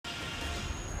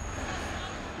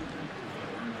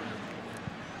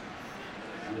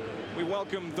We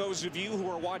welcome those of you who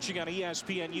are watching on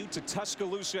ESPNU to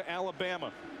Tuscaloosa,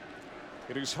 Alabama.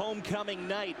 It is homecoming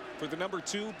night for the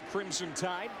 #2 Crimson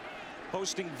Tide,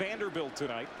 hosting Vanderbilt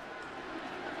tonight.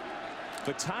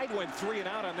 The Tide went 3 and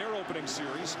out on their opening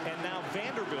series, and now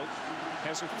Vanderbilt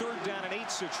has a 3rd down and 8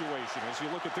 situation as you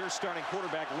look at their starting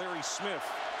quarterback, Larry Smith.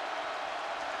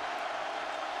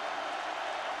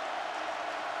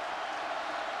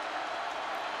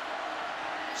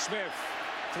 Smith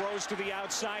throws to the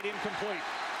outside, incomplete.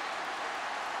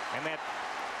 And that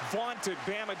vaunted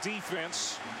Bama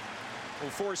defense will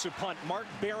force a punt. Mark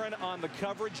Barron on the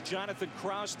coverage. Jonathan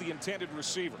Krause, the intended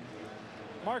receiver.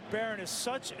 Mark Barron is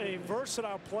such a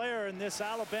versatile player in this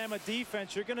Alabama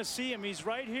defense. You're going to see him. He's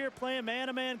right here playing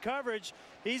man-to-man coverage.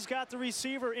 He's got the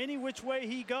receiver any which way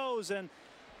he goes, and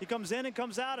he comes in and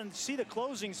comes out, and see the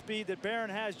closing speed that Barron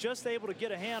has, just able to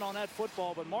get a hand on that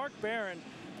football. But Mark Barron,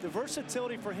 the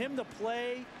versatility for him to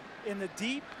play in the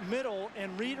deep middle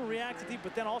and read and react to deep,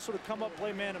 but then also to come up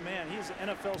play man-to-man. He's an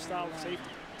NFL-style safety.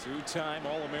 2-time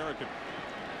All-American.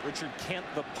 Richard Kent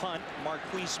the punt.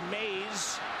 Marquise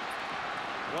Mays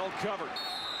well covered.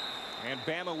 And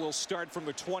Bama will start from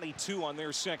the 22 on their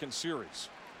 2nd series.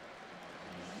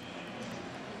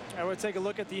 I would take a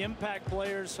look at the impact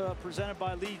players presented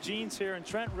by Lee Jeans here, and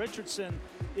Trent Richardson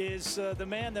is the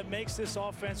man that makes this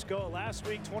offense go. Last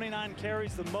week, 29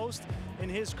 carries, the most in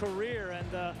his career,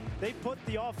 and they put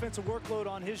the offensive workload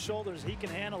on his shoulders. He can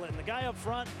handle it. And the guy up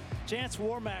front, Chance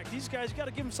Warmack, these guys, you got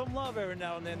to give them some love every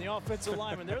now and then. The offensive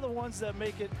linemen, they're the ones that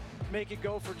make it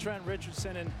go for Trent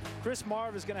Richardson. And Chris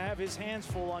Marv is going to have his hands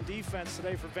full on defense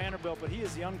today for Vanderbilt, but he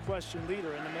is the unquestioned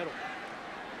leader in the middle.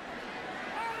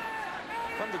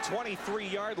 From the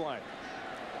 23-yard line,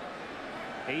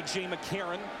 A.J.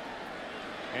 McCarron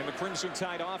and the Crimson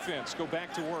Tide offense go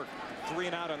back to work. 3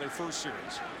 and out on their 1st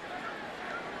series.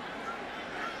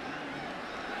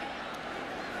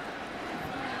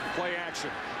 Play action.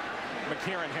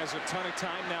 McCarron has a ton of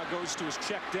time, now goes to his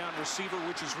check down receiver,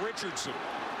 which is Richardson.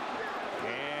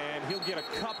 And he'll get a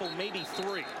couple, maybe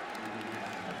 3.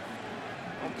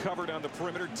 Covered on the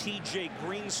perimeter. T.J.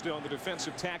 Greenstone, the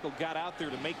defensive tackle, got out there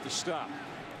to make the stop.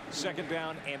 2nd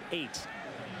down and 8.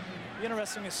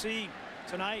 Interesting to see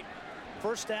tonight,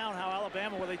 1st down, how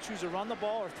Alabama, whether they choose to run the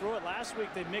ball or throw it. Last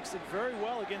week they mixed it very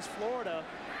well against Florida.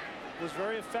 It was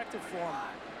very effective for them.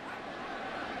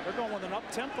 They're going with an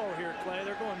up-tempo here, Clay.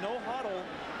 They're going no huddle,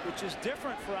 which is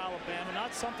different for Alabama,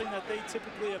 not something that they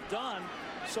typically have done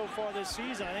so far this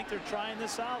season. I think they're trying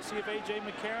this out, see if A.J.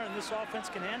 McCarron and this offense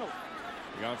can handle it.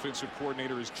 The offensive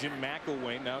coordinator is Jim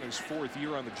McElwain, now in his 4th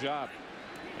year on the job,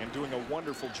 and doing a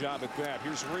wonderful job at that.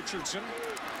 Here's Richardson.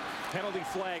 Penalty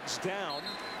flags down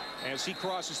as he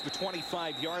crosses the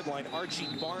 25-yard line. Archie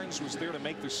Barnes was there to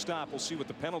make the stop. We'll see what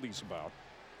the penalty's about.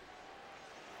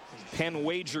 Penn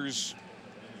Wagers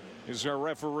is our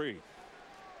referee.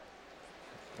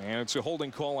 And it's a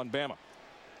holding call on Bama.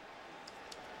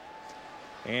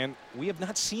 And we have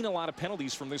not seen a lot of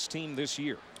penalties from this team this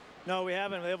year. No, we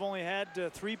haven't. They've only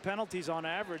had 3 penalties on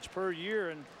average per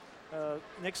year, and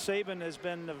Nick Saban has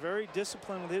been very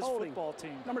disciplined with his football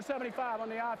team. Number 75 on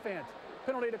the offense.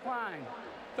 Penalty decline.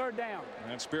 3rd down.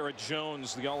 And that's Barrett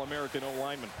Jones, the All-American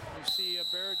O-lineman. You see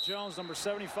Barrett Jones, number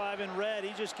 75 in red.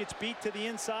 He just gets beat to the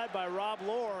inside by Rob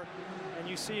Lohr, and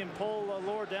you see him pull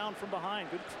Lohr down from behind.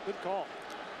 Good call.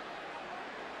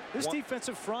 This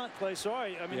defensive front, Clay,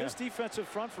 this defensive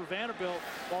front for Vanderbilt,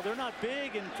 while they're not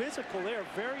big and physical, they are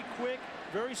very quick,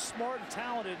 very smart and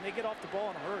talented, and they get off the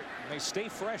ball in a hurry. And they stay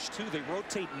fresh, too. They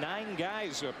rotate 9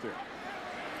 guys up there.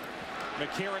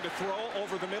 McCarron to throw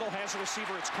over the middle, has a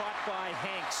receiver. It's caught by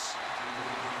Hanks.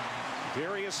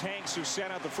 Darius Hanks, who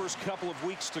sat out the first couple of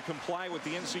weeks to comply with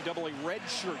the NCAA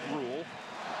redshirt rule,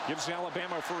 gives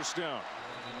Alabama a 1st down.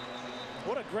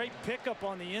 What a great pickup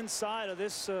on the inside of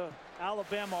this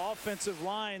Alabama offensive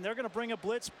line. They're going to bring a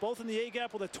blitz both in the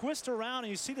A-gap with a twist around,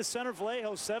 and you see the center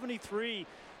Vallejo, 73,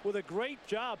 with a great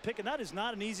job picking. That is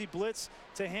not an easy blitz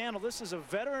to handle. This is a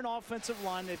veteran offensive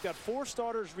line. They've got 4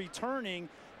 starters returning,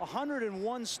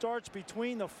 101 starts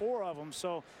between the 4 of them.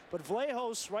 So, but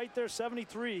Vallejo's right there,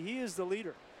 73. He is the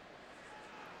leader.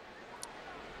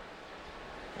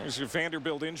 There's a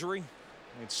Vanderbilt injury.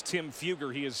 It's Tim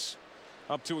Fugger. He is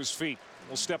up to his feet.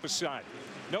 We'll step aside.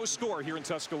 No score here in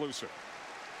Tuscaloosa.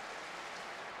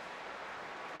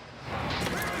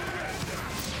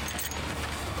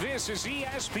 This is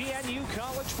ESPNU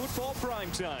College Football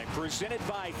Primetime, presented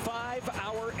by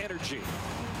 5-Hour Energy.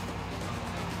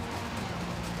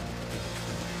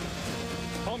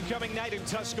 Homecoming night in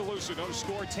Tuscaloosa. No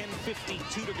score,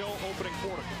 10:52 to go, opening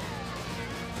quarter.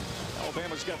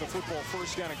 Alabama's got the football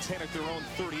 1st down and 10 at their own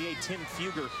 38. Tim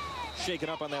Fugger shaken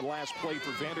up on that last play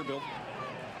for Vanderbilt.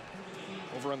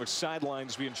 Over on the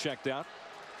sidelines being checked out.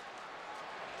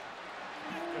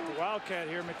 Got the Wildcat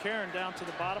here. McCarron down to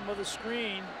the bottom of the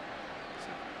screen.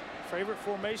 Favorite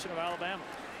formation of Alabama.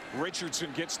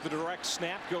 Richardson gets the direct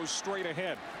snap, goes straight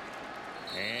ahead.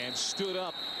 And stood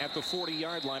up at the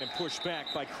 40-yard line and pushed back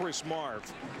by Chris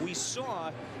Marv. We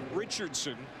saw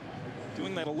Richardson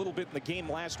doing that a little bit in the game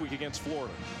last week against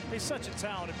Florida. He's such a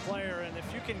talented player, and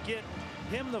if you can get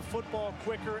him the football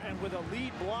quicker and with a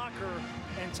lead blocker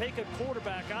and take a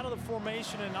quarterback out of the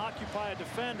formation and occupy a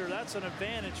defender, that's an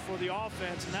advantage for the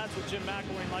offense, and that's what Jim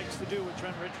McElwain likes to do with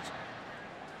Trent Richardson.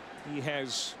 He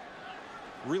has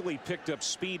really picked up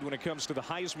speed when it comes to the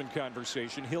Heisman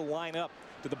conversation. He'll line up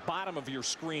to the bottom of your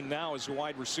screen now as a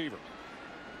wide receiver.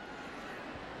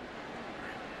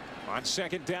 On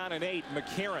 2nd down and 8,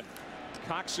 McCarron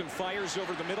cocks and fires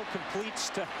over the middle, completes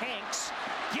to Hanks,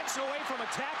 gets away from a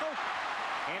tackle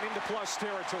and into plus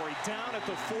territory, down at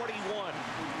the 41.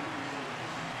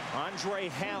 Andre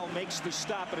Hal makes the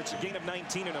stop, but it's a gain of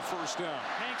 19 and a first down.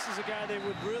 Hanks is a guy they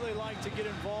would really like to get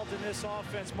involved in this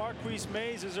offense. Marquise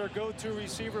Mays is their go-to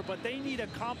receiver, but they need a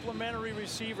complementary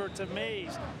receiver to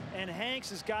Mays, and Hanks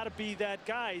has got to be that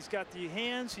guy. He's got the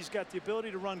hands, he's got the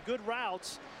ability to run good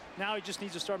routes. Now he just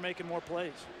needs to start making more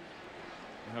plays.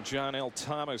 Now John L.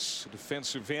 Thomas,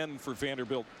 defensive end for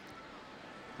Vanderbilt,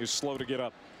 is slow to get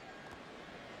up.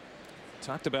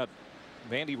 Talked about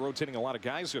Vandy rotating a lot of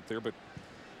guys up there, but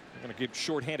they're going to get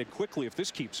shorthanded quickly if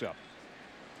this keeps up.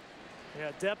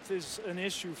 Yeah, depth is an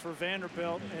issue for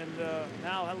Vanderbilt, and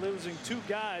now losing 2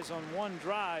 guys on 1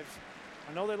 drive.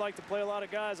 I know they like to play a lot of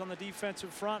guys on the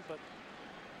defensive front, but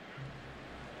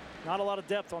not a lot of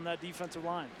depth on that defensive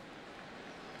line.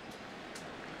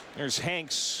 There's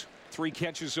Hanks, 3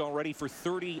 catches already for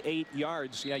 38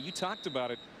 yards. Yeah, you talked about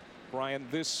it, Brian.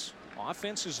 This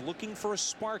offense is looking for a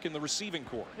spark in the receiving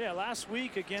corps. Yeah, last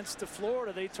week against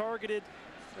Florida, they targeted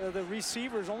the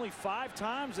receivers only 5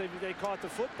 times they caught the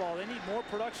football. They need more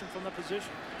production from the position.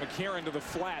 McCarron to the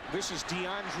flat. This is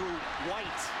DeAndrew White.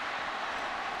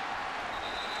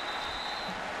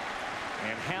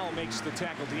 And Hal makes the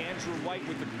tackle. DeAndrew White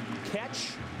with the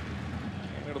catch.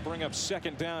 And it'll bring up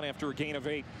 2nd down after a gain of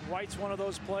 8. White's one of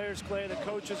those players, Clay, the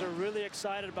coaches are really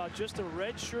excited about. Just a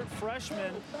redshirt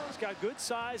freshman. He's got good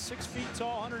size, 6 feet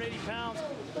tall, 180 pounds.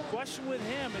 The question with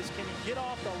him is, can he get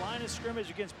off the line of scrimmage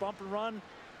against bump and run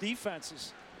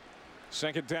defenses?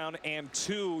 2nd down and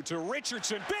 2 to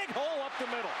Richardson. Big hole up the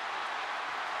middle.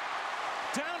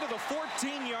 Down to the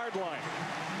 14-yard line.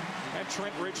 And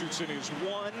Trent Richardson is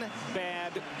one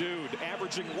bad dude,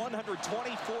 averaging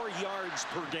 124 yards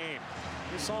per game.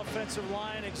 This offensive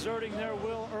line exerting their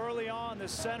will early on. The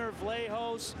center,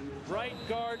 Vlahos, right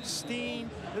guard, Steen.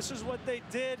 This is what they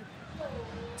did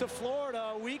to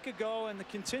Florida a week ago, and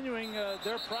continuing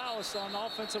their prowess on the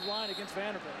offensive line against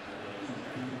Vanderbilt.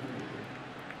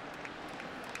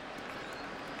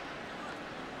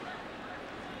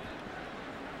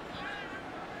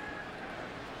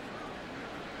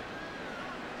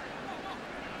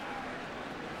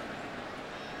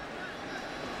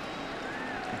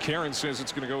 Karen says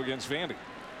it's going to go against Vandy.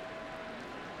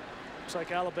 Looks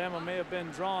like Alabama may have been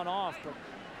drawn off, but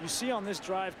you see on this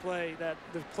drive play that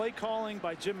the play calling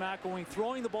by Jim McElwain,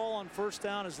 throwing the ball on 1st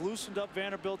down, has loosened up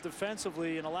Vanderbilt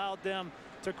defensively and allowed them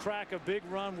to crack a big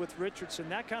run with Richardson.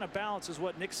 That kind of balance is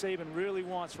what Nick Saban really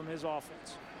wants from his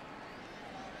offense.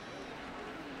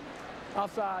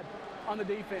 Outside on the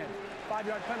defense.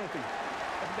 5-yard penalty.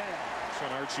 That's down. So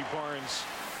Archie Barnes.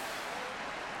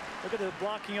 Look at the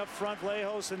blocking up front,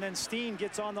 Vlahos, and then Steen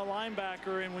gets on the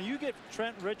linebacker. And when you get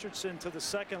Trent Richardson to the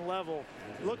 2nd level,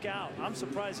 look out. I'm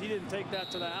surprised he didn't take that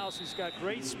to the house. He's got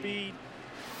great speed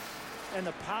and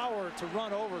the power to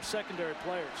run over secondary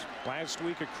players. Last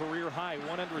week, a career high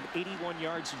 181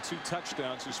 yards and 2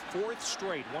 touchdowns. His 4th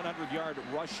straight 100-yard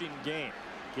rushing game.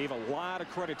 Gave a lot of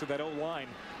credit to that O-line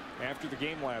after the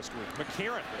game last week.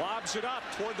 McCarron lobs it up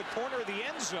toward the corner of the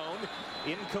end zone.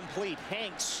 Incomplete.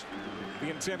 Hanks, the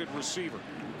intended receiver.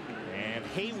 And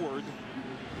Hayward,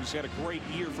 who's had a great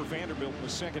year for Vanderbilt in the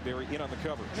secondary, in on the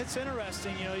coverage. And it's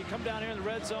interesting, you know, you come down here in the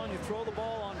red zone, you throw the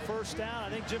ball on 1st down. I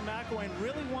think Jim McElwain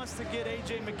really wants to get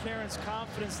A.J. McCarron's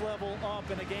confidence level up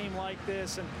in a game like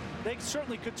this. And they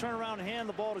certainly could turn around and hand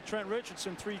the ball to Trent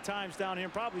Richardson 3 times down here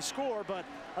and probably score, but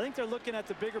I think they're looking at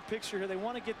the bigger picture here. They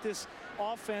want to get this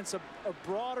offense a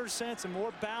broader sense and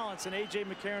more balance, and A.J.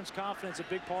 McCarron's confidence a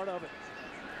big part of it.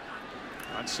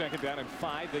 On 2nd down and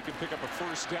 5, they can pick up a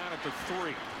 1st down at the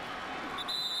 3.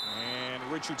 And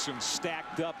Richardson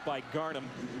stacked up by Garnham.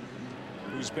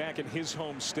 who's back in his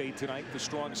home state tonight, the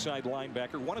strong side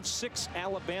linebacker. One of 6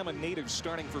 Alabama natives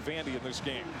starting for Vandy in this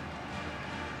game.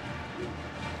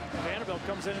 Vanderbilt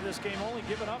comes into this game only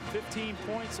giving up 15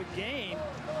 points a game.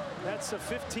 That's the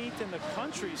 15th in the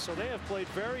country, so they have played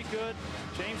very good.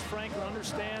 James Franklin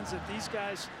understands that these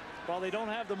guys, while they don't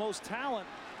have the most talent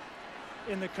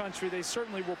in the country, they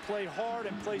certainly will play hard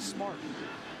and play smart.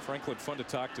 Franklin, fun to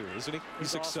talk to, isn't he? He's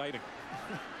awesome. Exciting.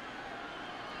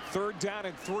 3rd down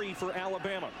and 3 for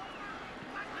Alabama.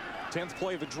 10th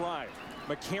play of the drive.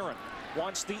 McCarron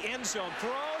wants the end zone,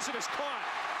 throws, and is caught.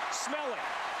 Smelly,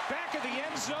 back of the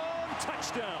end zone,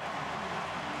 touchdown.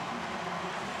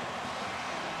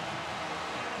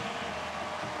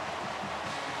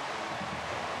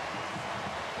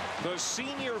 The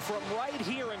senior from right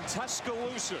here in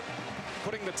Tuscaloosa,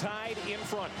 putting the Tide in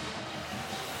front.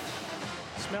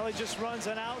 Smelly just runs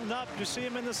an out and up. You see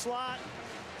him in the slot,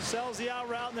 sells the out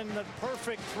route, and then the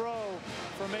perfect throw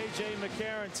from A.J.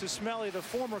 McCarron to Smelly, the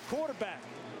former quarterback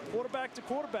to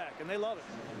quarterback, and they love it.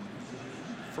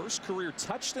 First career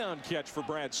touchdown catch for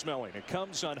Brad Smelling. It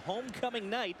comes on homecoming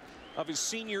night of his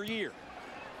senior year.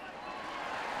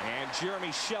 And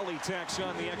Jeremy Shelley tacks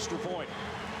on the extra point.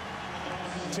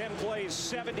 10 plays,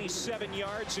 77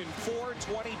 yards in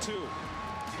 4:22.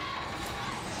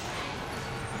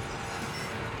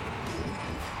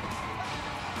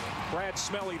 Brad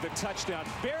Smelly, the touchdown.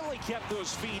 Barely kept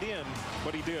those feet in,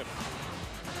 but he did.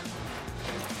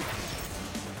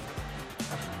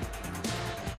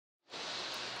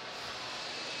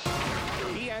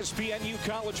 ESPNU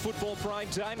College Football Prime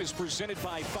Time is presented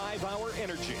by 5-Hour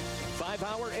Energy.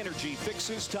 5-Hour Energy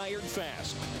fixes tired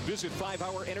fast. Visit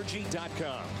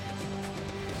 5hourenergy.com.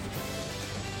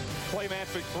 Playmat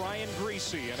for Brian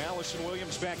Greasy and Allison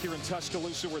Williams back here in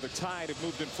Tuscaloosa, where the Tide have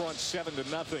moved in front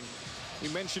 7-0. You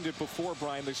mentioned it before,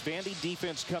 Brian. This Vandy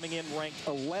defense coming in ranked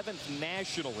 11th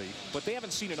nationally, but they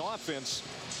haven't seen an offense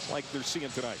like they're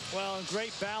seeing tonight. Well, and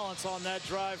great balance on that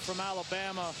drive from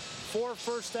Alabama. 4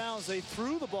 first downs. They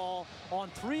threw the ball on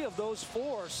 3 of those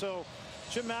 4. So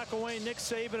Jim McElwain, Nick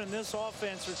Saban, and this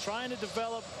offense are trying to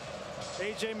develop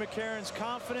A.J. McCarron's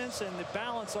confidence and the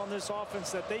balance on this offense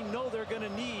that they know they're going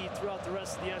to need throughout the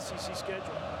rest of the SEC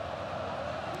schedule.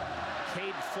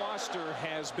 Cade Foster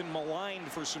has been maligned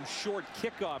for some short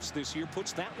kickoffs this year.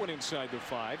 Puts that one inside the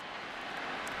 5.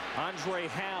 Andre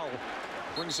Howell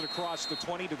brings it across the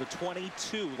 20 to the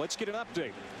 22. Let's get an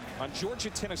update on Georgia,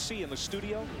 Tennessee in the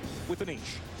studio with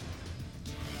Anish.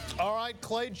 All right,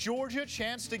 Clay, Georgia,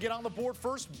 chance to get on the board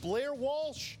first. Blair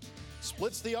Walsh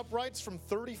splits the uprights from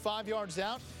 35 yards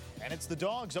out, and it's the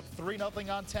Dogs up 3-0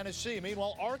 on Tennessee.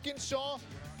 Meanwhile, Arkansas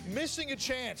missing a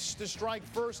chance to strike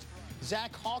first.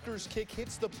 Zach Hawker's kick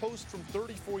hits the post from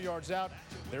 34 yards out.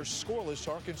 They're scoreless,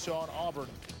 Arkansas and Auburn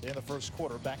in the first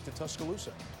quarter. Back to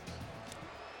Tuscaloosa.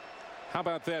 How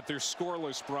about that? They're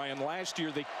scoreless, Brian. Last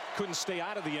year, they couldn't stay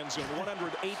out of the end zone.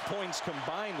 108 points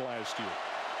combined last year.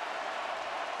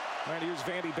 All right, here's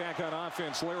Vandy back on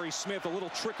offense. Larry Smith, a little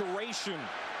trickeration.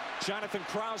 Jonathan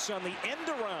Krause on the end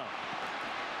around.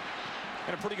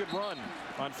 And a pretty good run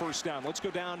on first down. Let's go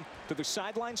down to the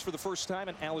sidelines for the first time,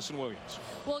 and Allison Williams.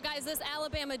 Well, guys, this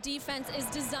Alabama defense is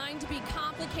designed to be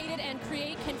complicated and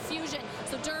create confusion.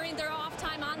 So during their off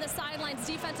time on the sidelines,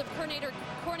 defensive coordinator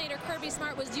Kirby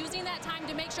Smart was using that time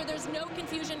to make sure there's no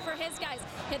confusion for his guys.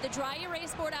 He had the dry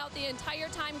erase board out the entire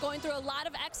time, going through a lot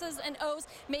of X's and O's,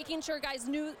 making sure guys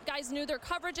knew their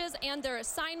coverages and their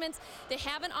assignments. They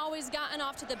haven't always gotten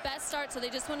off to the best start, so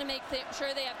they just want to make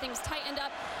sure they have things tightened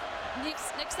up. Nick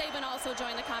Saban also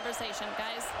joined the conversation,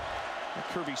 guys.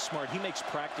 Kirby Smart, he makes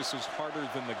practices harder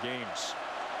than the games.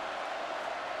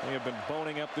 They have been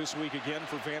boning up this week again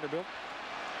for Vanderbilt.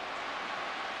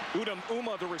 Udom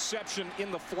Uma, the reception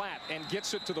in the flat, and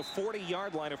gets it to the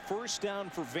 40-yard line. A first down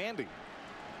for Vandy.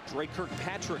 Dre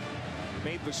Kirkpatrick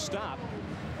made the stop.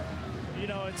 You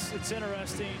know, it's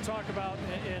interesting. You talk about,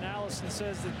 and Allison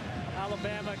says that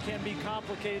Alabama can be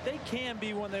complicated. They can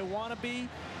be when they want to be.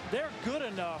 They're good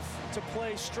enough to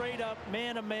play straight up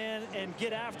man-to-man and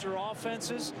get after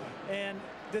offenses. And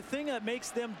the thing that makes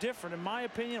them different, in my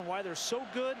opinion, why they're so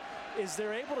good, is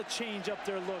they're able to change up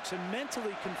their looks and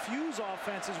mentally confuse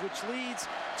offenses, which leads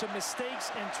to mistakes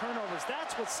and turnovers.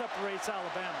 That's what separates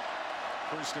Alabama.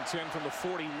 First and 10 from the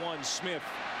 41. Smith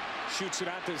shoots it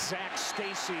out to Zach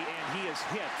Stacy, and he is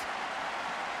hit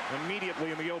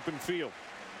immediately in the open field.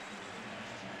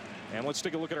 And let's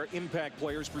take a look at our impact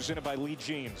players presented by Lee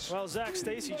Jeans. Well, Zach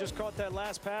Stacy just caught that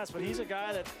last pass, but he's a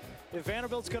guy that if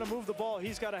Vanderbilt's going to move the ball,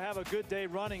 he's got to have a good day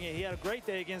running it. He had a great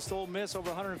day against Ole Miss, over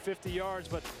 150 yards,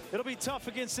 but it'll be tough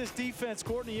against this defense.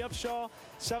 Courtney Upshaw,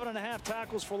 7.5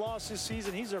 tackles for loss this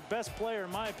season. He's their best player,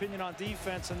 in my opinion, on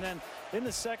defense. And then in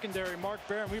the secondary, Mark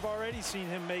Barron, we've already seen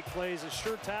him make plays, a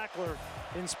sure tackler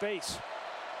in space.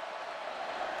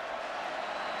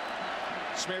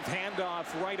 Smith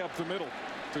handoff right up the middle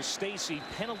to Stacy.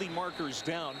 Penalty markers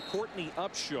down. Courtney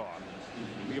Upshaw,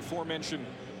 the aforementioned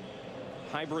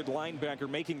hybrid linebacker,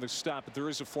 making the stop, but there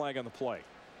is a flag on the play.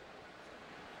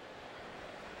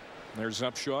 There's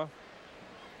Upshaw.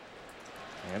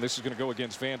 And this is going to go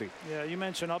against Vandy. Yeah, you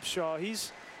mentioned Upshaw.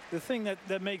 He's the thing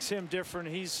that makes him different.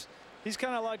 He's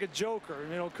kind of like a joker.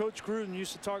 You know, Coach Gruden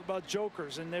used to talk about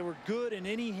jokers, and they were good in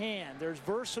any hand. They're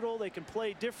versatile. They can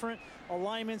play different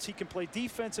alignments. He can play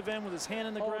defensive end with his hand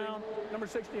in the ground. Number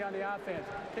 60 on the offense.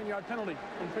 10-yard penalty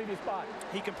in previous spot.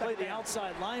 He can play the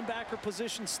outside linebacker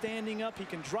position standing up. He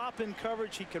can drop in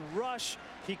coverage. He can rush.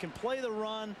 He can play the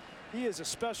run. He is a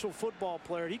special football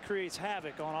player. He creates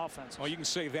havoc on offense. Well, you can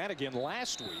say that again.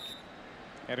 Last week,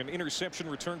 had an interception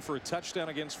return for a touchdown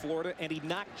against Florida, and he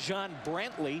knocked John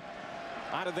Brantley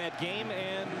out of that game,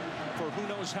 and for who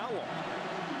knows how long.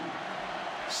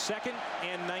 2nd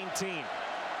and 19.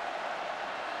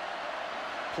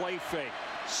 Play fake.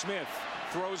 Smith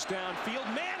throws downfield.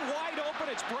 Man wide open.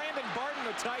 It's Brandon Barton,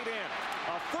 the tight end.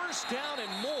 A first down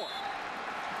and more.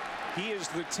 He is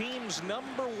the team's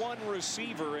 #1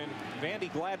 receiver, and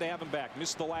Vandy glad to have him back.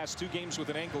 Missed the last 2 games with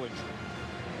an ankle injury.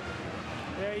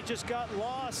 Yeah, he just got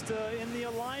lost in the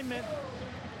alignment.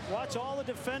 Watch all the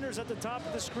defenders at the top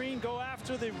of the screen go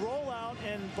after the rollout,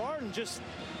 and Barton just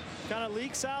kind of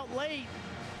leaks out late.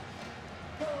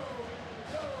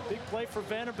 Big play for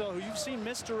Vanderbilt, who you've seen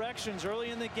misdirections early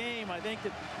in the game. I think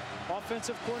that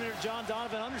offensive coordinator John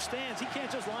Donovan understands he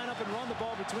can't just line up and run the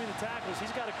ball between the tackles.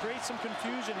 He's got to create some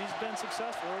confusion. He's been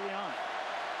successful early on.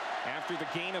 After the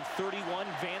gain of 31,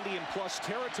 Vandy in plus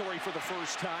territory for the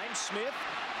first time. Smith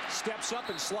steps up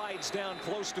and slides down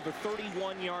close to the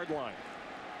 31-yard line.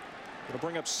 Going to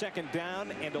bring up 2nd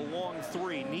down and a long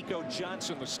 3. Nico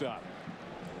Johnson the stop.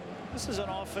 This is an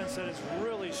offense that has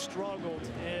really struggled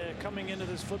coming into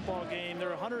this football game. They're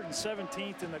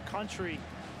 117th in the country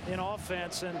in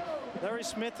offense, and Larry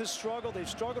Smith has struggled. They've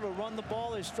struggled to run the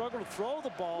ball. They've struggled to throw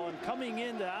the ball, and coming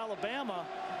into Alabama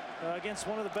against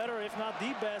one of the better, if not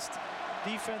the best,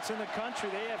 defense in the country,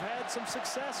 they have had some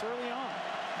success early on.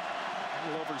 A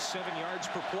little over 7 yards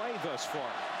per play thus far.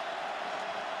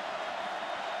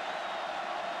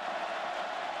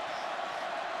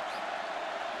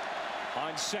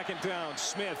 On 2nd down,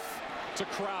 Smith to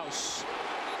Kraus.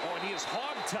 Oh, and he is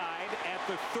hogtied at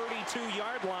the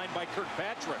 32-yard line by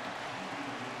Kirkpatrick.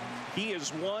 He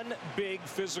is one big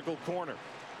physical corner.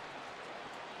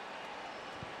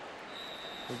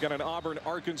 We've got an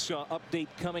Auburn-Arkansas update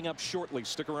coming up shortly.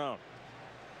 Stick around.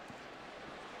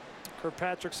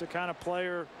 Kirkpatrick's the kind of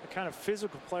player, the kind of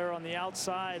physical player on the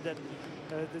outside that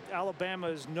Alabama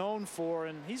is known for,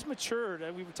 and he's matured.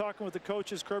 We were talking with the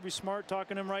coaches, Kirby Smart,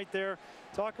 talking to him right there,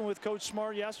 talking with Coach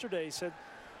Smart yesterday. He said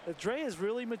that Dre has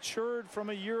really matured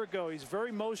from a year ago. He's a very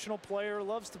emotional player,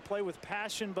 loves to play with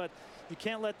passion, but you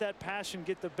can't let that passion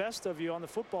get the best of you on the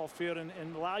football field and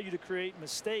allow you to create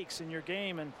mistakes in your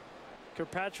game, and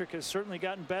Kirkpatrick has certainly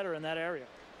gotten better in that area.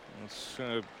 It's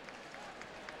a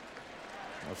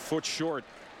foot short.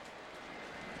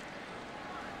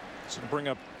 So bring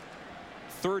up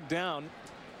 3rd down.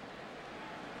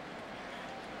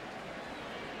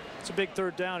 It's a big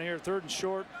 3rd down here, 3rd and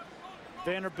short.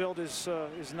 Vanderbilt is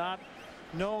not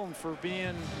known for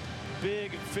being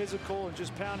big and physical and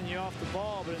just pounding you off the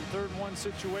ball, but in 3rd and 1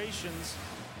 situations,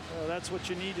 that's what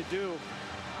you need to do.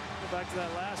 Go back to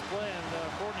that last play,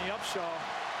 and Courtney Upshaw,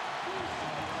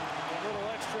 a little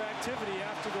extra activity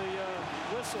after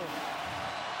the whistle.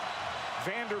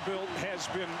 Vanderbilt has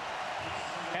been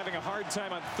having a hard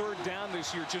time on 3rd down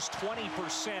this year, just 20%,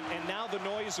 and now the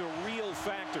noise a real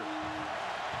factor.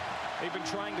 They've been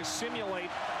trying to simulate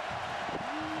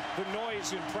the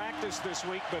noise in practice this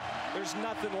week, but there's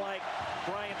nothing like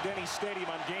Bryant-Denny Stadium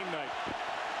on game night.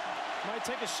 Might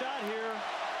take a shot here.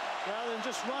 Rather than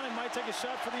just running, might take a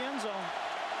shot for the end zone.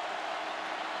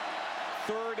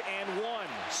 3rd and 1.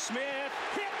 Smith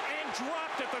hit and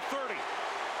dropped at the 30.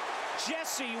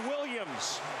 Jesse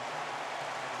Williams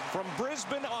from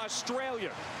Brisbane,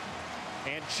 Australia,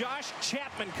 and Josh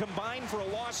Chapman combined for a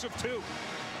loss of 2.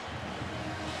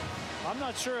 I'm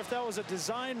not sure if that was a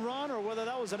design run or whether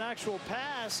that was an actual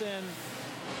pass, and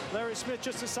Larry Smith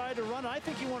just decided to run. I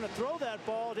think he wanted to throw that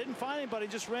ball, didn't find anybody,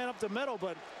 just ran up the middle,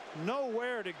 but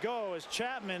nowhere to go as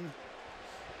Chapman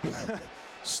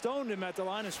stoned him at the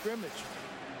line of scrimmage.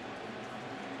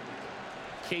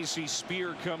 Casey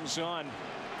Spear comes on.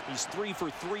 He's 3 for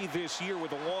 3 this year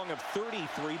with a long of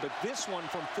 33, but this one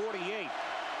from 48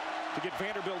 to get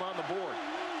Vanderbilt on the board.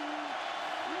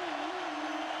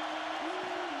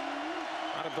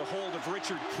 Out of the hold of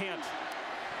Richard Kent.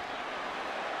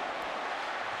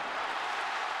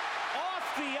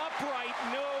 Off the upright,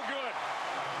 no good.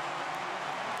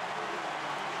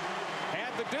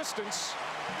 Had the distance,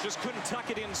 just couldn't tuck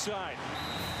it inside.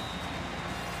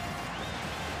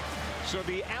 So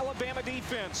the Alabama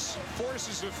defense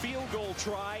forces a field goal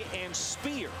try, and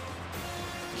Spear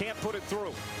can't put it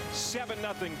through.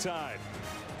 7-0 tied.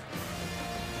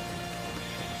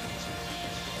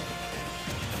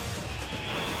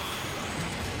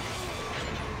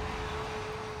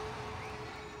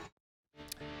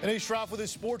 And A. Schroff with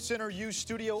his SportsCenter U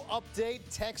studio update.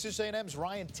 Texas A&M's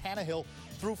Ryan Tannehill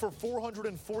threw for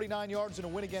 449 yards in a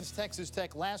win against Texas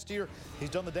Tech last year.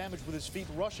 He's done the damage with his feet,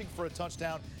 rushing for a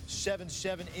touchdown,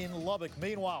 7-7 in Lubbock.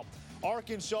 Meanwhile,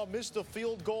 Arkansas missed a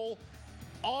field goal.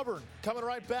 Auburn coming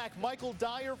right back. Michael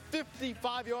Dyer,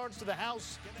 55 yards to the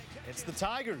house. It's the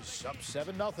Tigers up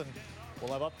 7-0.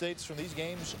 We'll have updates from these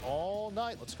games all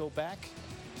night. Let's go back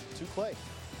to Clay.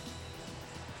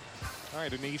 All right,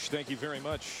 Anish, thank you very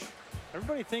much.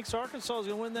 Everybody thinks Arkansas is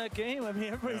going to win that game. I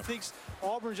mean, everybody thinks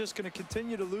Auburn's just going to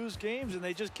continue to lose games, and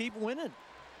they just keep winning.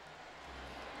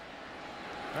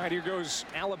 All right, here goes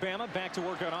Alabama back to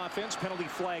work on offense. Penalty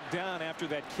flag down after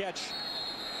that catch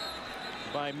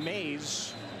by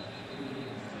Mays.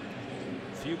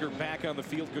 Fugger back on the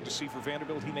field. Good to see for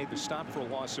Vanderbilt. He made the stop for a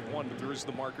loss of 1, but there is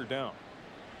the marker down.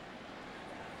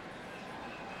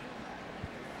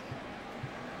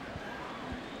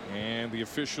 And the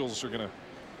officials are going to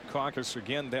caucus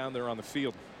again down there on the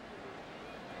field.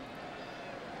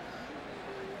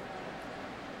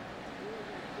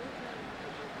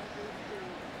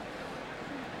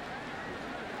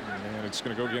 And it's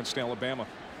going to go against Alabama.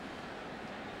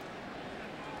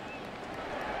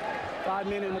 5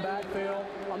 men in the backfield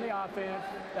on the offense.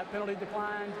 That penalty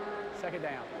declined. 2nd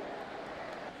down.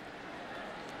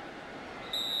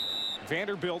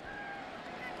 Vanderbilt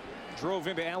drove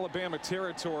into Alabama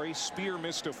territory. Spear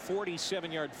missed a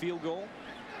 47-yard field goal.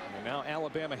 And now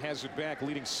Alabama has it back,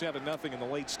 leading 7-0 in the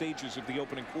late stages of the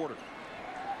opening quarter.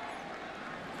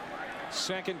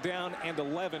 2nd down and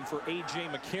 11 for A.J.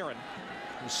 McCarron,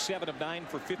 who's 7 of 9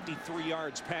 for 53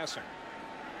 yards passing.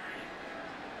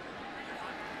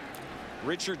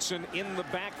 Richardson in the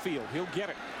backfield. He'll get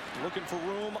it. Looking for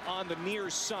room on the near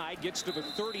side. Gets to the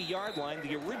 30-yard line,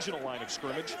 the original line of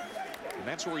scrimmage. And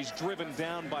that's where he's driven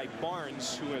down by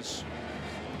Barnes, who has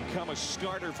become a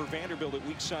starter for Vanderbilt at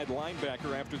weak side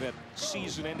linebacker after that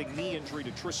season-ending knee injury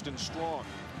to Tristan Strong.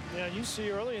 Yeah, you see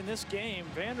early in this game,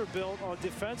 Vanderbilt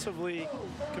defensively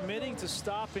committing to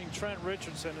stopping Trent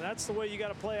Richardson, and that's the way you got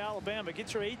to play Alabama.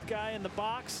 Get your 8th guy in the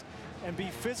box and be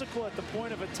physical at the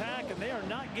point of attack, and they are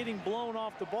not getting blown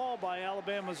off the ball by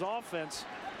Alabama's offense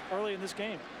early in this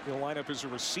game. He'll line up as a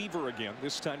receiver again,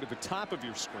 this time to the top of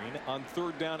your screen on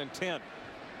 3rd down and 10.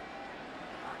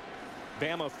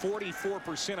 Bama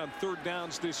 44% on 3rd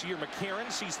downs this year.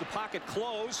 McCarron sees the pocket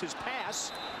close. His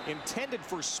pass intended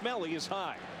for Smelly is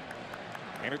high.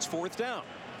 And it's 4th down.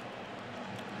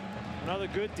 Another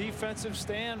good defensive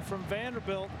stand from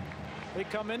Vanderbilt. They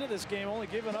come into this game only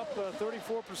giving up a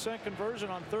 34% conversion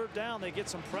on 3rd down. They get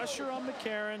some pressure on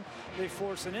McCarron. They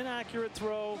force an inaccurate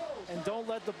throw and don't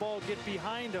let the ball get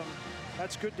behind them.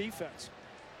 That's good defense.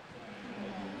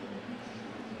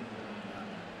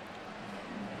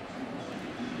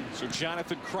 So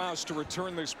Jonathan Krause to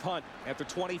return this punt at the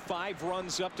 25,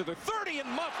 runs up to the 30 and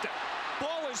muffed it.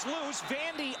 Ball is loose.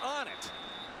 Vandy on it.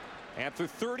 At the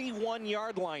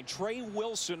 31-yard line, Trey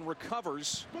Wilson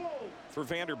recovers for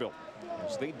Vanderbilt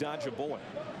as they dodge a bullet.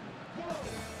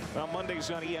 Well,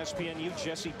 Mondays on ESPNU,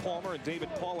 Jesse Palmer and David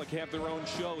Pollack have their own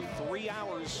show. 3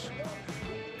 hours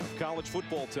of college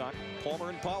football talk. Palmer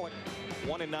and Pollack,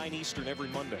 1 and 9 Eastern every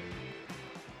Monday.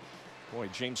 Boy,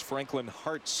 James Franklin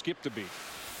Hart skipped a beat.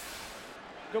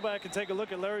 Go back and take a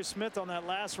look at Larry Smith on that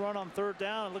last run on 3rd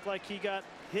down. It looked like he got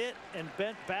hit and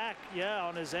bent back,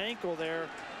 on his ankle there.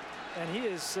 And he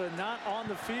is not on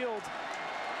the field.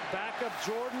 Backup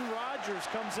Jordan Rodgers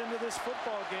comes into this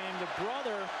football game, the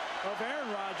brother of Aaron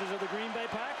Rodgers of the Green Bay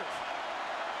Packers.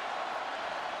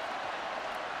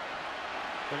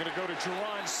 They're going to go to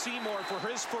Jerron Seymour for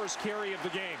his first carry of the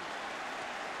game.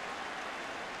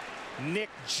 Nick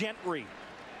Gentry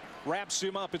wraps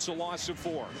him up. It's a loss of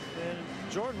 4. And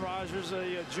Jordan Rogers,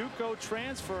 a JUCO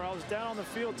transfer. I was down on the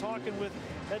field talking with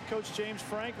head coach James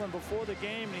Franklin before the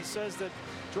game, and he says that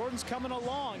Jordan's coming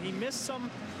along. He missed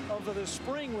some of the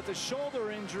spring with a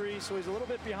shoulder injury, so he's a little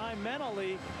bit behind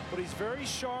mentally, but he's very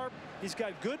sharp. He's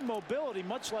got good mobility,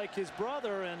 much like his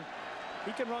brother, and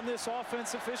he can run this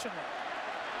offense efficiently.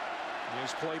 He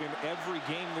has played in every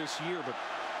game this year, but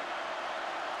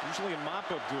usually in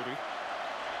mop-up duty.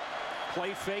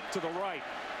 Play fake to the right.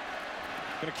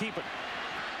 Going to keep it.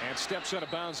 And steps out of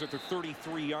bounds at the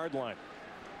 33-yard line.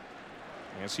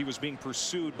 As he was being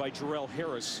pursued by Jarrell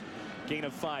Harris. Gain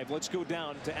of 5. Let's go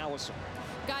down to Allison.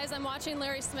 Guys, I'm watching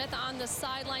Larry Smith on the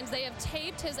sidelines. They have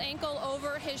taped his ankle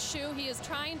over his shoe. He is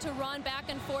trying to run back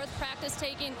and forth, practice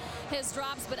taking his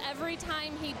drops, but every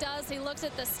time he does, he looks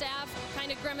at the staff,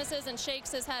 kind of grimaces and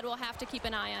shakes his head. We'll have to keep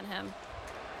an eye on him.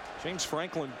 James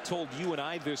Franklin told you and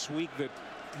I this week that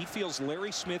he feels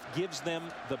Larry Smith gives them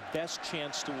the best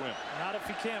chance to win. Not if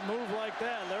he can't move like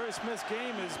that. Larry Smith's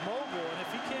game is mobile, and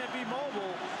if he can't be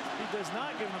mobile, he does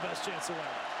not give him the best chance to win.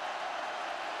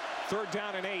 3rd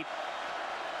down and 8.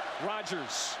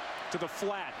 Rogers to the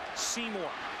flat. Seymour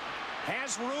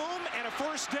has room and a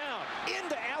first down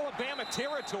into Alabama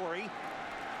territory.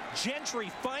 Gentry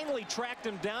finally tracked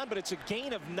him down, but it's a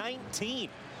gain of 19.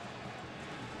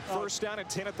 First down and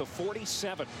 10 at the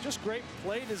 47. Just great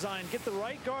play design. Get the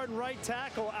right guard and right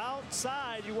tackle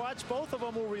outside. You watch both of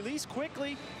them will release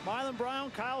quickly. Mylan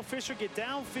Brown, Kyle Fisher get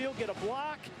downfield, get a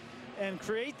block, and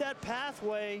create that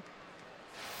pathway.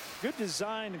 Good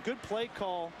design, a good play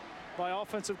call by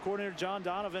offensive coordinator John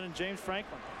Donovan and James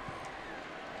Franklin.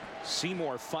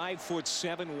 Seymour,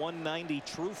 5'7", 190,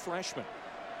 true freshman.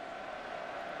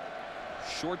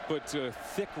 Short but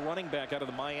thick running back out of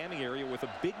the Miami area with a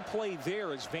big play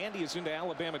there as Vandy is into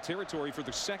Alabama territory for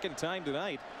the 2nd time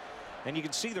tonight. And you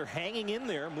can see they're hanging in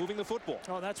there, moving the football.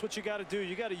 Oh, that's what you got to do.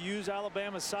 You got to use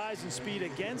Alabama's size and speed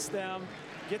against them.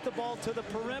 Get the ball to the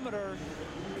perimeter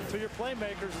to your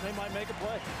playmakers, and they might make a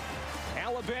play.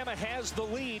 Alabama has the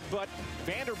lead, but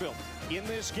Vanderbilt in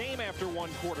this game after 1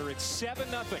 quarter. It's 7-0.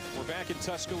 We're back in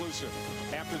Tuscaloosa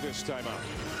after this timeout.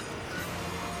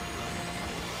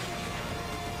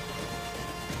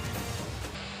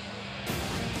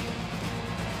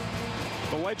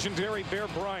 The legendary Bear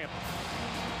Bryant,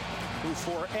 who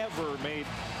forever made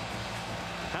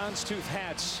houndstooth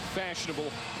hats fashionable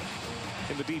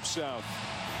in the Deep South.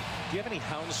 Do you have any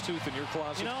houndstooth in your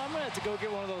closet? You know, I'm going to have to go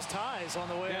get one of those ties on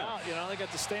the way out. You know, they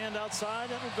got the stand outside.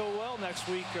 That will go well next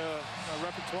week,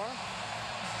 repertoire.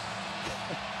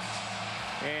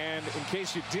 And in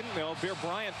case you didn't know, Bear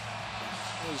Bryant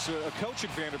was a coach at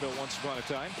Vanderbilt once upon a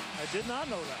time. I did not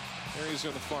know that. There he is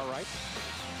on the far right.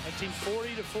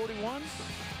 1940 to 41.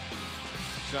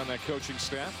 He's on that coaching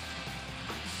staff.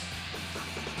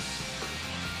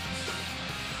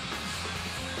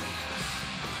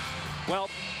 Well,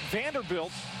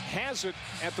 Vanderbilt has it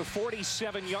at the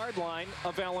 47-yard line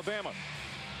of Alabama.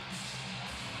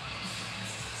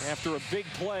 After a big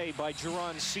play by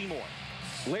Jerron Seymour.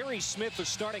 Larry Smith, the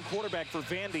starting quarterback for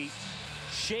Vandy,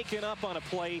 shaken up on a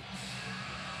play,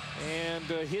 and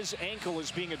his ankle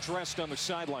is being addressed on the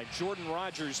sideline. Jordan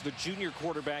Rogers, the junior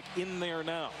quarterback, in there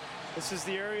now. This is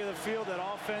the area of the field that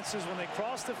offenses, when they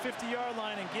cross the 50-yard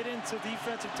line and get into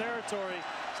defensive territory,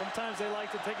 sometimes they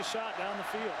like to take a shot down the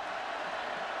field.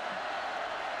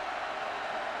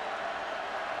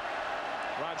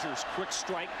 Rogers, quick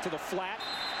strike to the flat.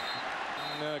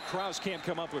 And Krause can't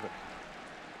come up with it.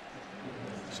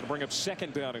 So to bring up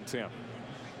 2nd down and 10.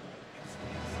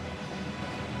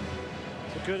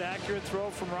 It's a good accurate throw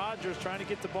from Rogers, trying to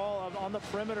get the ball on the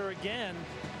perimeter again.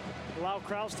 Allow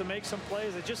Krause to make some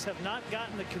plays. They just have not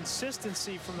gotten the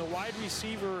consistency from the wide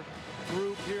receiver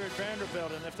group here at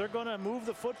Vanderbilt. And if they're going to move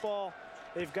the football,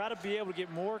 they've got to be able to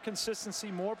get more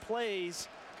consistency, more plays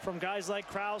from guys like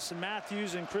Krause and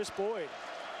Matthews and Chris Boyd.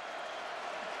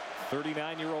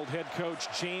 39-year-old head coach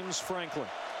James Franklin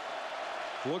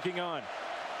looking on.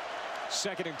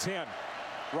 2nd and 10.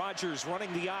 Rogers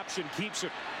running the option, keeps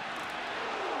it,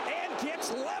 and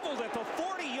gets leveled at the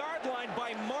 40-yard line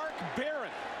by Mark Barron.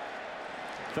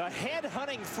 The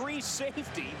head-hunting free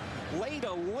safety laid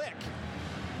a lick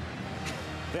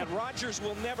that Rogers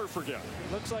will never forget.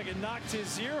 Looks like it knocked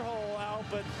his ear hole out,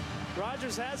 but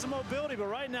Rogers has the mobility. But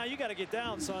right now, you got to get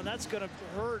down, son. That's going to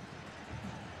hurt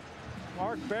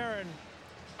Mark Barron.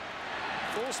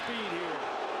 Full speed here.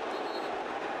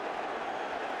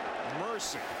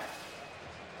 Mercy.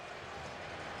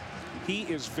 He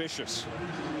is vicious.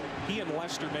 He and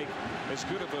Lester make as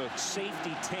good of a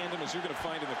safety tandem as you're going to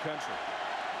find in the country.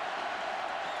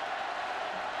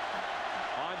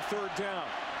 On third down.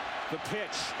 The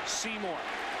pitch, Seymour.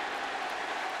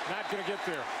 Not going to get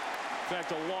there. In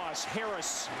fact, a loss.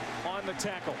 Harris on the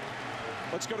tackle.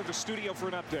 Let's go to the studio for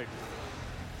an update.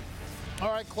 All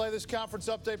right, Clay, this conference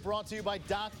update brought to you by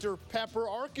Dr. Pepper.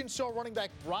 Arkansas running back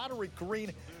Broderick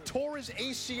Green tore his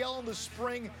ACL in the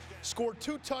spring, scored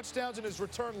 2 touchdowns in his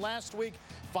return last week,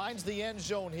 finds the end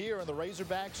zone here, and the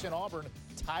Razorbacks in Auburn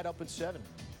tied up at 7.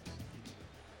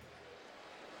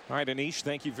 All right, Anish,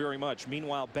 thank you very much.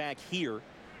 Meanwhile, back here,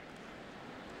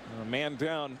 a man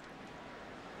down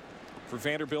for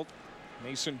Vanderbilt,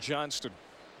 Mason Johnston.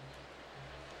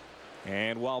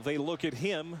 And while they look at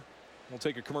him, we'll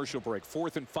take a commercial break.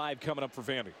 4th and 5 coming up for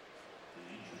Vandy.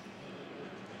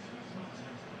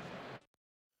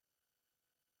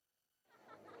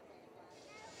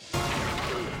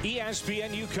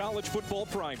 ESPNU College Football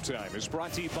Primetime is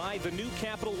brought to you by the new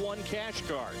Capital One Cash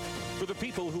Card for the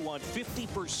people who want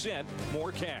 50%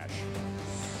 more cash.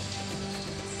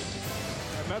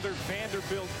 Another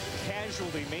Vanderbilt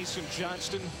casualty, Mason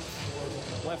Johnston,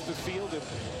 left the field. It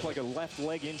looked like a left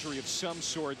leg injury of some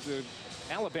sort.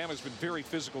 Alabama's been very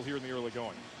physical here in the early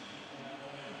going.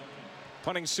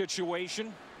 Punting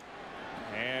situation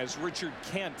as Richard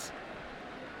Kent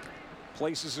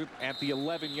places it at the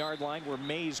 11-yard line where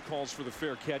Mays calls for the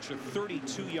fair catch, a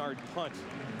 32-yard punt.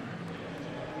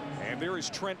 And there is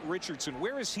Trent Richardson.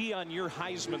 Where is he on your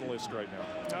Heisman list right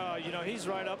now? You know, he's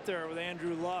right up there with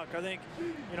Andrew Luck. I think,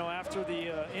 you know, after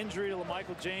the injury to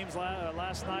Michael James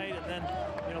last night, and then,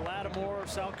 you know, Lattimore,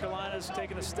 South Carolina's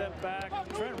taking a step back.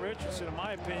 Trent Richardson, in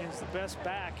my opinion, is the best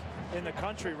back in the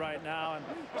country right now and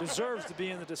deserves to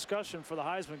be in the discussion for the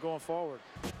Heisman going forward.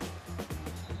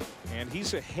 And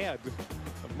he's ahead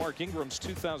of Mark Ingram's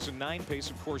 2009 pace.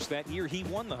 Of course, that year he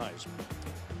won the Heisman.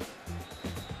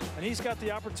 And he's got the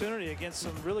opportunity against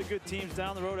some really good teams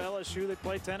down the road. LSU, they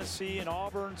play Tennessee and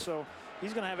Auburn, so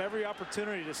he's going to have every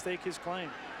opportunity to stake his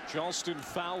claim. Jalston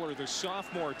Fowler, the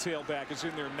sophomore tailback, is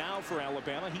in there now for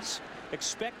Alabama. He's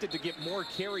expected to get more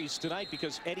carries tonight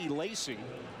because Eddie Lacy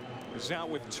is out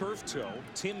with turf toe.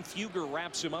 Tim Fugger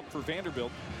wraps him up for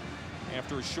Vanderbilt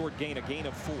after a short gain, a gain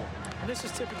of 4. And this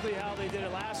is typically how they did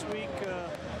it last week.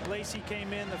 Lacy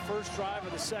came in the first drive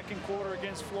of the second quarter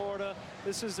against Florida.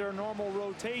 This is their normal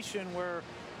rotation where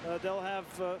they'll have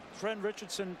Trent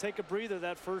Richardson take a breather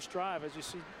that first drive. As you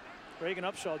see, Reagan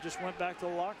Upshaw just went back to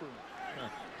the locker room.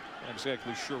 Not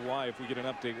exactly sure why. If we get an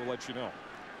update, we'll let you know.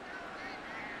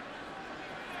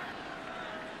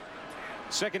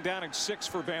 2nd down and 6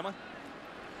 for Bama.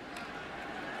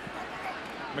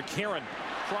 McCarron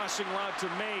crossing route to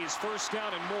Mays. 1st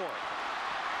down and more.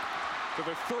 To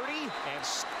the 30 and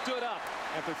stood up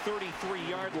at the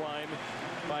 33-yard line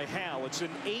by Hal. It's an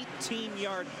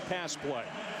 18-yard pass play.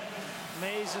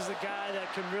 Mays is the guy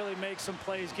that can really make some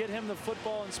plays. Get him the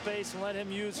football in space and let him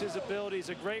use his abilities.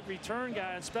 A great return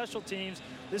guy on special teams.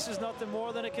 This is nothing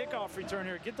more than a kickoff return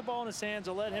here. Get the ball in his hands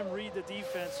and let him read the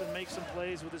defense and make some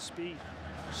plays with his speed.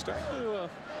 Starting to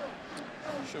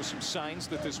show some signs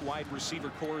that this wide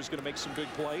receiver core is going to make some big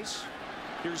plays.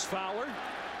 Here's Fowler.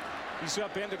 He's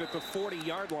upended at the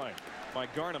 40-yard line by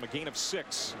Garnham, a gain of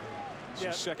 6. So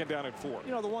 2nd down and 4.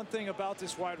 You know, the one thing about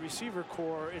this wide receiver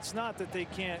core, it's not that they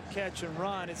can't catch and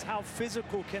run. It's how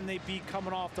physical can they be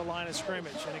coming off the line of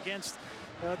scrimmage. And against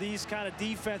these kind of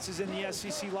defenses in the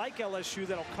SEC like LSU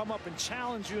that'll come up and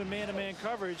challenge you in man-to-man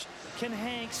coverage, Ken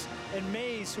Hanks and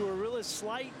Mays, who are really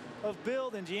slight of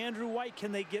build, and DeAndrew White,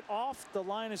 can they get off the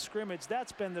line of scrimmage?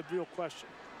 That's been the real question.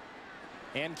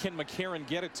 And can McCarron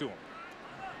get it to him?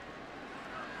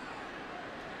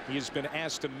 He has been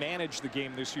asked to manage the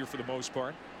game this year for the most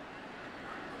part.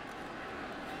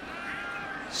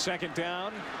 2nd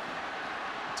down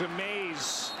to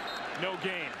Mays. No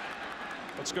gain.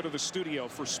 Let's go to the studio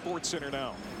for SportsCenter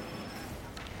now.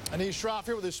 Anish Shroff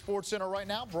here with the SportsCenter right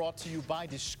now, brought to you by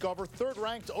Discover.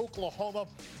 3rd-ranked Oklahoma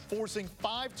forcing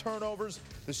 5 turnovers.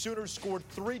 The Sooners scored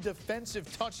 3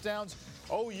 defensive touchdowns.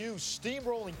 OU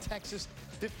steamrolling Texas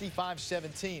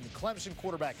 55-17. Clemson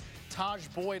quarterback Taj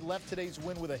Boyd left today's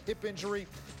win with a hip injury.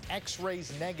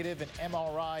 X-rays negative and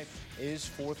MRI is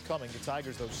forthcoming. The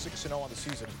Tigers, though, 6-0 on the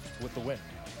season with the win.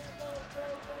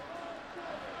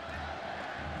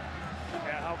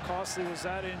 Yeah, how costly was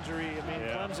that injury? I mean,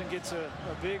 Clemson gets a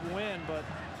big win, but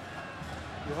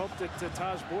you hope that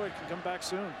Taj Boyd can come back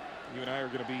soon. You and I are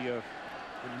going to be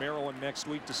in Maryland next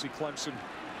week to see Clemson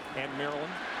and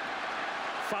Maryland.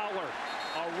 Fowler,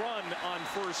 a run on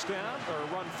 1st down, or a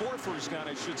run for 1st down,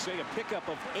 I should say, a pickup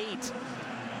of 8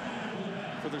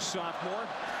 for the sophomore,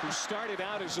 who started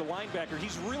out as a linebacker.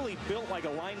 He's really built like a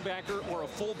linebacker or a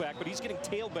fullback, but he's getting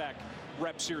tailback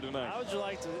reps here tonight. How would you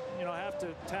like to, have to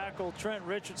tackle Trent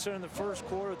Richardson in the first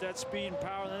quarter with that speed and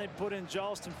power? And then they put in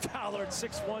Jalston Fowler at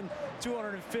 6'1",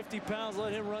 250 pounds,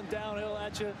 let him run downhill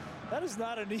at you. That is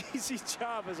not an easy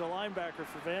job as a linebacker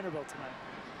for Vanderbilt tonight.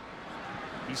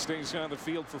 He stays on the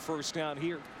field for first down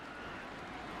here.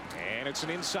 And it's an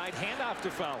inside handoff to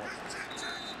Fowler.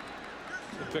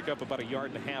 He'll pick up about 1.5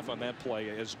 yards on that play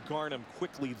as Garnham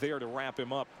quickly there to wrap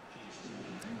him up.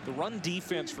 The run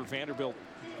defense for Vanderbilt,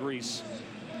 Grease,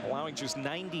 allowing just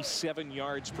 97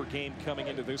 yards per game coming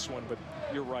into this one. But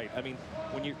you're right. I mean,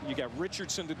 when you got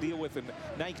Richardson to deal with, and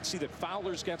now you can see that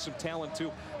Fowler's got some talent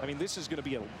too. I mean, this is going to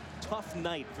be a tough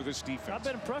night for this defense. I've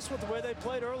been impressed with the way they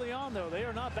played early on, though. They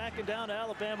are not backing down to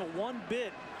Alabama one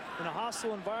bit in a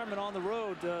hostile environment on the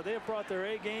road. They have brought their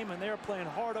A game, and they are playing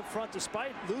hard up front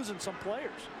despite losing some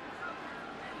players.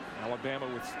 Alabama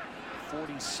with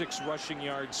 46 rushing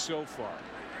yards so far.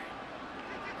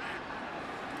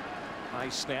 High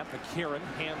snap, McCarron,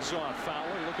 hands off.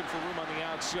 Fowler looking for room on the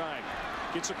outside.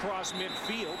 Gets across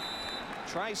midfield.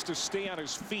 Tries to stay on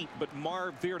his feet, but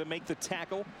Marv there to make the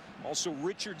tackle. Also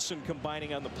Richardson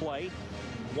combining on the play.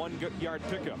 1 yard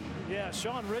pickup. Yeah,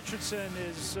 Sean Richardson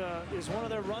is one of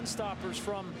their run stoppers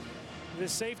from the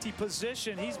safety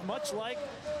position. He's much like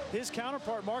his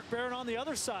counterpart, Mark Barron, on the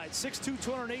other side. 6'2",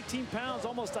 218 pounds,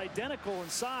 almost identical in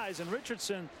size. And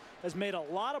Richardson has made a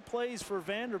lot of plays for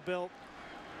Vanderbilt.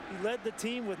 He led the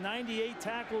team with 98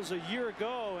 tackles a year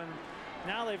ago, and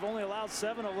now they've only allowed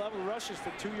 7 of 11 rushes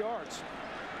for 2 yards.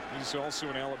 He's also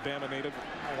an Alabama native.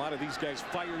 A lot of these guys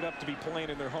fired up to be playing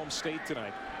in their home state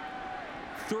tonight.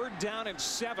 3rd down and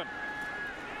 7.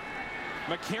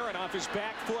 McCarron off his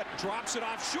back foot, drops it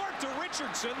off short to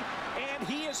Richardson, and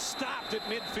he is stopped at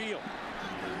midfield.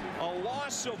 A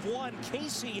loss of 1.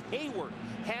 Casey Hayward,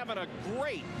 having a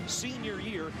great senior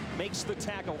year, makes the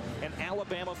tackle, and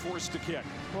Alabama forced to kick.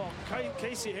 Well,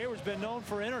 Casey Hayward's been known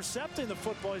for intercepting the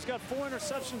football. He's got 4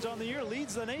 interceptions on the year,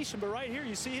 leads the nation. But right here,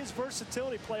 you see his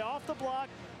versatility: play off the block,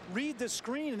 read the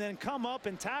screen, and then come up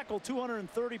and tackle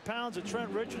 230 pounds of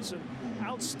Trent Richardson.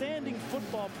 Outstanding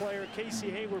football player, Casey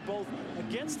Hayward, both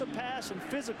against the pass and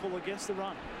physical against the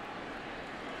run.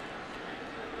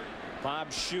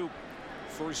 Bob Shoop,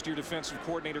 first-year defensive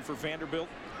coordinator for Vanderbilt.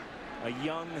 A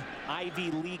young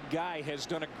Ivy League guy, has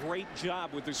done a great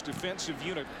job with this defensive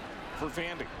unit for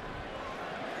Vandy.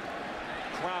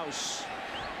 Kraus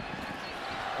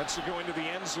lets it go into the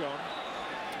end zone.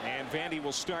 And Vandy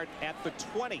will start at the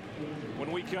 20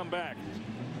 when we come back.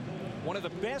 One of the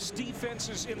best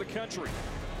defenses in the country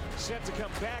set to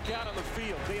come back out on the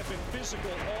field. They have been physical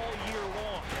all year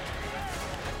long.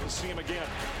 We'll see him again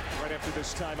right after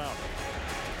this timeout.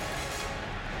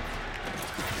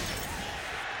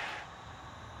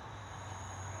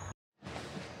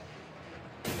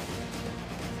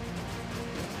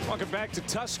 Welcome back to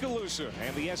Tuscaloosa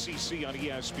and the SEC on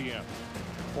ESPN.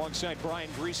 Alongside Brian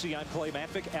Greasy, I'm Clay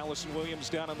Matvick. Allison Williams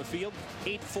down on the field.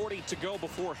 8:40 to go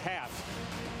before half.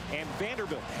 And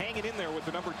Vanderbilt hanging in there with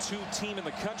the number 2 team in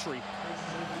the country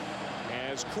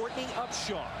as Courtney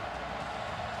Upshaw,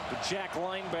 the Jack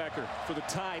linebacker for the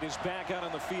Tide, is back out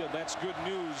on the field. That's good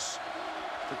news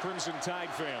for Crimson Tide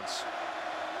fans.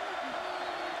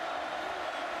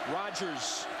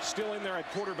 Rogers still in there at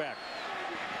quarterback.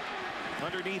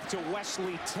 Underneath to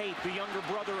Wesley Tate, the younger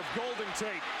brother of Golden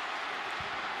Tate.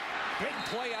 Big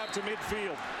play out to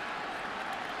midfield.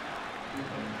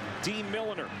 D.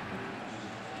 Milliner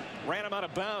ran him out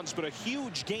of bounds, but a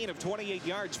huge gain of 28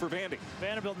 yards for Vandy.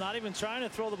 Vanderbilt not even trying to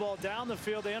throw the ball down the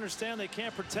field. They understand they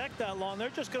can't protect that long. They're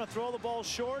just going to throw the ball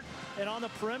short and on the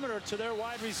perimeter to their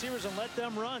wide receivers and let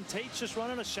them run. Tate's just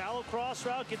running a shallow cross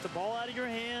route. Get the ball out of your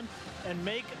hand and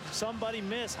make somebody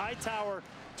miss. Hightower,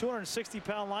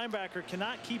 260-pound linebacker,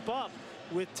 cannot keep up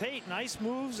with Tate. Nice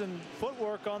moves and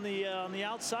footwork on the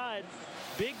outside.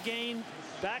 Big gain,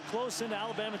 back close into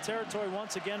Alabama territory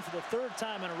once again for the 3rd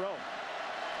time in a row.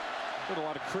 But a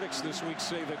lot of critics this week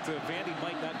say that Vandy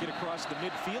might not get across the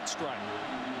midfield stripe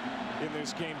in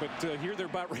this game, but here they're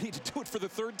about ready to do it for the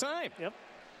 3rd time. Yep.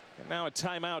 And now a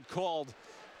timeout called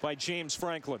by James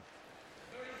Franklin.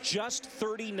 Just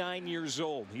 39 years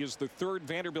old. He is the 3rd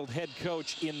Vanderbilt head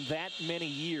coach in that many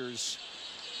years.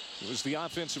 He was the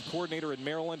offensive coordinator at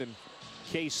Maryland and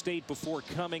K-State before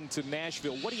coming to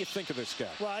Nashville. What do you think of this guy?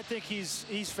 Well, I think he's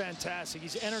fantastic.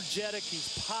 He's energetic.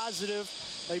 He's positive.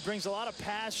 He brings a lot of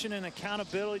passion and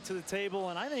accountability to the table.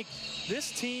 And I think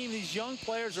this team, these young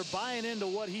players, are buying into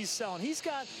what he's selling. He's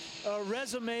got a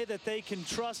resume that they can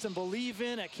trust and believe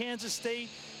in. At Kansas State,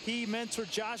 He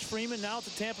mentored Josh Freeman, now at the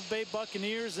Tampa Bay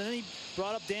Buccaneers, and then he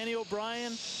brought up Danny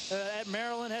O'Brien at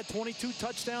Maryland, had 22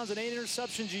 touchdowns and 8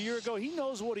 interceptions a year ago. He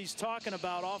knows what he's talking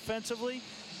about offensively.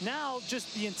 Now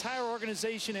just the entire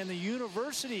organization and the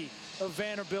University of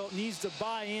Vanderbilt needs to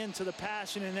buy into the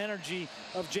passion and energy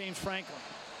of James Franklin.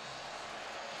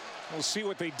 We'll see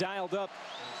what they dialed up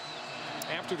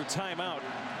after the timeout.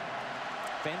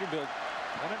 Vanderbilt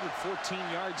 114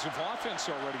 yards of offense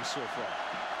already so far.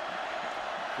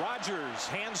 Rogers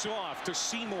hands off to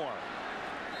Seymour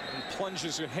and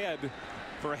plunges ahead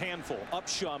for a handful.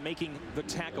 Upshaw making the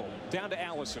tackle. Down to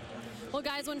Allison. Well,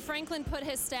 guys, when Franklin put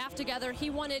his staff together, he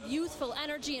wanted youthful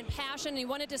energy and passion, and he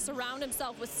wanted to surround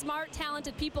himself with smart,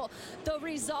 talented people. The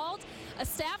result, a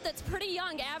staff that's pretty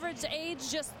young, average age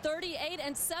just 38,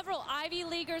 and several Ivy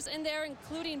Leaguers in there,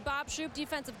 including Bob Shoup,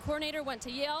 defensive coordinator, went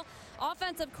to Yale.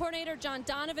 Offensive coordinator John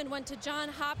Donovan went to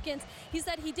Johns Hopkins. He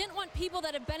said he didn't want people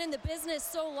that have been in the business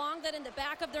so long that in the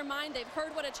back of their mind they've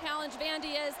heard what a challenge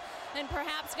Vandy is. And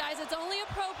perhaps, guys, it's only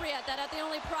appropriate that at the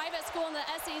only private school in the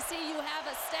SEC you have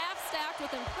a staff stacked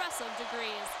with impressive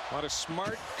degrees. A lot of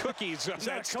smart cookies on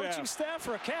that staff. Coaching staff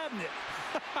or a cabinet?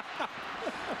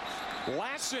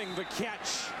 Lassing the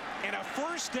catch, and a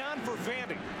first down for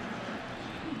Vandy.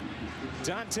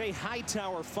 Dante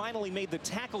Hightower finally made the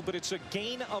tackle, but it's a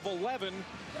gain of 11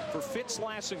 for Fitz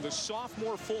Lassing, the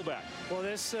sophomore fullback. Well,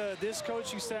 this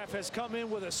coaching staff has come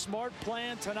in with a smart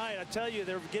plan tonight. I tell you,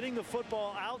 they're getting the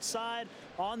football outside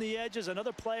on the edges.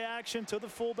 Another play action to the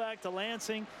fullback, to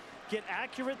Lansing. Get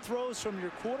accurate throws from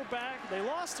your quarterback. They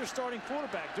lost their starting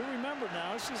quarterback. Do remember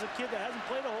now, this is a kid that hasn't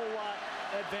played a whole lot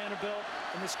at Vanderbilt,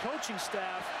 and this coaching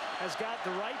staff has got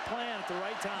the right plan at the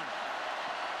right time.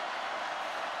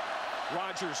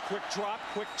 Rogers, quick drop,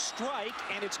 quick strike,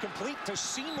 and it's complete to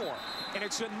Seymour. And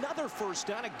it's another first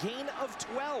down, a gain of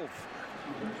 12.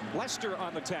 Lester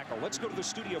on the tackle. Let's go to the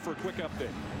studio for a quick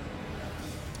update.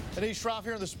 Anish Shroff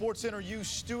here in the Sports Center U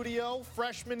studio.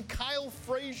 Freshman Kyle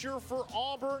Frazier for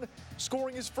Auburn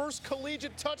scoring his first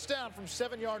collegiate touchdown from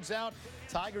 7 yards out.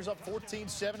 Tigers up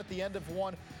 14-7 at the end of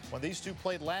one. When these two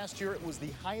played last year, it was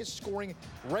the highest scoring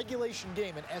regulation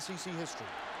game in SEC history.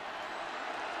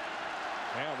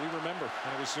 Yeah, we remember.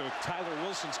 And it was Tyler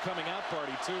Wilson's coming out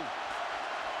party, too.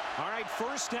 All right,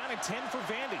 first down and 10 for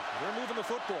Vandy. They're moving the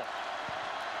football.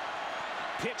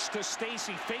 Pitch to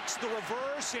Stacy, fakes the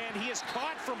reverse, and he is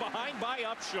caught from behind by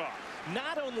Upshaw.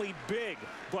 Not only big,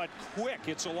 but quick.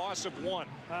 It's a loss of 1.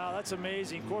 Wow, that's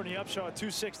amazing. Courtney Upshaw at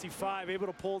 265, able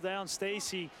to pull down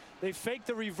Stacy. They faked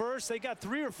the reverse. They got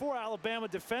 3 or 4 Alabama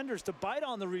defenders to bite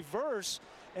on the reverse.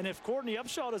 And if Courtney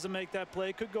Upshaw doesn't make that play,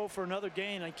 it could go for another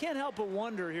gain. I can't help but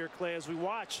wonder here, Clay, as we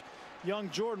watch young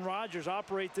Jordan Rogers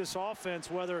operate this offense,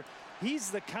 whether he's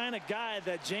the kind of guy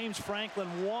that James Franklin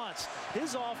wants.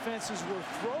 His offenses were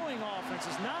throwing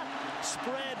offenses, not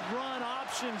spread, run,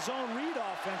 option, zone read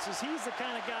offenses. He's the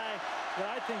kind of guy that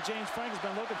I think James Franklin's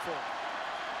been looking for.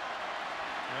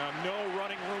 No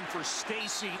running room for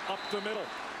Stacy up the middle.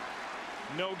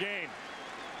 No gain.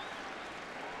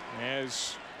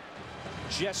 As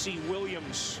Jesse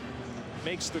Williams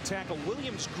makes the tackle.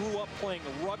 Williams grew up playing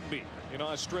rugby in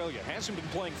Australia. Hasn't been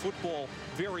playing football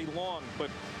very long, but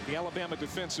the Alabama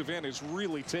defensive end is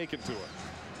really taken to it.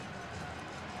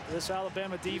 This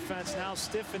Alabama defense now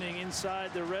stiffening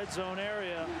inside the red zone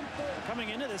area. Coming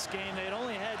into this game, they had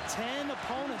only had 10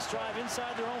 opponents drive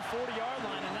inside their own 40-yard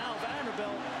line, and now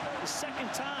Vanderbilt, the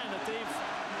second time that they've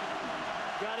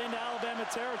got into Alabama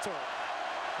territory.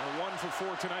 1 for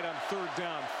 4 tonight on third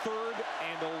down. Third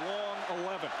and a long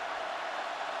 11.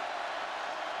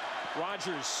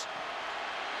 Rogers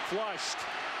flushed,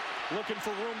 looking for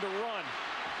room to run,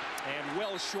 and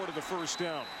well short of the first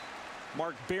down.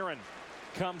 Mark Barron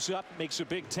comes up, makes a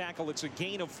big tackle. It's a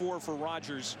gain of 4 for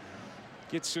Rogers.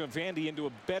 Gets Vandy into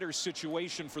a better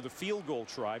situation for the field goal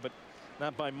try, but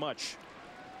not by much.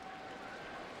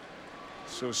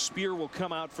 So Spear will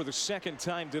come out for the second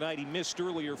time tonight. He missed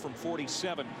earlier from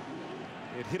 47.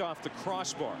 It hit off the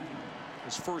crossbar.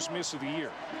 His first miss of the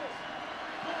year.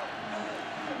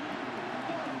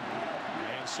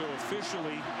 And so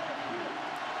officially,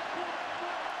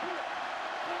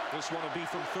 this one will be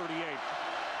from 38.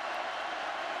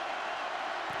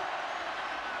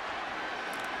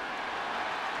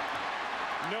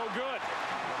 No good.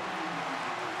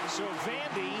 So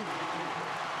Vandy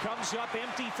comes up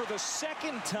empty for the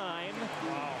second time.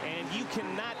 Wow. And you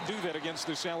cannot do that against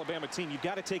this Alabama team. You've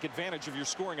got to take advantage of your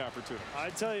scoring opportunity. I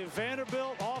tell you,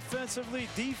 Vanderbilt offensively,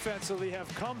 defensively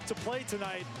have come to play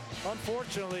tonight.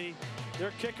 Unfortunately,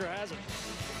 their kicker hasn't.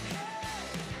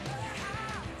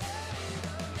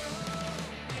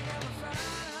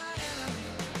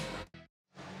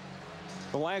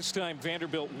 The last time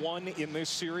Vanderbilt won in this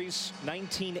series,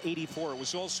 1984. It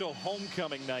was also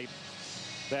homecoming night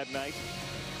that night.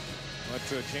 But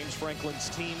James Franklin's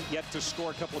team yet to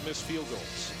score a couple of missed field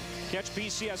goals. Catch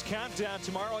BCS Countdown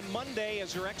tomorrow and Monday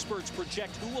as our experts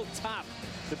project who will top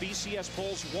the BCS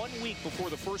polls 1 week before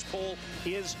the first poll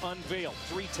is unveiled.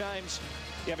 3 times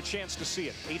you have a chance to see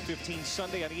it. 8:15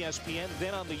 Sunday on ESPN,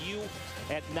 then on the U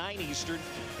at 9 Eastern,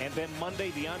 and then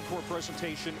Monday the encore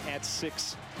presentation at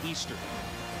 6 Eastern.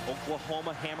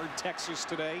 Oklahoma hammered Texas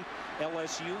today.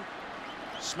 LSU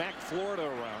smacked Florida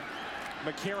around.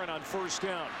 McCarron on first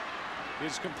down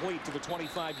is complete to the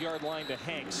 25-yard line to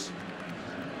Hanks.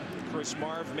 Chris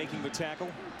Marv making the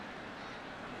tackle.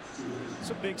 It's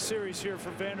a big series here for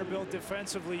Vanderbilt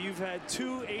defensively. You've had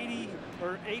 2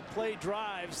 8-play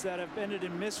drives that have ended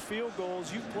in missed field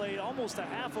goals. You've played almost a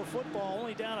half of football,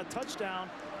 only down a touchdown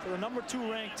to the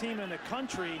 #2 ranked team in the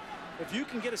country. If you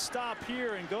can get a stop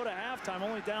here and go to halftime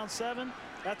only down 7,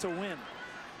 that's a win.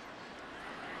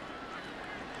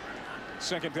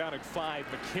 Second down at 5.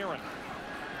 McCarron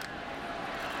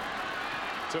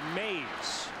to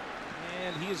Mays.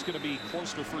 And he is going to be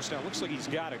close to a first down. Looks like he's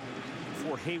got it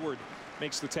before Hayward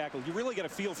makes the tackle. You really got a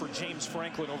feel for James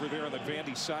Franklin over there on the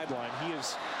Vandy sideline. He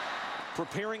is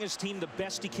preparing his team the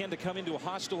best he can to come into a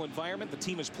hostile environment. The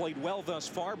team has played well thus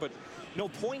far, but no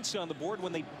points on the board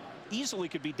when they easily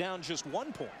could be down just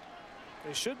 1 point.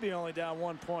 They should be only down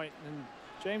 1 point. And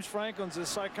James Franklin's a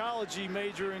psychology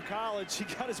major in college. He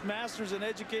got his master's in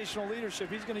educational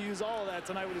leadership. He's going to use all of that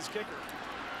tonight with his kicker.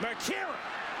 McCarron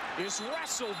is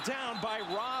wrestled down by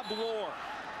Rob Lohr.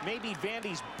 Maybe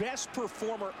Vandy's best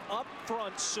performer up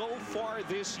front so far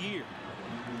this year.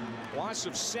 Loss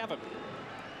of 7.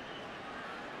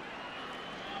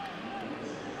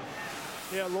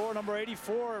 Yeah, Lohr, number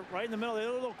 84, right in the middle of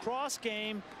the little cross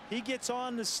game. He gets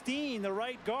on to Steen, the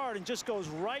right guard, and just goes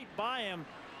right by him.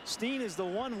 Steen is the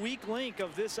one weak link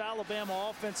of this Alabama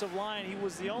offensive line. He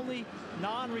was the only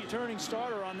non-returning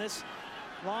starter on this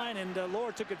line, and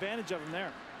Lohr took advantage of him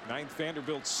there. 9th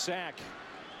Vanderbilt sack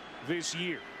this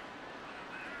year.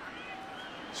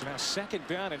 So now second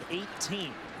down and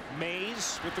 18.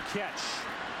 Mays with the catch.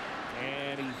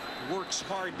 And he works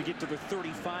hard to get to the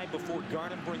 35 before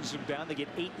Garnham brings him down. They get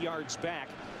 8 yards back.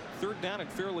 Third down and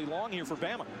fairly long here for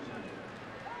Bama.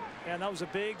 And that was a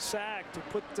big sack to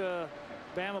put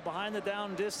Bama behind the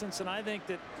down distance. And I think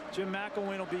that Jim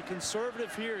McElwain will be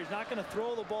conservative here. He's not going to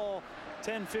throw the ball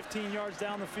 10, 15 yards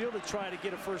down the field to try to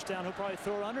get a first down. He'll probably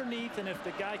throw it underneath, and if the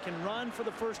guy can run for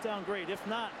the first down, great. If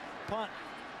not, punt.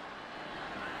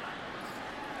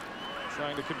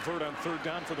 Trying to convert on third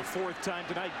down for the 4th time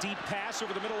tonight. Deep pass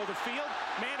over the middle of the field.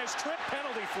 Man is tripped,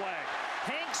 penalty flag.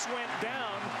 Hanks went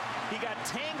down. He got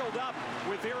tangled up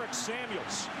with Eric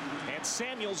Samuels, and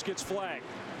Samuels gets flagged.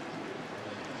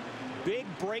 Big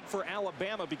break for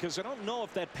Alabama because I don't know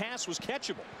if that pass was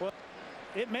catchable. Well,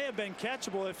 it may have been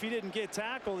catchable if he didn't get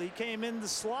tackled. He came in the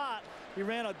slot. He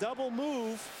ran a double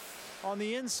move on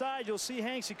the inside. You'll see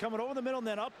Hanks coming over the middle and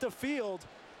then up the field,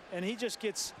 and he just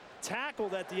gets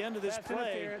tackled at the end of this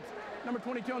play. Number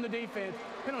 22 on the defense.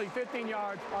 Penalty 15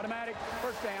 yards. Automatic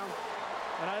first down.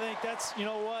 And I think that's, you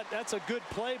know what, that's a good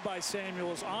play by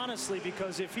Samuels, honestly,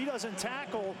 because if he doesn't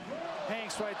tackle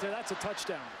Hanks right there, that's a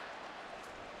touchdown.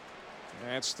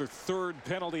 That's the 3rd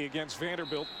penalty against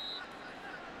Vanderbilt.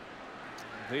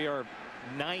 They are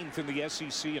 9th in the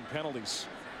SEC in penalties,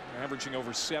 averaging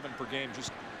over 7 per game.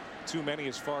 Just too many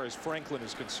as far as Franklin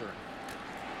is concerned.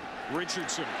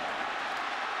 Richardson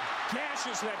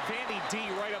gashes that Vandy D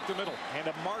right up the middle, and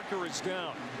a marker is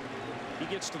down. He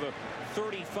gets to the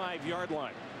 35-yard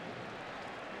line.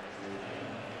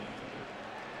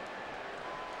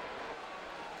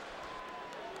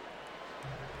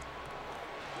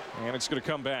 And it's going to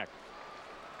come back.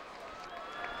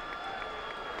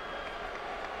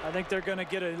 I think they're going to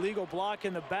get a legal block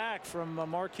in the back from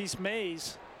Marquise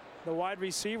Mays, the wide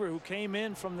receiver who came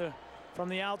in from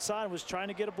the outside and was trying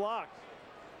to get a block.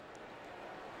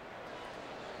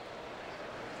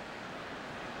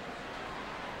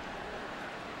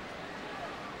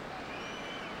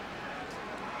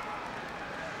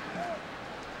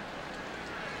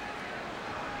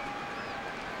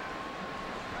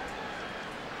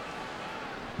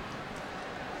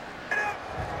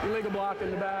 Illegal block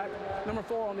in the back. Number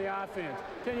 4 on the offense.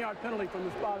 10-yard penalty from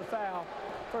the spot of foul.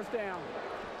 First down.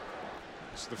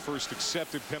 It's the first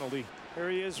accepted penalty. Here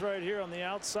he is right here on the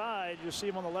outside. You'll see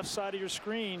him on the left side of your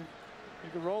screen.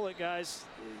 You can roll it, guys.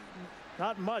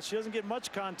 Not much. He doesn't get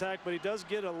much contact, but he does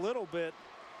get a little bit.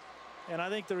 And I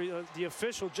think the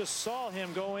official just saw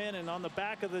him go in and on the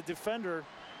back of the defender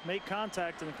make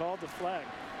contact and called the flag.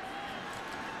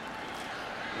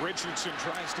 Richardson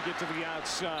tries to get to the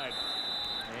outside,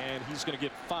 and he's going to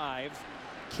get 5.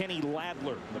 Kenny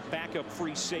Ladler, the backup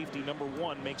free safety, number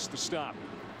 1, makes the stop.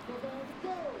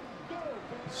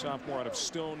 Sophomore out of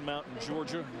Stone Mountain,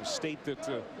 Georgia, a state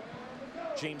that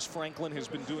James Franklin has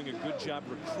been doing a good job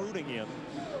recruiting in.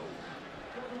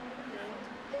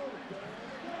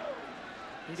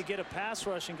 Need to get a pass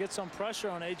rush and get some pressure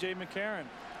on A.J. McCarron.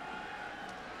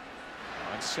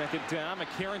 On second down,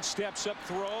 McCarron steps up,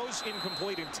 throws,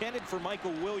 incomplete, intended for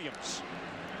Michael Williams.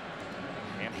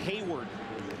 And Hayward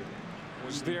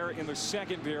was there in the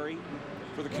secondary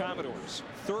for the Commodores.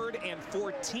 3rd and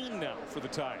 14 now for the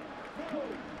Tide.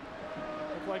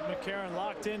 Looked like McCarron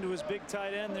locked into his big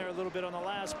tight end there a little bit on the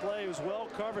last play. He was well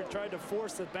covered, tried to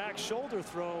force the back shoulder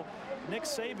throw. Nick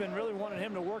Saban really wanted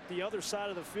him to work the other side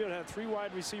of the field, had 3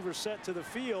 wide receivers set to the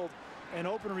field and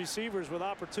open receivers with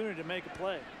opportunity to make a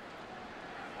play.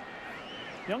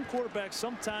 Young quarterbacks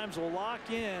sometimes will lock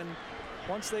in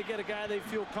once they get a guy they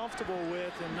feel comfortable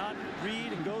with and not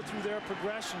read and go through their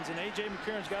progressions, and A.J.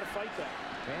 McCarron's got to fight that.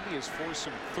 Vandy has forced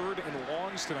some 3rd and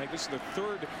longs tonight. This is the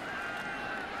 3rd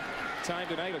time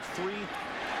tonight of 3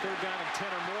 3rd down and 10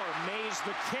 or more. Mays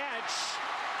the catch.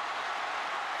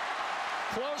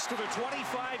 Close to the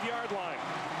 25-yard line.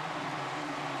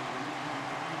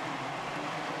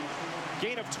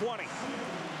 Gain of 20.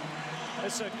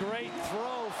 It's a great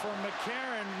throw from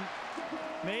McCarron.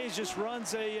 Mays just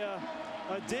runs a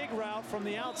dig route from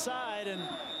the outside, and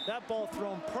that ball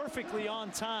thrown perfectly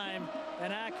on time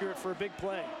and accurate for a big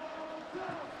play.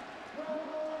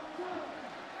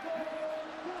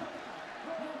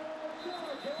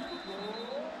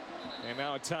 And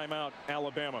now a timeout,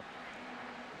 Alabama.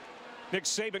 Nick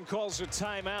Saban calls a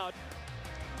timeout.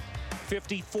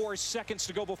 54 seconds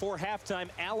to go before halftime.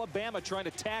 Alabama trying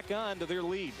to tack on to their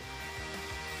lead.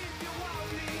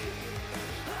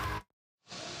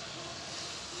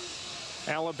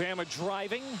 Alabama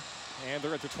driving, and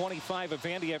they're at the 25 of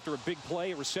Vandy after a big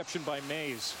play, a reception by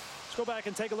Mays. Let's go back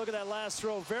and take a look at that last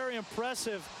throw. Very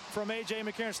impressive from A.J.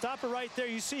 McCarron. Stop it right there.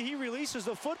 You see he releases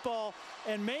the football,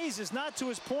 and Mays is not to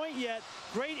his point yet.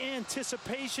 Great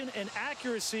anticipation and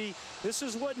accuracy. This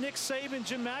is what Nick Saban,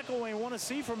 Jim McElwain want to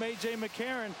see from A.J.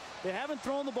 McCarron. They haven't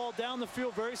thrown the ball down the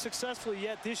field very successfully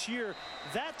yet this year.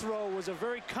 That throw was a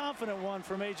very confident one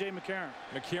from A.J. McCarron.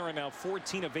 McCarron now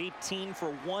 14 of 18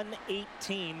 for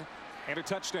 118 and a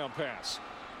touchdown pass.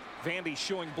 Vandy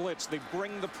showing blitz. They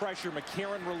bring the pressure.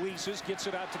 McCarron releases, gets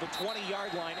it out to the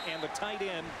 20-yard line, and the tight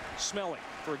end Smelling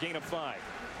for a gain of 5.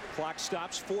 Clock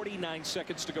stops, 49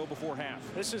 seconds to go before half.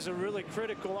 This is a really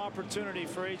critical opportunity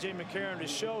for A.J. McCarron to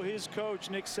show his coach,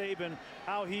 Nick Saban,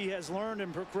 how he has learned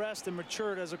and progressed and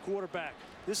matured as a quarterback.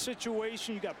 This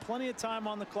situation, you got plenty of time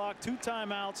on the clock, 2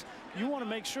 timeouts. You want to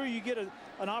make sure you get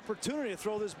an opportunity to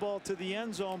throw this ball to the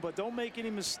end zone, but don't make any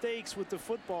mistakes with the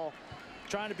football,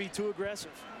 trying to be too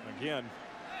aggressive. Again,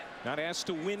 not asked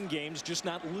to win games, just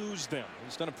not lose them.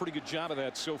 He's done a pretty good job of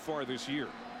that so far this year.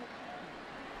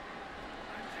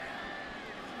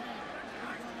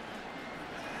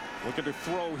 Looking to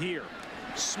throw here.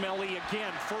 Smelly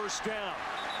again, first down.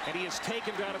 And he is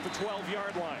taken down at the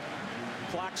 12-yard line.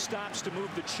 Clock stops to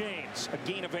move the chains. A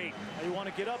gain of 8. You want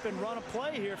to get up and run a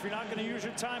play here if you're not going to use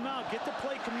your timeout. Get the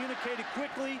play communicated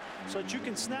quickly so that you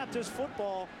can snap this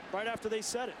football right after they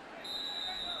set it.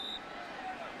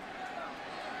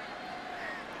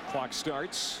 Clock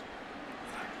starts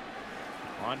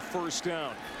on first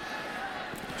down.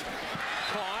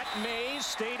 Caught. Mays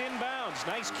stayed in bounds.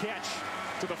 Nice catch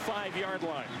to the 5-yard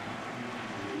line.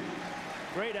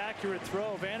 Great accurate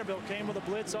throw. Vanderbilt came with a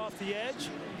blitz off the edge.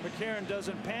 McCarron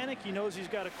doesn't panic. He knows he's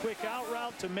got a quick out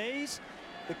route to Mays.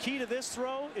 The key to this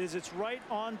throw is it's right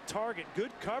on target.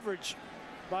 Good coverage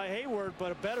by Hayward,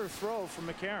 but a better throw from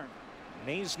McCarron.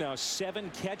 Mays now 7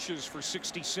 catches for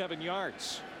 67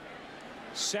 yards.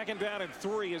 Second down and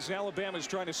 3 as Alabama's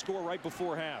trying to score right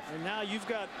before half. And now you've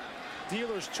got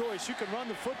dealer's choice. You can run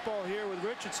the football here with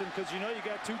Richardson because you know you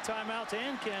got 2 timeouts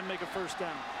and can make a first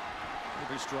down.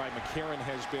 This drive, McCarron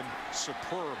has been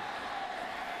superb.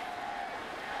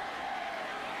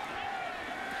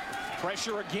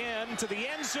 Pressure again to the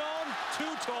end zone.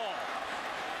 Too tall.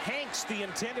 Hanks, the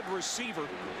intended receiver.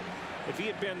 If he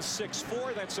had been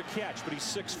 6'4", that's a catch, but he's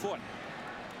 6 foot.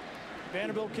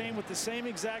 Vanderbilt came with the same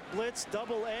exact blitz,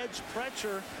 double edge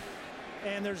pressure,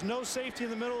 and there's no safety in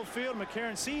the middle of the field.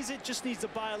 McCarron sees it, just needs to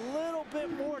buy a little bit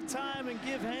more time and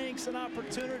give Hanks an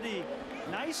opportunity.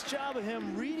 Nice job of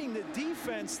him reading the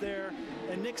defense there,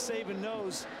 and Nick Saban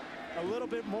knows a little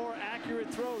bit more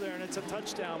accurate throw there, and it's a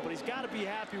touchdown, but he's got to be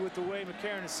happy with the way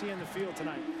McCarron is seeing the field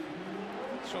tonight.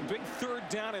 So a big 3rd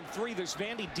down and 3. This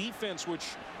Vandy defense, which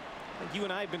You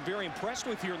and I have been very impressed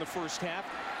with here in the first half.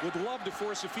 Would love to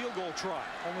force a field goal try.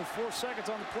 Only 4 seconds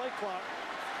on the play clock.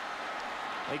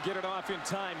 They get it off in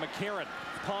time. McCarron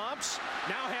pumps,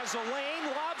 now has a lane,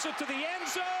 lobs it to the end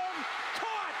zone.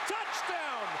 Caught!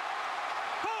 Touchdown!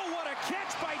 Oh, what a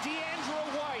catch by DeAndre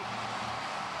White.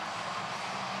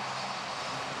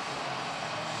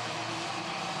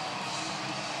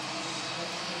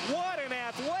 What an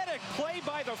athletic play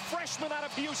by the freshman out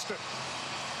of Houston.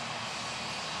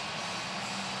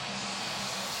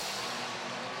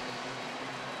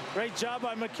 Great job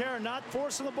by McCarron, not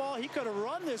forcing the ball. He could have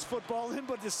run this football in,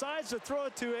 but decides to throw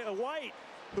it to White,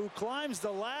 who climbs the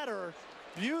ladder.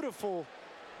 Beautiful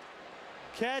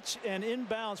catch and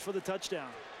inbounds for the touchdown.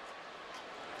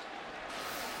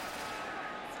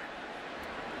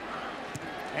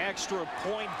 Extra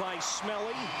point by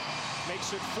Smelly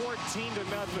makes it 14-0.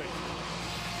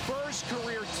 First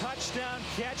career touchdown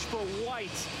catch for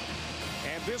White,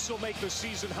 and this will make the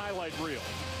season highlight reel.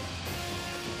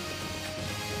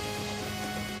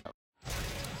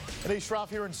 Denise Schroff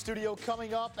here in studio.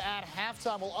 Coming up at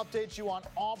halftime, we'll update you on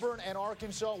Auburn and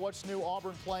Arkansas. What's new?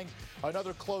 Auburn playing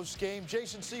another close game.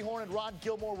 Jason Sehorn and Ron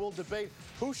Gilmore will debate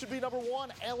who should be number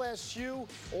one, LSU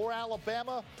or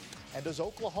Alabama. And does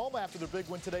Oklahoma, after their big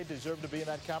win today, deserve to be in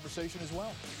that conversation as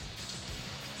well?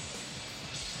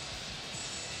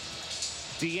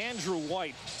 DeAndre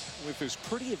White with as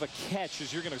pretty of a catch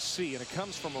as you're going to see, and it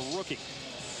comes from a rookie.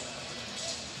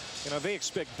 You know, they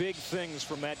expect big things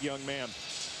from that young man.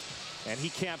 And he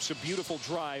caps a beautiful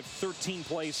drive, 13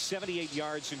 plays, 78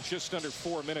 yards in just under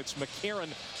 4 minutes. McCarron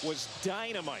was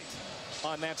dynamite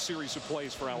on that series of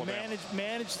plays for Alabama.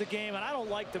 Managed the game, and I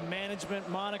don't like the management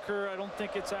moniker. I don't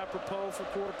think it's apropos for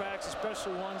quarterbacks,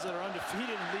 especially ones that are undefeated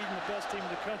and leading the best team in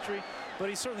the country. But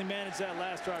he certainly managed that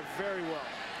last drive very well.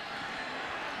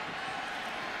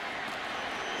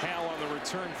 Hal on the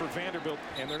return for Vanderbilt,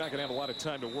 and they're not going to have a lot of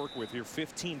time to work with here.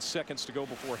 15 seconds to go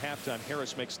before halftime.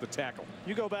 Harris makes the tackle.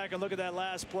 You go back and look at that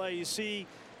last play. You see,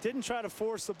 didn't try to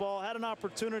force the ball, had an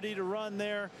opportunity to run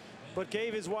there, but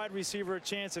gave his wide receiver a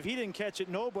chance. If he didn't catch it,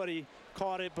 nobody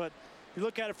caught it. But you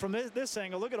look at it from this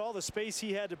angle, look at all the space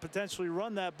he had to potentially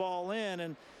run that ball in.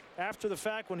 And after the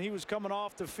fact, when he was coming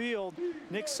off the field,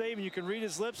 Nick Saban, you can read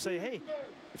his lips, say, hey,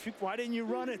 why didn't you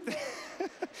run it?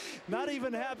 Not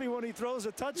even happy when he throws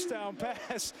a touchdown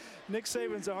pass. Nick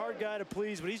Saban's a hard guy to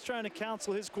please, but he's trying to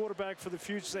counsel his quarterback for the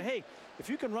future. Say, hey, if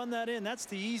you can run that in, that's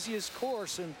the easiest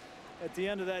course. And at the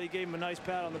end of that, he gave him a nice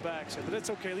pat on the back. Said, but it's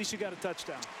okay, at least you got a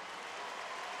touchdown.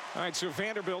 All right, so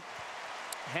Vanderbilt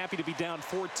happy to be down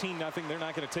 14-0. They're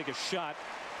not going to take a shot.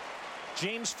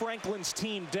 James Franklin's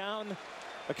team down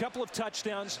a couple of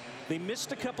touchdowns. They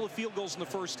missed a couple of field goals in the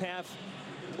first half.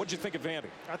 What'd you think of Vandy?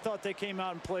 I thought they came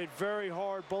out and played very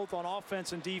hard, both on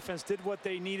offense and defense, did what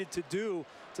they needed to do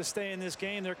to stay in this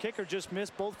game. Their kicker just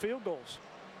missed both field goals.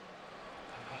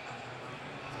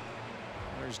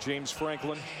 There's James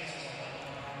Franklin.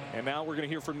 And now we're going to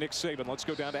hear from Nick Saban. Let's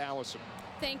go down to Allison.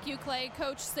 Thank you, Clay.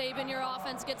 Coach Saban, your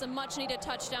offense gets a much-needed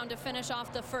touchdown to finish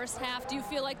off the first half. Do you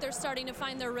feel like they're starting to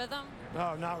find their rhythm?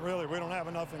 No, not really. We don't have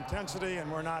enough intensity,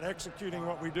 and we're not executing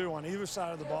what we do on either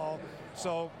side of the ball.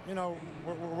 So, you know,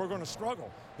 we're going to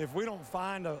struggle. If we don't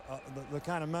find the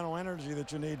kind of mental energy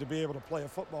that you need to be able to play a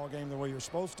football game the way you're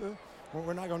supposed to,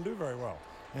 we're not going to do very well.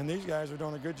 And these guys are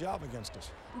doing a good job against us.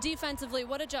 Defensively,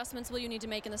 what adjustments will you need to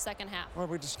make in the second half? Well,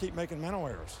 we just keep making mental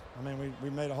errors. I mean, we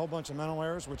made a whole bunch of mental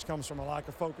errors, which comes from a lack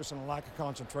of focus and a lack of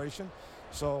concentration.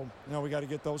 So, you know, we got to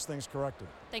get those things corrected.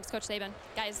 Thanks, Coach Saban.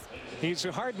 Guys. He's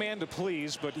a hard man to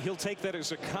please, but he'll take that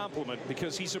as a compliment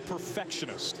because he's a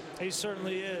perfectionist. He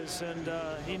certainly is, and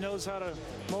he knows how to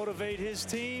motivate his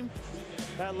team.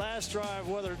 That last drive,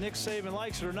 whether Nick Saban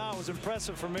likes it or not, was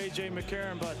impressive from A.J.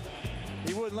 McCarron, but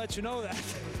he wouldn't let you know that.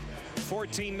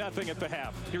 14-0 at the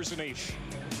half. Here's Anish.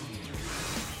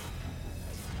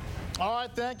 All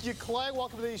right, thank you, Clay.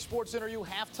 Welcome to the Sports Interview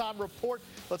Halftime Report.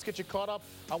 Let's get you caught up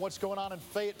on what's going on in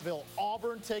Fayetteville.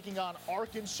 Auburn taking on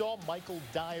Arkansas. Michael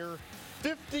Dyer,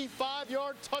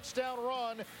 55-yard touchdown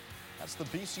run. That's the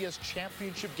BCS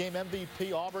Championship game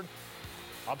MVP. Auburn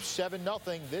up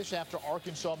 7-0. This after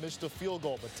Arkansas missed a field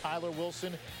goal. But Tyler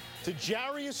Wilson to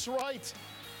Jarius Wright.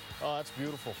 Oh, that's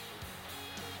beautiful.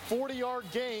 40-yard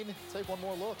gain. Take one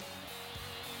more look.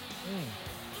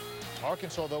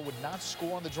 Arkansas, though, would not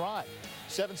score on the drive.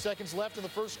 7 seconds left in the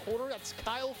first quarter. That's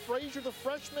Kyle Frazier, the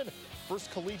freshman. First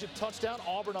collegiate touchdown.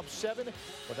 Auburn up 7.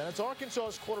 But then it's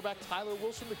Arkansas's quarterback, Tyler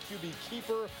Wilson, the QB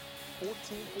keeper.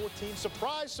 14-14.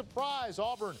 Surprise, surprise.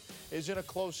 Auburn is in a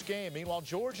close game. Meanwhile,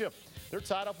 Georgia, they're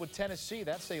tied up with Tennessee.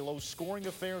 That's a low-scoring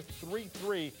affair,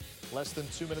 3-3. Less than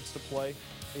 2 minutes to play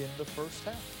in the first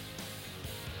half.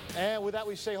 And with that,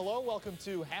 we say hello. Welcome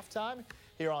to halftime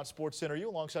here on SportsCenter U,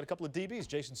 alongside a couple of DBs,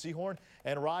 Jason Sehorn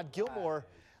and Rod Gilmore.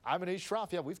 I'm Anish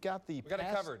Shroff. Yeah, we've got it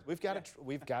covered. We've got it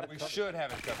covered. We should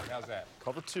have it covered. How's that?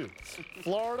 Cover 2.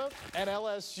 Florida and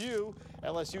LSU.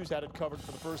 LSU's had it covered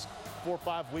for the first 4 or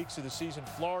 5 weeks of the season.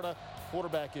 Florida,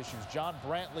 quarterback issues. John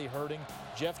Brantley hurting.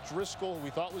 Jeff Driscoll, who we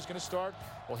thought was going to start,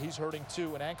 well, he's hurting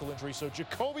too, an ankle injury. So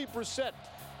Jacoby Brissett,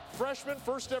 freshman,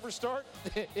 first ever start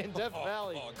in Death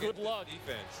Valley. Good luck.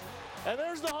 Defense. And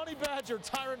there's the Honey Badger,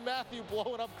 Tyrann Mathieu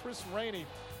blowing up Chris Rainey.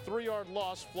 3-yard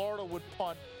loss. Florida would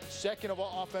punt. Second of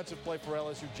all offensive play for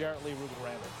LSU, Jarrett Lee, Ruben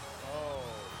Randall. Oh,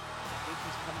 I think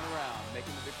he's coming around,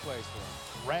 making the big plays for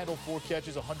him. Randall, 4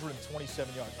 catches,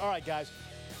 127 yards. All right, guys,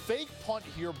 fake punt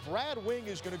here. Brad Wing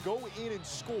is going to go in and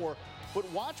score,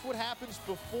 but watch what happens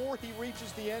before he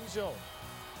reaches the end zone.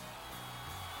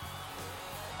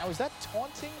 Now, is that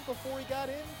taunting before he got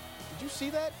in? Did you see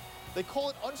that? They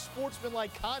call it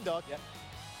unsportsmanlike conduct. Yep.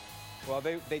 Well,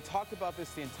 they talked about this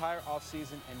the entire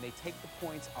offseason, and they take the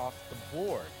points off the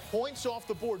board. Points off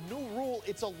the board. New rule,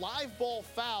 it's a live ball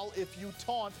foul if you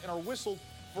taunt and are whistled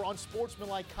for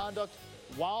unsportsmanlike conduct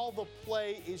while the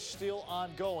play is still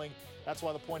ongoing. That's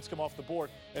why the points come off the board.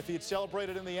 If he had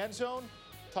celebrated in the end zone,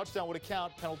 touchdown would have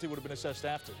counted, penalty would have been assessed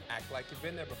after. Act like you've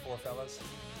been there before, fellas.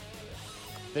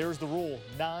 There's the rule,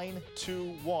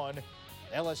 9-2-1.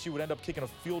 LSU would end up kicking a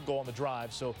field goal on the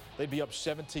drive, so they'd be up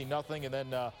 17-0. And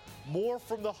then more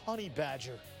from the Honey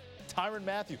Badger, Tyrann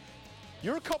Mathieu.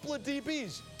 You're a couple of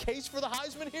DBs. Case for the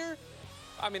Heisman here?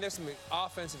 I mean, there's some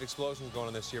offensive explosions going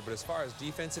on this year, but as far as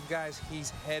defensive guys,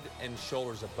 he's head and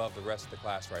shoulders above the rest of the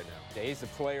class right now. Yeah, he's the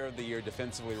player of the year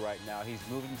defensively right now. He's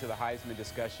moving to the Heisman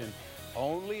discussion.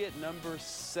 Only at number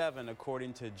 7,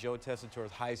 according to Joe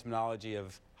Tessitore's Heismanology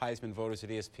of Heisman voters at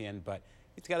ESPN, but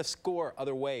he's got to score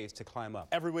other ways to climb up.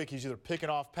 Every week he's either picking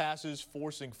off passes,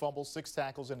 forcing fumbles, 6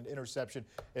 tackles, and an interception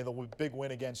in the big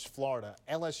win against Florida.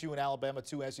 LSU and Alabama,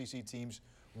 2 SEC teams,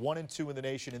 1 and 2 in the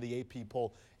nation in the AP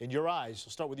poll. In your eyes,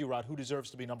 I'll start with you, Rod. Who deserves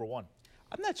to be number 1?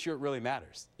 I'm not sure it really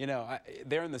matters. You know,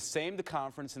 they're in the same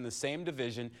conference, in the same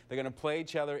division. They're going to play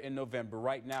each other in November.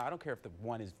 Right now, I don't care if the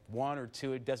one is 1 or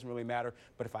 2. It doesn't really matter.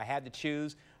 But if I had to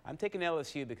choose, I'm taking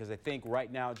LSU because I think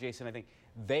right now, Jason, I think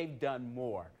they've done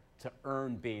more to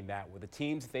earn being that. With the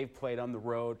teams they've played on the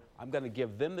road, I'm going to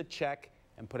give them the check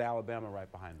and put Alabama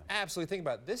right behind them. Absolutely. Think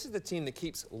about it. This is the team that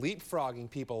keeps leapfrogging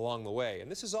people along the way. And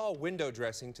this is all window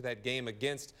dressing to that game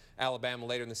against Alabama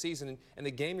later in the season. And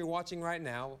the game you're watching right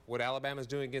now, what Alabama's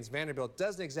doing against Vanderbilt,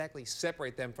 doesn't exactly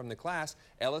separate them from the class.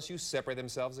 LSU separate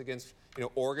themselves against,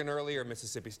 Oregon earlier,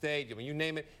 Mississippi State, you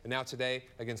name it, and now today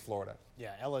against Florida.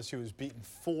 Yeah, LSU has beaten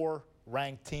 4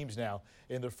 ranked teams now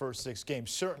in their first 6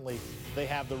 games. Certainly, they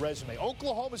have the resume.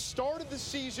 Oklahoma started the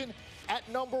season at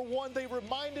number 1. They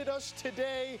reminded us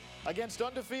today against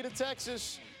undefeated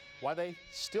Texas why they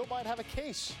still might have a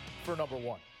case for number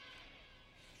 1.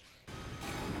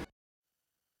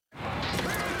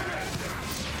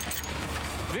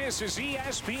 This is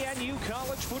ESPNU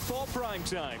College Football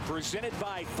Primetime, presented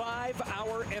by 5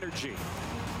 Hour Energy.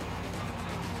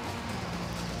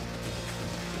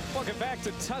 Welcome back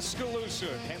to Tuscaloosa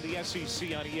and the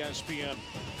SEC on ESPN.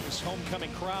 This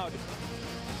homecoming crowd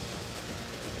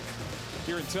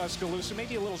here in Tuscaloosa,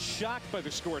 maybe a little shocked by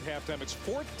the score at halftime. It's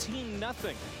 14-0.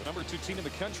 The number 2 team in the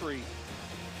country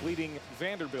leading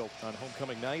Vanderbilt on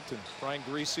homecoming night. And Brian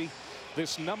Greasy,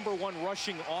 this number 1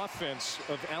 rushing offense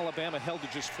of Alabama held to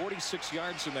just 46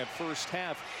 yards in that first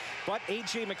half. But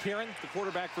A.J. McCarron, the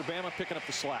quarterback for Bama, picking up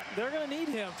the slack. They're going to need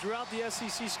him throughout the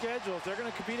SEC schedule. If they're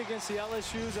going to compete against the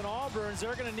LSUs and Auburns,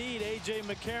 they're going to need A.J.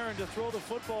 McCarron to throw the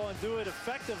football and do it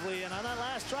effectively. And on that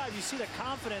last drive, you see the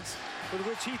confidence with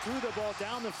which he threw the ball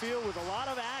down the field with a lot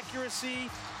of accuracy.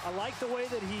 I like the way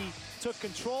that he took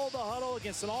control of the huddle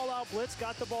against an all-out blitz,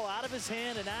 got the ball out of his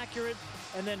hand and accurate,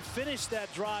 and then finished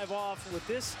that drive off with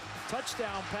this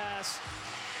touchdown pass,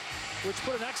 which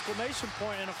put an exclamation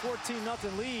point in a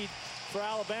 14-0 lead for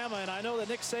Alabama. And I know that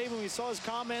Nick Saban, when we saw his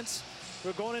comments,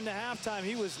 we're going into halftime,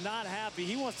 he was not happy.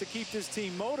 He wants to keep this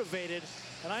team motivated.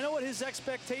 And I know what his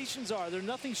expectations are. They're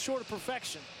nothing short of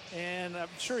perfection. And I'm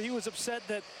sure he was upset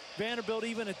that Vanderbilt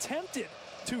even attempted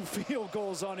 2 field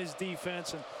goals on his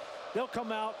defense. And they'll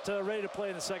come out ready to play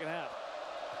in the second half.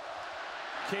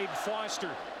 Cade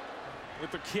Foster with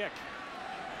the kick.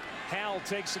 Hal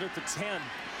takes it at the 10.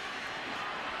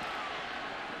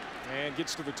 And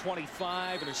gets to the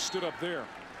 25 and is stood up there.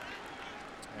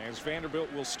 As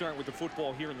Vanderbilt will start with the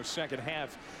football here in the second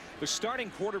half. The starting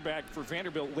quarterback for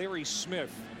Vanderbilt, Larry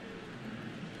Smith,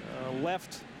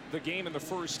 left the game in the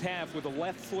first half with a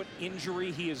left foot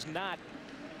injury. He is not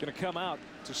going to come out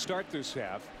to start this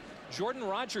half. Jordan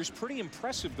Rogers pretty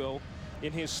impressive, though,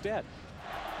 in his stead.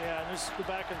 Yeah, and let's go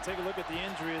back and take a look at the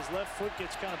injury. His left foot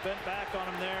gets kind of bent back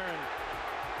on him there and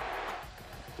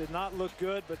did not look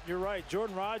good. But you're right,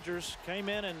 Jordan Rogers came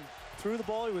in and threw the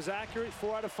ball. He was accurate,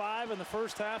 4 out of 5 in the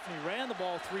first half, and he ran the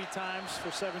ball 3 times for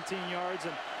 17 yards.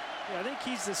 And yeah, I think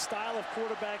he's the style of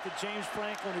quarterback that James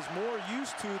Franklin is more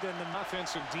used to than the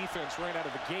offense and defense right out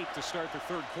of the gate to start the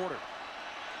third quarter.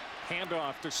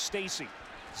 Handoff to Stacy.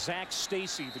 Zach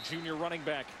Stacy, the junior running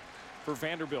back for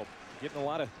Vanderbilt, getting a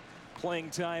lot of playing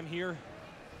time here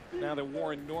now that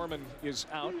Warren Norman is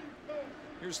out.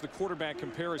 Here's the quarterback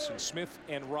comparison, Smith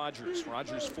and Rogers.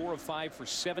 Rogers 4 of 5 for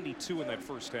 72 in that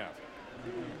first half.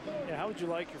 Yeah, how would you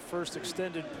like your first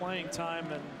extended playing time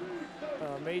in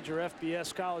major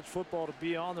FBS college football to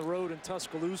be on the road in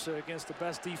Tuscaloosa against the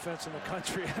best defense in the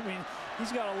country? I mean,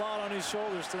 he's got a lot on his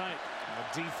shoulders tonight.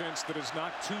 A defense that has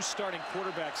knocked 2 starting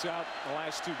quarterbacks out the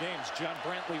last 2 games. John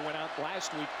Brantley went out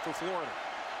last week for Florida.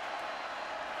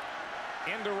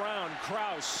 End around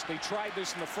Kraus. They tried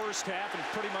this in the first half, and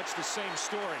pretty much the same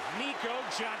story. Nico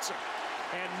Johnson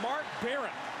and Mark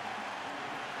Barron.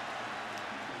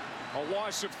 A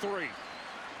loss of 3. You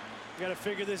got to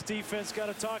figure this defense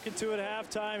got to talk into it at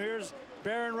halftime. Here's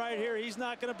Barron right here. He's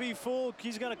not going to be fooled.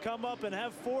 He's going to come up and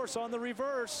have force on the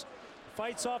reverse.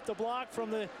 Fights off the block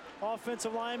from the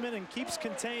offensive lineman and keeps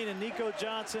contained. And Nico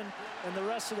Johnson and the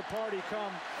rest of the party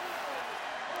come.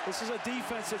 This is a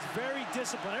defense that's very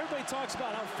disciplined. Everybody talks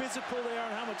about how physical they are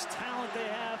and how much talent they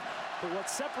have. But what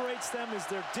separates them is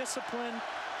their discipline,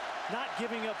 not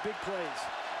giving up big plays.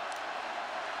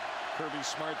 Kirby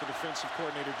Smart, the defensive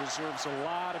coordinator, deserves a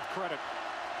lot of credit.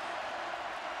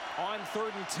 On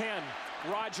 3rd and 10,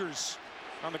 Rogers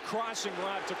on the crossing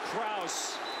route to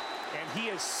Kraus, and he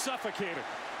is suffocated.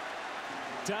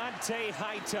 Dante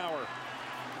Hightower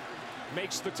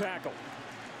makes the tackle.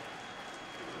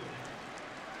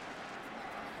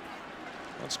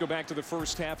 Let's go back to the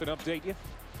first half and update you.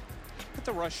 Look at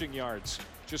the rushing yards.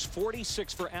 Just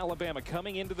 46 for Alabama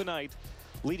coming into the night,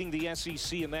 leading the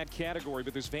SEC in that category.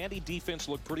 But this Vandy defense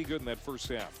looked pretty good in that first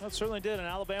half. That certainly did, and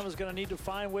Alabama's going to need to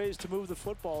find ways to move the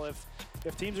football.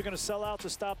 If teams are going to sell out to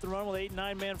stop the run with 8- and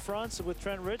 9-man fronts with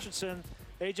Trent Richardson,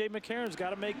 A.J. McCarron's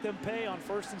got to make them pay on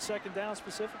 1st and 2nd down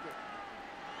specifically.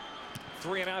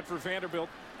 3 and out for Vanderbilt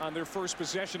on their first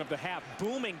possession of the half.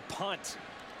 Booming punt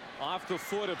off the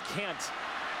foot of Kent.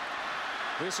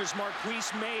 This is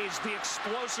Marquise Mays, the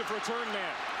explosive return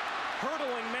man.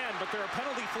 Hurdling men, but there are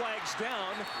penalty flags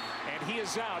down, and he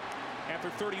is out at the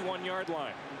 31-yard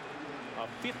line. A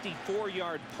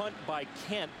 54-yard punt by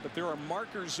Kent, but there are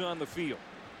markers on the field.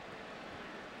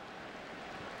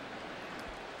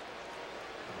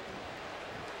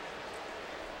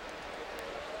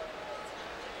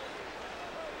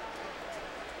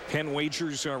 Ken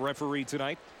Wagers, our referee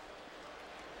tonight.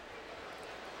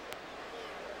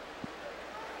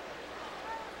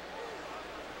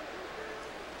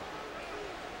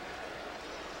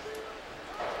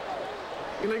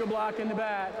 Illegal block in the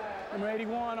back. Number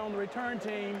 81 on the return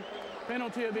team.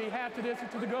 Penalty will be half the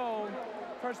distance to the goal.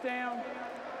 First down.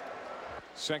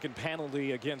 Second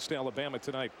penalty against Alabama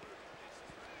tonight.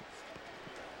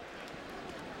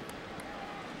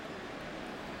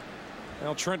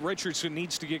 Well, Trent Richardson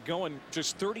needs to get going.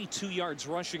 Just 32 yards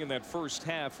rushing in that first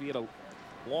half. He had a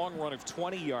long run of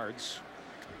 20 yards.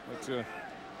 But,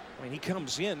 I mean, he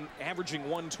comes in averaging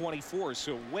 124,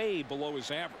 so way below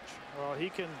his average. Well, he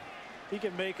can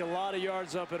make a lot of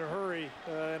yards up in a hurry,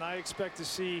 and I expect to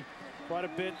see quite a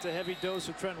bit, a heavy dose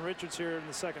of Trent Richards here in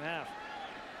the second half.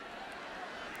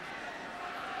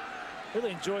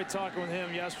 Really enjoyed talking with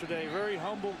him yesterday. Very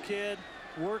humble kid,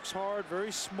 works hard,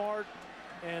 very smart,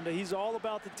 and he's all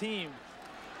about the team.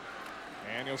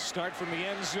 And he'll start from the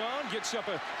end zone, gets up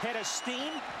ahead of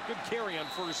steam. Good carry on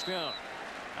first down.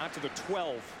 Out to the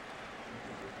 12.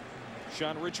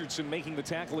 Sean Richardson making the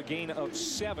tackle, a gain of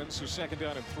 7, so second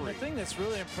down and 3. The thing that's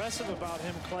really impressive about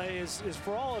him, Clay, is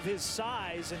for all of his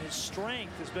size and his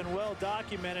strength has been well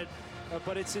documented,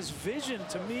 but it's his vision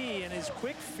to me and his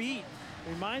quick feet.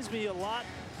 Reminds me a lot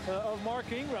of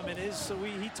Mark Ingram, and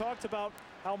he talked about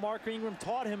how Mark Ingram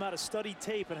taught him how to study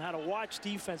tape and how to watch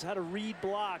defense, how to read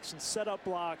blocks and set up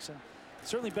blocks, and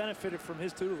certainly benefited from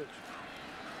his tutelage.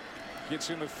 Gets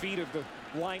in the feet of the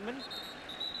lineman.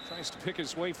 Tries to pick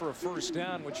his way for a first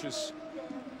down, which is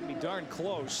going to be darn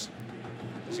close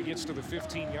as he gets to the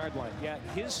 15-yard line. Yeah,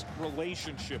 his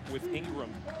relationship with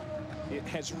Ingram, it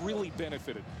has really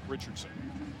benefited Richardson.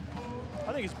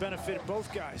 I think it's benefited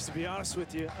both guys, to be honest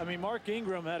with you. I mean, Mark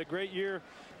Ingram had a great year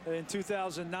in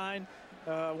 2009,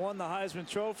 won the Heisman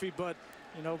Trophy, but,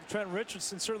 you know, Trent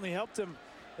Richardson certainly helped him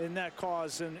in that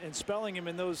cause and spelling him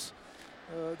in those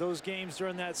games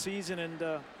during that season. And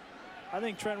I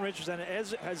think Trent Richardson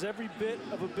has every bit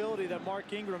of ability that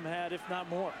Mark Ingram had, if not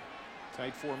more.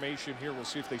 Tight formation here. We'll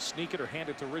see if they sneak it or hand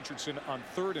it to Richardson on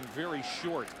 3rd and very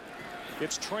short.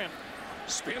 It's Trent.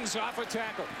 Spins off a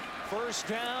tackle. First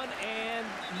down and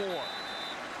more.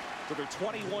 To the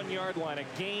 21-yard line, a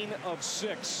gain of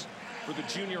 6 for the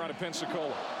junior out of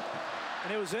Pensacola.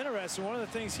 And it was interesting. One of the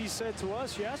things he said to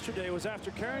us yesterday was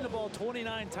after carrying the ball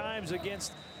 29 times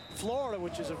against Florida,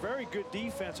 which is a very good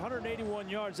defense, 181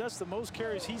 yards. That's the most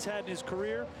carries he's had in his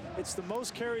career. It's the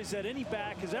most carries that any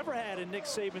back has ever had in Nick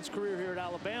Saban's career here at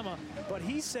Alabama. But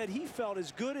he said he felt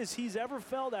as good as he's ever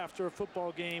felt after a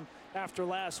football game after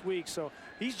last week. So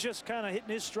he's just kind of hitting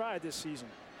his stride this season.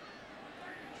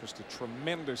 Just a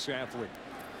tremendous athlete.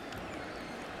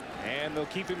 And they'll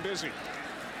keep him busy.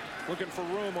 Looking for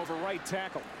room over right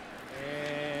tackle.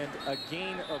 And a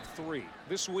gain of 3.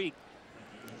 This week,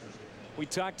 we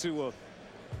talked to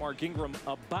Mark Ingram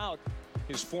about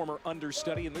his former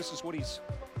understudy, and this is what he's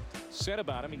said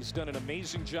about him. He's done an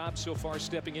amazing job so far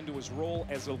stepping into his role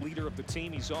as a leader of the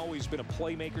team. He's always been a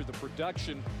playmaker. The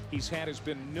production he's had has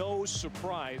been no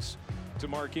surprise to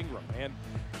Mark Ingram. And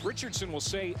Richardson will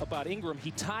say about Ingram,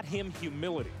 he taught him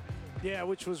humility. Yeah,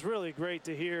 which was really great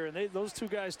to hear. And those two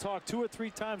guys talk 2 or 3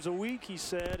 times a week, he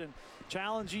said, and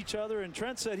challenge each other. And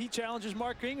Trent said he challenges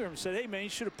Mark Ingram. Said, hey, man, you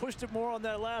should have pushed it more on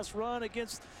that last run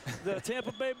against the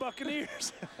Tampa Bay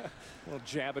Buccaneers. Well,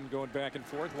 jabbing, going back and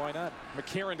forth. Why not?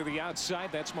 McCarron to the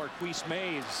outside. That's Marquise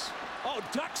Mays. Oh,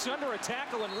 ducks under a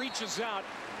tackle and reaches out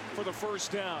for the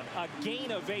first down. A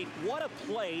gain of 8. What a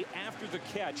play after the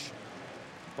catch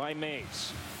by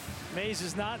Mays. Mays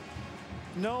is not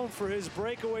known for his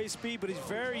breakaway speed, but he's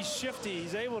very shifty.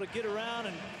 He's able to get around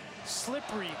and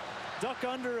slippery duck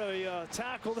under a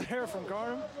tackle there from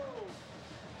Garnham.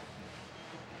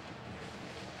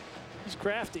 He's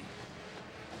crafty.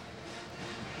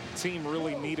 The team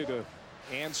really needed an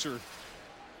answer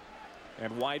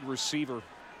and wide receiver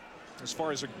as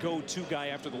far as a go-to guy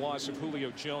after the loss of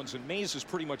Julio Jones, and Mays has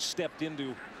pretty much stepped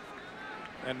into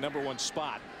that #1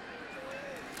 spot,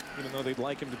 even though they'd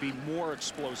like him to be more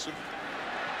explosive.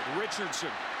 Richardson.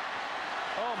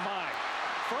 Oh my.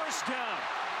 First down.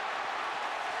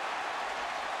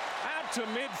 Out to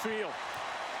midfield.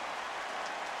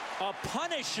 A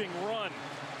punishing run.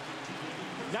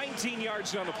 19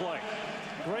 yards on the play.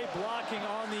 Great blocking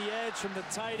on the edge from the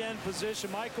tight end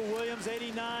position. Michael Williams,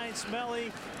 89,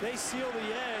 Smelly. They seal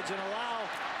the edge and allow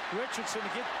Richardson to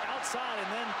get outside,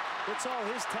 and then it's all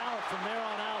his talent from there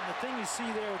on out. And the thing you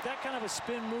see there with that kind of a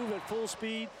spin move at full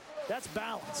speed, that's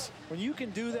balance. When you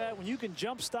can do that, when you can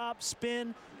jump stop,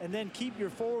 spin, and then keep your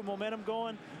forward momentum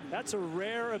going, that's a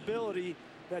rare ability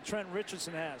that Trent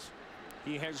Richardson has.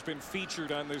 He has been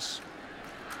featured on this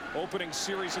opening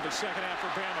series of the second half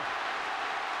for Bama.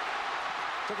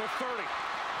 To the 30.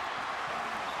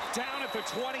 Down at the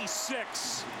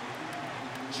 26.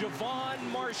 Javon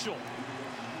Marshall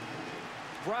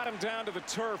brought him down to the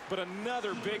turf, but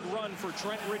another big run for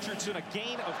Trent Richardson, a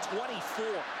gain of 24.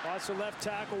 Lots of left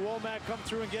tackle. Womack come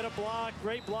through and get a block.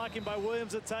 Great blocking by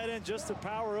Williams at tight end. Just a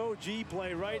power OG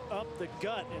play right up the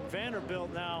gut. And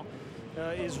Vanderbilt now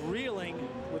is reeling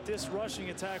with this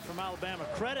rushing attack from Alabama.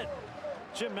 Credit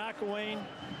Jim McElwain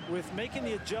with making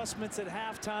the adjustments at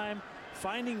halftime,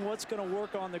 finding what's going to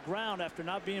work on the ground after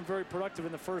not being very productive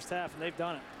in the first half, and they've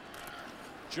done it.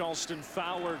 Jalston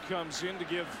Fowler comes in to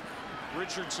give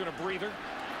Richardson a breather.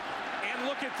 And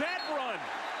look at that run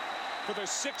for the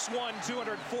 6'1",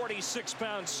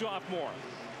 246-pound sophomore.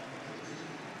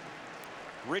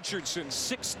 Richardson,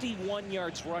 61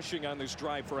 yards rushing on this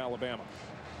drive for Alabama.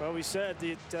 Well, we said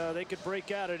that they could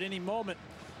break out at any moment,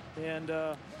 and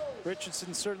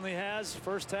Richardson certainly has.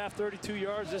 First half, 32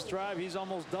 yards. This drive, he's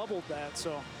almost doubled that,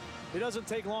 so it doesn't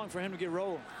take long for him to get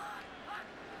rolling.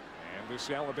 And this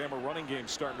Alabama running game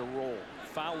starting to roll.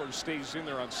 Fowler stays in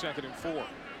there on 2nd and 4.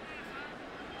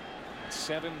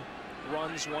 7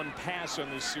 runs, 1 pass on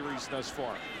this series thus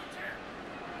far.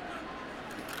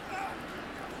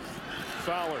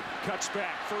 Fowler cuts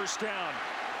back, first down.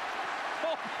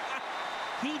 Oh,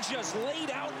 he just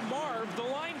laid out Marv, the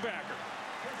linebacker.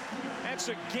 That's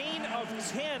a gain of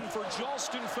 10 for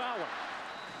Jalston Fowler.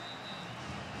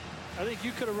 I think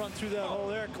you could have run through that hole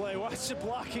there, Clay. Watch the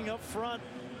blocking up front.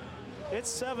 It's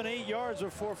 7-8 yards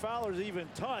before Fowler's even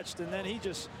touched, and then he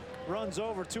just runs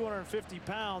over 250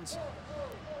 pounds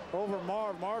over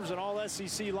Marv. Marv's an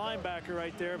all-SEC linebacker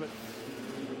right there, but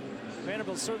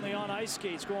Vanderbilt's certainly on ice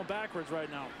skates going backwards right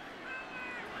now.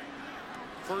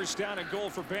 First down and goal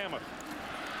for Bama.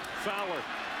 Fowler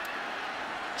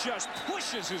just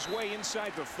pushes his way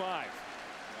inside the 5.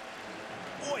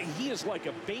 Boy, he is like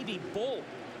a baby bull.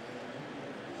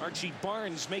 Archie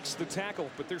Barnes makes the tackle,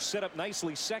 but they're set up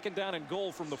nicely. 2nd down and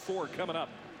goal from the 4 coming up.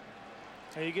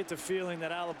 And you get the feeling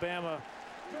that Alabama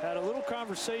had a little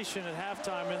conversation at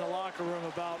halftime in the locker room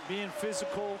about being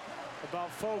physical,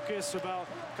 about focus, about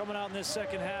coming out in this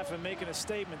 2nd half and making a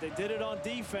statement. They did it on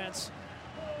defense.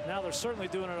 Now they're certainly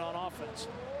doing it on offense.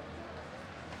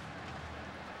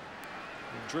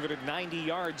 Driven at 90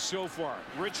 yards so far.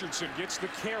 Richardson gets the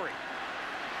carry.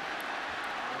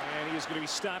 And he is going to be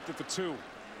stopped at the 2.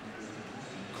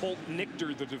 Colt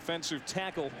Nichter, the defensive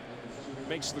tackle,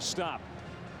 makes the stop.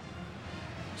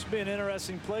 It's been an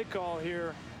interesting play call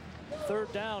here.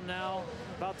 3rd down now,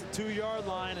 about the 2-yard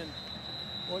line, and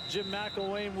what Jim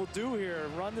McElwain will do here,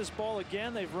 run this ball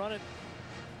again. They've run it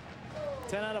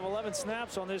 10 out of 11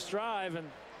 snaps on this drive, and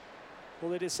will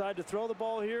they decide to throw the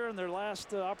ball here in their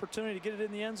last opportunity to get it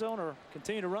in the end zone, or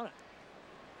continue to run it?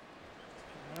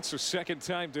 That's the 2nd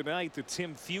time tonight that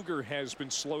Tim Fugger has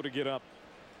been slow to get up.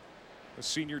 The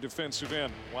senior defensive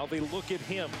end. While they look at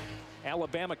him,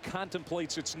 Alabama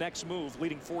contemplates its next move,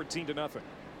 leading 14-0.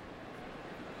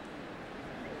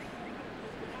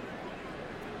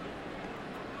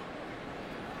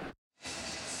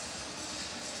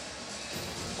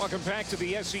 Welcome back to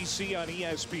the SEC on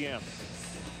ESPN.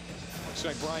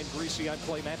 Alongside Brian Greasy, I'm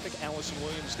Clay Matnick, Allison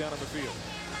Williams down on the field.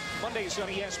 Mondays on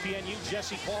ESPNU,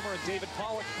 Jesse Palmer and David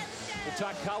Pollack will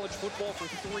talk college football for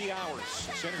 3 hours.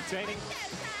 It's entertaining.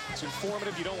 It's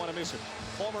informative. You don't want to miss it.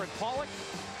 Palmer and Pollack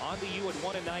on to you at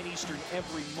 1 and 9 Eastern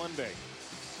every Monday.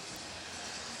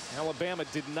 Alabama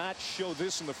did not show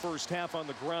this in the first half on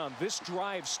the ground. This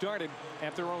drive started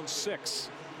at their own 6.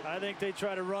 I think they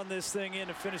try to run this thing in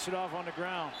and finish it off on the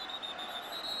ground.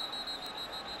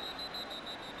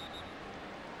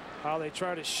 How they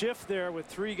try to shift there with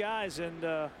 3 guys, and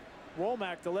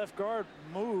Womack, the left guard,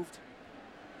 moved.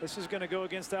 This is going to go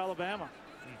against Alabama.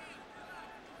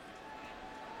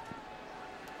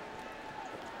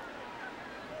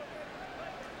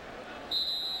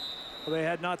 Well, they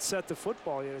had not set the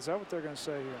football yet. Is that what they're going to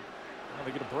say here? Well,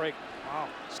 they get a break. Wow.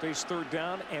 Stays 3rd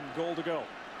down and goal to go.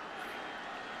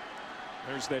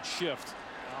 There's that shift.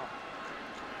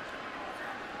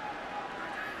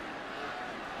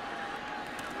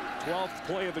 Wow. 12th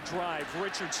play of the drive.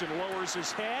 Richardson lowers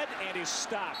his head and is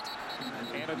stopped.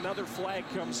 And another flag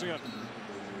comes in.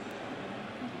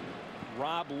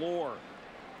 Rob Lohr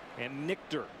and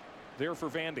Nichter there for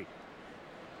Vandy.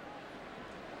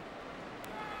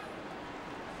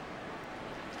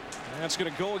 That's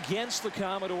going to go against the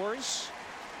Commodores.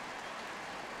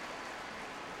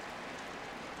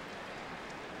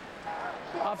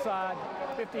 Offside,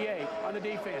 58 on the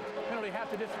defense. Penalty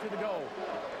half the distance to the goal.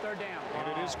 3rd down.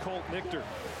 And it is Colt Nichter,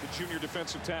 the junior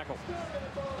defensive tackle.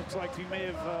 Looks like he may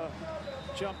have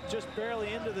jumped just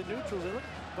barely into the neutral zone,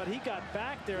 but he got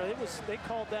back there. They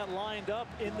called that lined up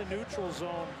in the neutral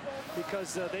zone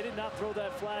because they did not throw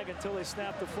that flag until they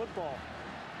snapped the football.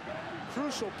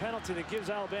 Crucial penalty that gives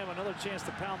Alabama another chance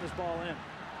to pound this ball in.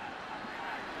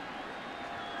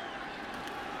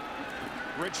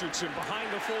 Richardson behind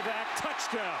the fullback,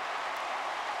 touchdown.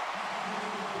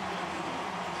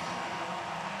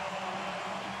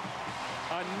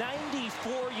 A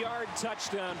 94-yard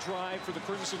touchdown drive for the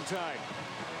Crimson Tide.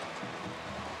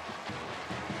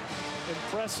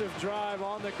 Impressive drive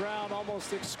on the ground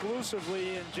almost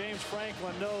exclusively, and James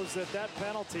Franklin knows that that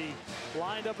penalty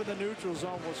lined up in the neutral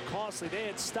zone was costly. They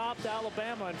had stopped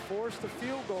Alabama and forced the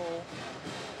field goal.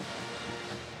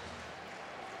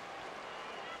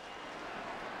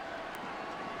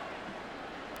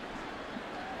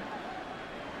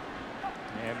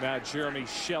 And now Jeremy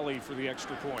Shelley for the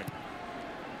extra point.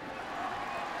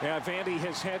 Yeah, Vandy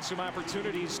has had some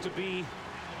opportunities to be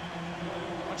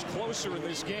much closer in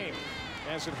this game.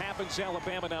 As it happens,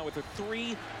 Alabama now with a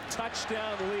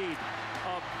 3-touchdown lead.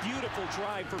 A beautiful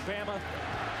drive for Bama,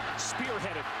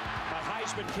 spearheaded by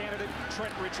Heisman candidate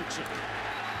Trent Richardson.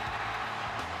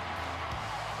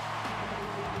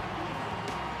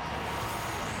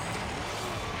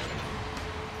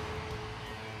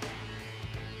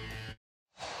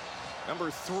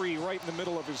 Number 3 right in the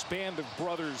middle of his band of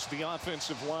brothers, the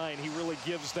offensive line. He really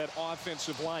gives that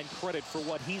offensive line credit for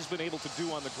what he's been able to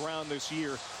do on the ground this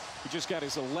year. He just got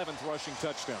his 11th rushing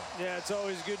touchdown. Yeah, it's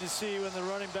always good to see when the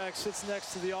running back sits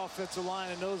next to the offensive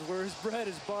line and knows where his bread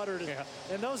is buttered. Yeah.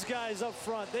 And those guys up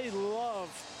front, they love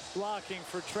blocking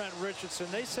for Trent Richardson.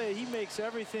 They say he makes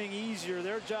everything easier,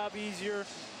 their job easier.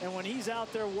 And when he's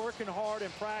out there working hard in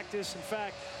practice, in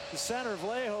fact, the center of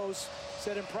Lejos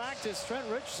said in practice, Trent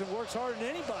Richardson works harder than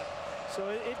anybody. So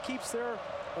it keeps their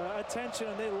attention,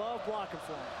 and they love blocking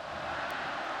for him.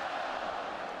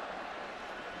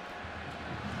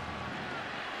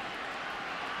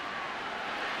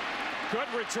 Good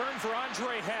return for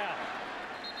Andre Hal.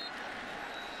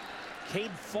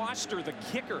 Cade Foster, the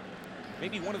kicker,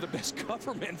 maybe one of the best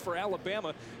cover men for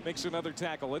Alabama, makes another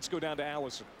tackle. Let's go down to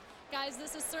Allison. Guys,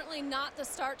 this is certainly not the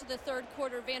start to the third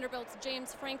quarter Vanderbilt's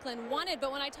James Franklin wanted,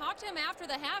 but when I talked to him after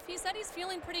the half, he said he's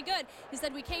feeling pretty good. He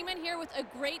said, we came in here with a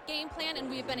great game plan and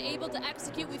we've been able to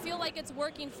execute. We feel like it's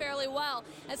working fairly well.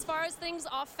 As far as things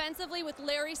offensively with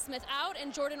Larry Smith out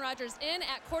and Jordan Rogers in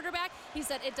at quarterback, he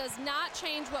said it does not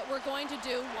change what we're going to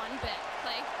do one bit.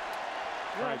 Clay?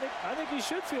 Yeah, I think he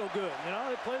should feel good. You know,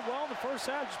 they played well in the first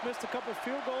half, just missed a couple of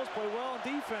field goals, played well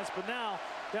in defense, but now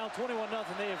down 21-0,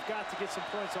 they have got to get some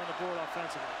points on the board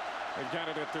offensively. They've got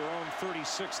it at their own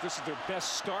 36. This is their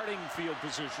best starting field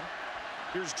position.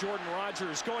 Here's Jordan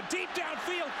Rogers going deep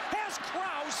downfield, has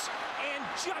Krause, and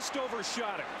just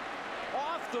overshot it.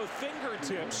 Off the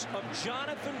fingertips of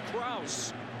Jonathan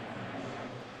Krause.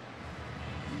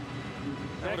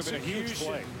 That would have been a huge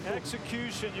play.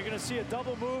 Execution. You're going to see a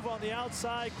double move on the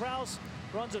outside. Krause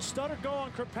runs a stutter go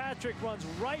on Kirkpatrick, runs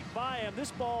right by him.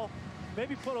 This ball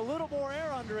maybe put a little more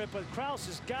air under it, but Krause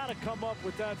has got to come up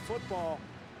with that football.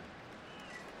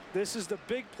 This is the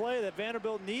big play that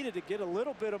Vanderbilt needed to get a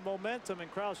little bit of momentum,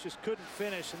 and Krause just couldn't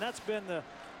finish. And that's been the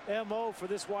MO for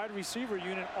this wide receiver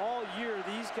unit all year.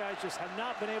 These guys just have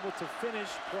not been able to finish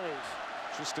plays.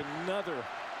 Just another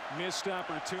missed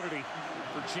opportunity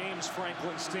for James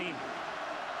Franklin's team.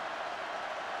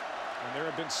 And there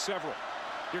have been several.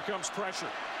 Here comes pressure.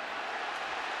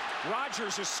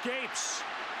 Rogers escapes.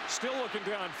 Still looking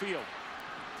downfield.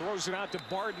 Throws it out to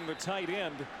Barden, the tight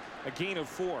end. A gain of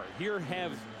 4. Here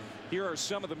are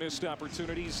some of the missed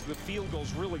opportunities. The field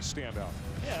goals really stand out.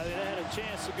 Yeah, they had a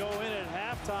chance to go in at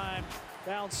halftime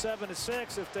down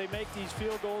 7-6 if they make these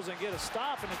field goals and get a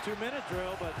stop in a 2-minute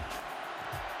drill, but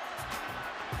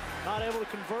not able to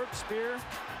convert. Spear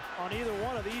on either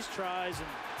one of these tries, and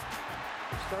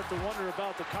start to wonder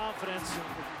about the confidence in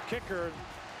the kicker.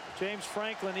 James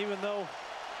Franklin, even though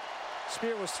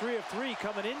Spear was 3 of 3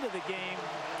 coming into the game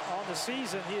on the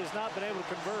season, he has not been able to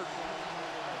convert.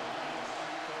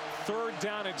 3rd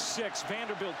down and 6.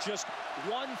 Vanderbilt just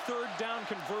 1 third down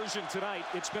conversion tonight.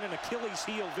 It's been an Achilles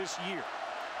heel this year.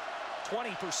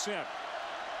 20%.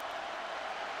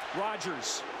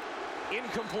 Rogers,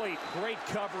 incomplete. Great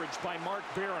coverage by Mark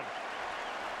Barron.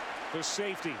 The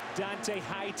safety, Dante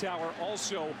Hightower,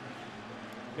 also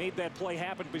made that play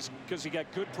happen because he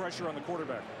got good pressure on the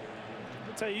quarterback.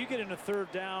 I'll tell you, you get in a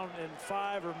 3rd down and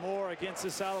 5 or more against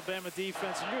this Alabama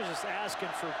defense, and you're just asking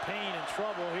for pain and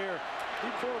trouble here.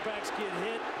 These quarterbacks get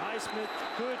hit. Highsmith,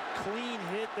 good, clean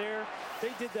hit there.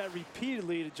 They did that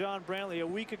repeatedly to John Brantley. A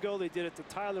week ago, they did it to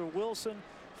Tyler Wilson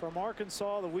from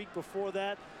Arkansas. The week before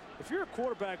that. If you're a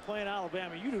quarterback playing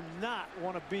Alabama, you do not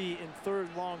want to be in 3rd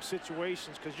and long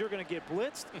situations because you're going to get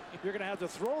blitzed. You're going to have to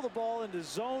throw the ball into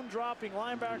zone dropping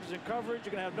linebackers in coverage.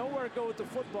 You're going to have nowhere to go with the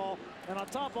football. And on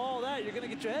top of all that, you're going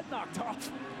to get your head knocked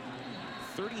off.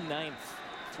 39th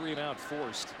 3-and-out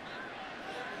forced.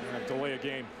 Delay a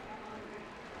game.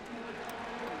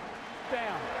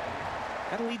 Down.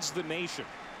 That leads the nation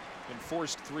in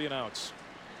forced 3-and-outs.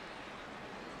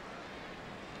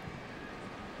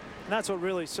 And that's what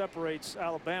really separates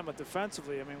Alabama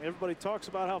defensively. I mean, everybody talks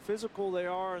about how physical they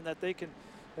are and that they can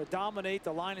dominate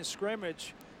the line of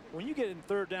scrimmage. When you get in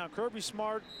 3rd down, Kirby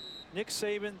Smart, Nick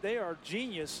Saban, they are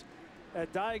genius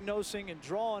at diagnosing and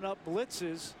drawing up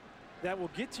blitzes that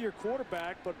will get to your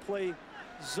quarterback but play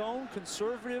zone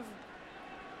conservative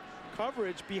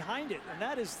coverage behind it. And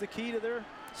that is the key to their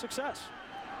success.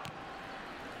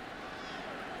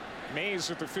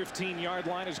 Mays at the 15-yard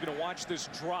line is going to watch this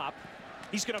drop.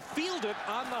 He's going to field it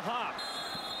on the hop.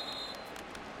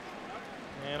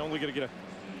 And only going to get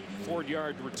a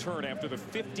 4-yard return after the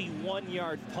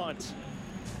 51-yard punt.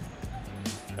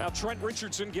 Now Trent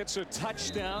Richardson gets a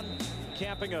touchdown,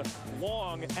 capping a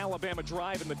long Alabama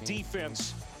drive, and the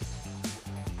defense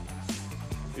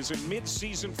is in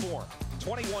mid-season form.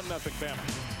 21-0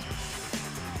 Bama.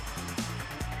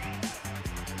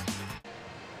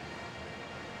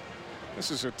 This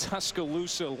is a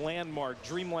Tuscaloosa landmark,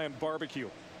 Dreamland Barbecue.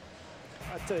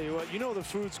 I tell you what, you know the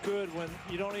food's good when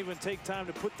you don't even take time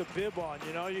to put the bib on.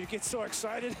 You know, you get so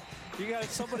excited, you got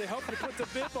somebody help you put the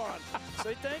bib on.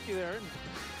 Say thank you there.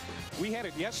 We had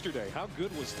it yesterday. How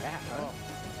good was that? Huh?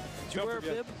 Did you wear a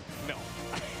bib? No.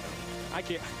 I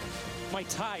can't. My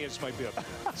tie is my bib.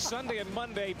 Sunday and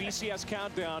Monday, BCS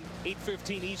Countdown,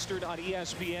 8:15 Eastern on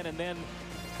ESPN, and then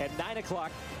at 9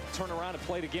 o'clock, turn around and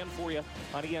play it again for you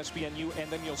on ESPNU, and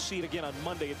then you'll see it again on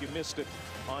Monday if you missed it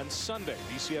on Sunday.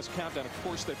 BCS Countdown. Of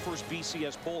course, that first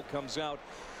BCS poll comes out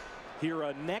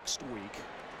here next week.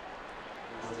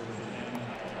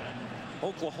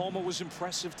 Oklahoma was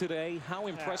impressive today. How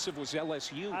impressive was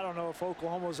LSU? I don't know if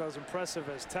Oklahoma was as impressive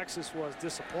as Texas was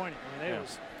disappointing. I mean, it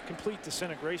was complete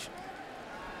disintegration.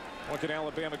 What can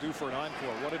Alabama do for an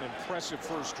encore? What an impressive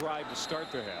first drive to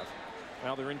start the half.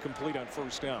 Now they're incomplete on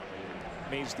first down.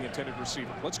 Mays the intended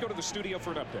receiver. Let's go to the studio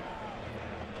for an update.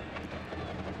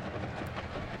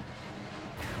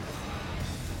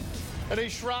 Eddie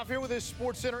Schroff here with his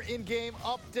SportsCenter in-game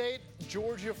update.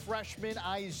 Georgia freshman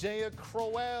Isaiah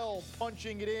Crowell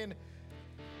punching it in.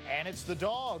 And it's the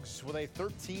Dogs with a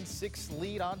 13-6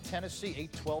 lead on Tennessee.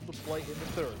 8:12 to play in the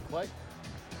third. Clay?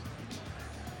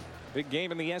 Big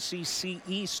game in the SEC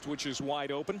East, which is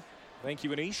wide open. Thank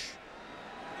you, Anish.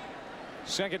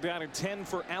 Second down and 10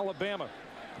 for Alabama.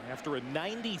 After a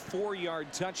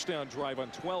 94-yard touchdown drive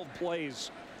on 12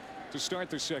 plays to start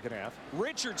the second half.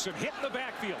 Richardson hit in the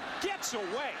backfield. Gets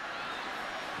away.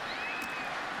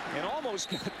 And almost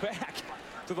got back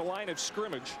to the line of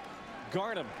scrimmage.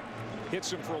 Garnham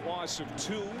hits him for a loss of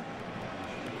 2.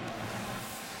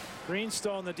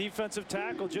 Greenstone, the defensive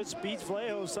tackle, just beats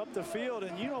Vlahos up the field.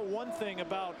 And you know one thing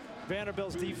about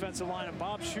Vanderbilt's defensive line, and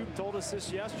Bob Shoop told us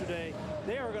this yesterday,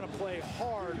 they are going to play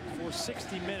hard for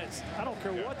 60 minutes. I don't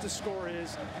care what the score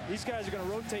is. These guys are going to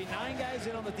rotate 9 guys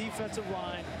in on the defensive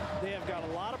line. They have got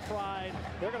a lot of pride.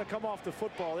 They're going to come off the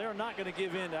football. They're not going to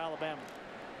give in to Alabama.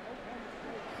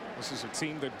 This is a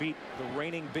team that beat the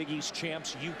reigning Big East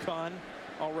champs UConn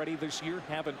already this year.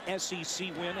 Have an SEC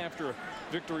win after a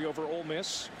victory over Ole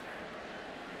Miss.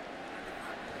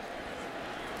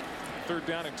 Third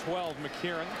down and 12.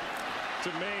 McCarron to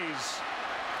Mays.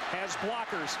 Has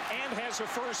blockers and has a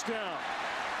first down.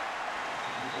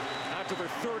 Out to the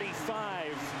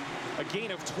 35. A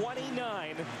gain of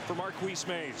 29 for Marquise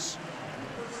Mays.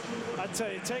 I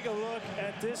tell you, take a look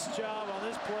at this job on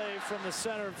this play from the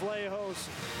center, Vlahos.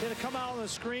 Going to come out on the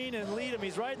screen and lead him.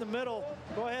 He's right in the middle.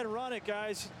 Go ahead and run it,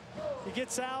 guys. He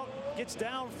gets out, gets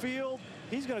downfield.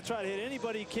 He's going to try to hit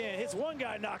anybody he can. Hits one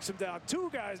guy, knocks him down.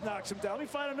 2 guys knocks him down. Let me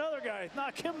find another guy,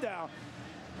 knock him down.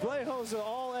 Vlahos, an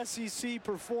all-SEC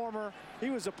performer. He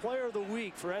was a player of the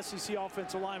week for SEC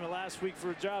offensive lineman last week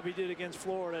for a job he did against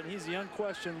Florida, and he's the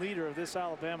unquestioned leader of this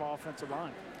Alabama offensive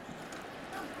line.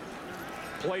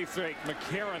 Play fake.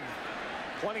 McCarron.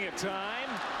 Plenty of time.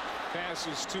 Pass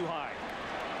is too high.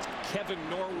 Kevin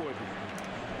Norwood,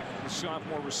 the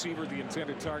sophomore receiver, the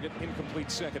intended target.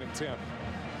 Incomplete. Second and 10.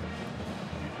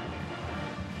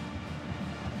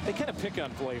 They kind of pick on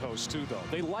Vlahos too, though.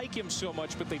 They like him so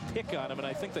much, but they pick on him, and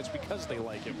I think that's because they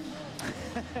like him.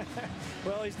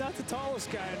 Well, he's not the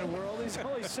tallest guy in the world. He's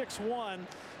only 6'1",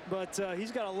 but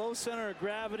he's got a low center of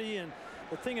gravity, and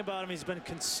the thing about him, he's been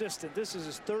consistent. This is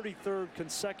his 33rd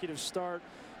consecutive start,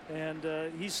 and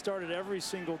he's started every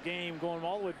single game going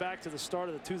all the way back to the start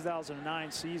of the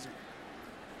 2009 season.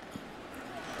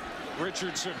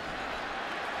 Richardson,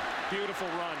 Beautiful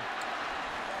run.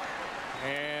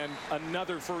 And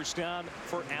another first down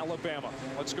for Alabama.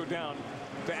 Let's go down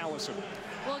to Allison.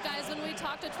 Well, guys, when we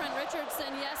talked to Trent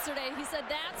Richardson yesterday, he said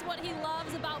that's what he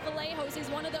loves about Vlahos. He's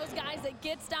one of those guys that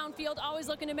gets downfield, always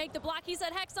looking to make the block. He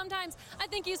said, heck, sometimes I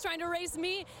think he's trying to race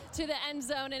me to the end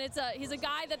zone. And he's a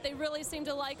guy that they really seem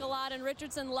to like a lot. And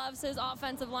Richardson loves his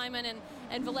offensive lineman,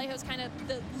 and Vlahos kind of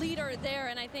the leader there.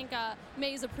 And I think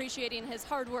May's appreciating his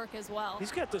hard work as well.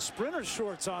 He's got the sprinter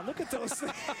shorts on. Look at those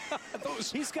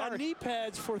things. He's got knee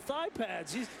pads for thigh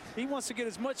pads. He wants to get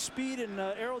as much speed and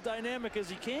aerodynamic as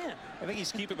he can. I think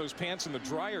he's keeping those pants in the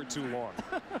dryer too long.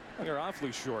 They're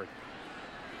awfully short.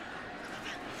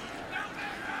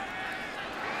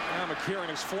 Now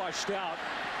McCarron is flushed out.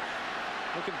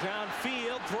 Looking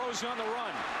downfield, throws on the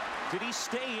run. Did he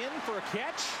stay in for a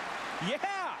catch?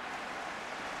 Yeah!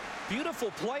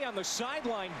 Beautiful play on the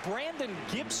sideline. Brandon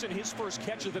Gibson, his first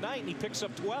catch of the night, and he picks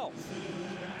up 12.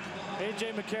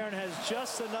 A.J. McCarron has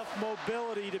just enough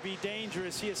mobility to be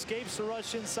dangerous. He escapes the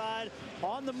rush inside.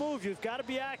 On the move, you've got to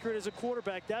be accurate as a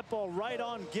quarterback. That ball right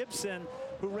on Gibson,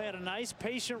 who ran a nice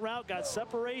patient route, got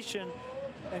separation,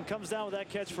 and comes down with that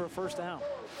catch for a first down.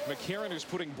 McCarron is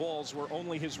putting balls where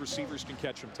only his receivers can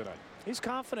catch them tonight. He's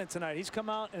confident tonight. He's come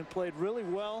out and played really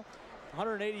well.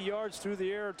 180 yards through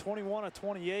the air, 21 of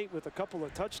 28 with a couple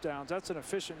of touchdowns. That's an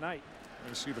efficient night.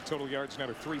 You see the total yards now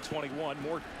to 321.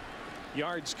 More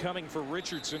yards coming for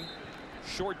Richardson.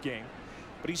 Short game,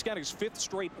 but he's got his 5th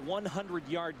straight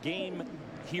 100-yard game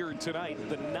here tonight,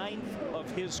 the 9th of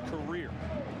his career.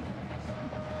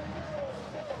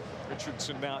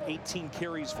 Richardson now 18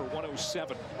 carries for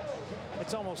 107.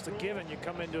 It's almost a given. You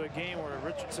come into a game where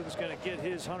Richardson's going to get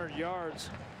his 100 yards,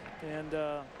 and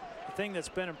the thing that's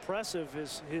been impressive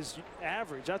is his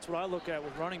average. That's what I look at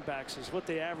with running backs, is what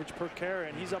they average per carry,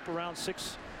 and he's up around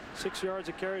six yards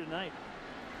a carry tonight.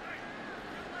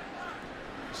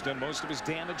 He's done most of his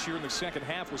damage here in the second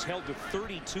half. Was held to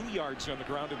 32 yards on the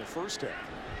ground in the first half.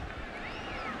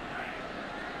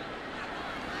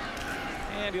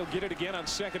 And he'll get it again on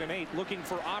 2nd and 8, looking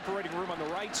for operating room on the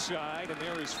right side. And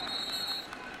there is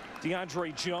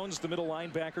DeAndre Jones, the middle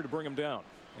linebacker, to bring him down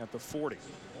at the 40.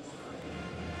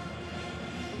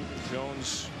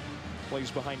 Jones plays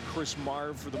behind Chris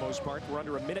Marv for the most part. We're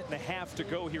under a minute and a half to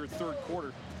go here, third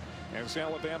quarter, as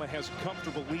Alabama has a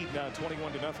comfortable lead now,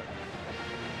 21-0.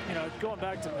 You know, going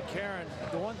back to McCarron,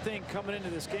 the one thing coming into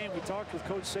this game, we talked with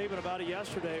Coach Saban about it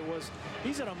yesterday, was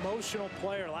he's an emotional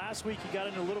player. Last week he got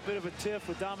into a little bit of a tiff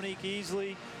with Dominique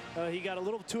Easley. He got a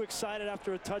little too excited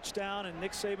after a touchdown, and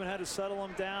Nick Saban had to settle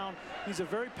him down. He's a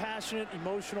very passionate,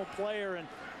 emotional player, and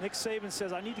Nick Saban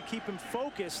says, I need to keep him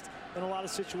focused in a lot of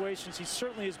situations. He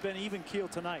certainly has been even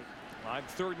keeled tonight. On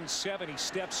 3rd and 7, he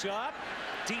steps up,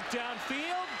 deep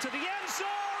downfield to the end zone.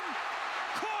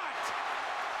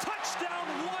 Touchdown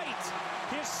White,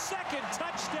 his second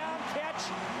touchdown catch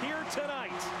here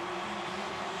tonight.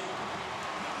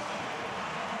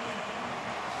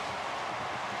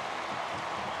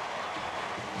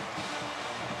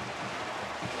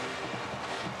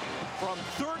 From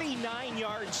 39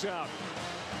 yards out.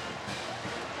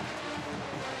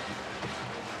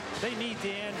 They need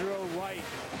DeAndre White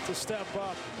to step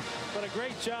up. But a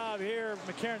great job here.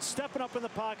 McCarron stepping up in the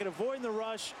pocket, avoiding the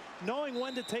rush, knowing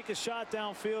when to take a shot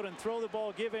downfield and throw the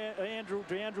ball, give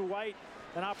DeAndre White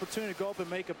an opportunity to go up and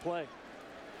make a play.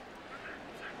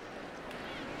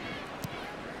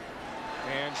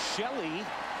 And Shelley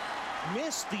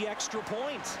missed the extra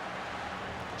point.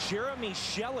 Jeremy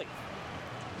Shelley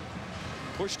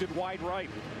pushed it wide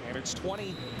right, and it's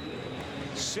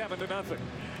 27-0.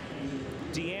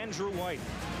 DeAndre White,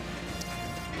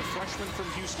 the freshman from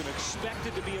Houston,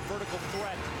 expected to be a vertical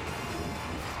threat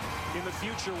in the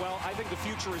future. Well, I think the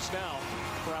future is now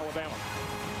for Alabama.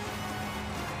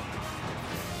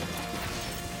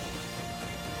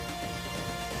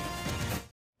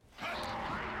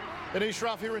 Anish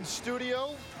Shroff here in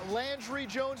studio. Landry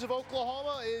Jones of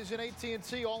Oklahoma is an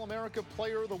AT&T All-America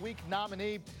Player of the Week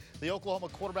nominee. The Oklahoma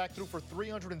quarterback threw for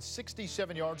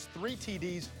 367 yards, 3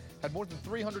 TDs, had more than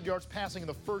 300 yards passing in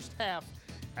the first half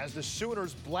as the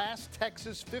Sooners blast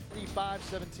Texas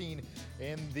 55-17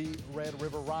 in the Red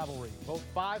River rivalry. Vote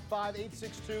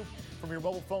 55862 from your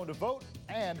mobile phone to vote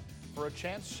and for a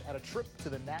chance at a trip to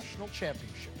the national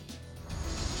championship.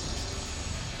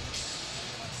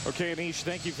 Okay, Anish,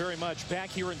 thank you very much.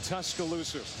 Back here in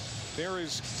Tuscaloosa, there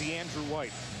is DeAndre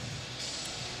White.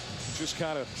 Just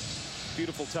caught a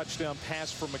beautiful touchdown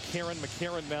pass from McCarron.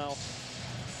 McCarron now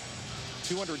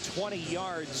 220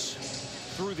 yards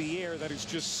through the air. That is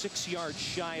just 6 yards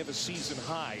shy of a season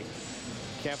high.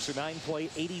 Caps a 9-play,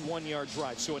 81-yard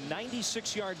drive. So a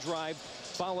 96-yard drive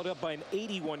followed up by an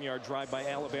 81-yard drive by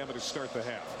Alabama to start the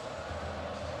half.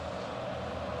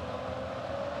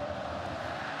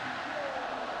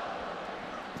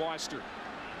 Foster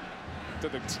to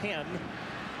the 10.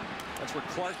 That's where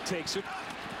Clark takes it.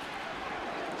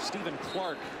 Stephen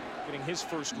Clark getting his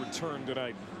first return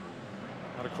tonight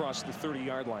out across the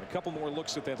 30-yard line. A couple more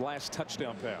looks at that last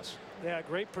touchdown pass. Yeah,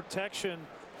 great protection.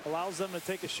 Allows them to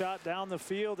take a shot down the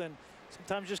field, and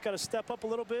sometimes you just got to step up a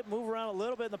little bit, move around a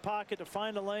little bit in the pocket to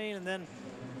find a lane, and then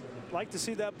like to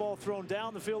see that ball thrown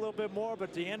down the field a little bit more.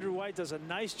 But DeAndre White does a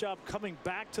nice job coming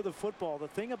back to the football. The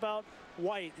thing about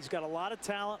White, he's got a lot of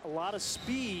talent, a lot of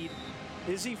speed.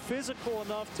 Is he physical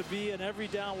enough to be an every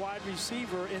down wide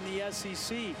receiver in the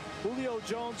SEC? Julio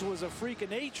Jones was a freak of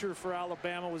nature for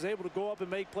Alabama, was able to go up and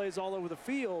make plays all over the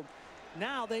field.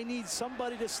 Now they need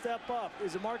somebody to step up.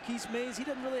 Is it Marquise Mays? He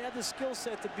doesn't really have the skill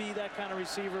set to be that kind of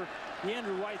receiver.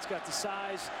 DeAndre White's got the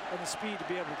size and the speed to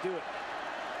be able to do it.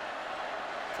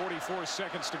 44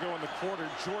 seconds to go in the quarter.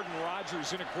 Jordan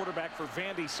Rogers in a quarterback for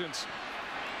Vandy since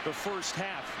the first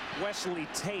half. Wesley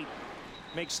Tate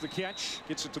makes the catch,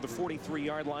 gets it to the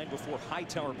 43-yard line before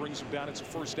Hightower brings him down. It's a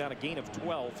first down, a gain of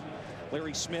 12.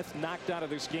 Larry Smith knocked out of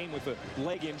this game with a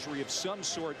leg injury of some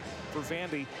sort for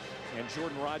Vandy, and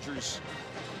Jordan Rogers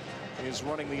is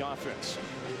running the offense.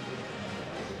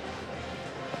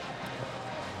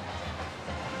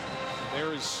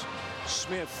 There is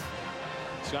Smith.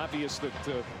 It's obvious that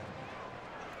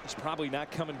he's probably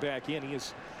not coming back in. He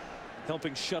is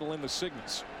helping shuttle in the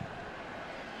signals.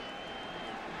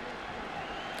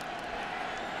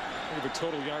 Look at the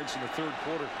total yards in the third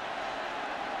quarter.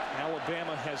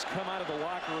 Alabama has come out of the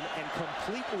locker room and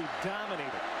completely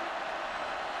dominated.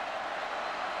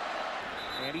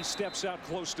 And he steps out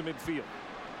close to midfield.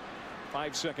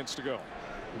 5 seconds to go.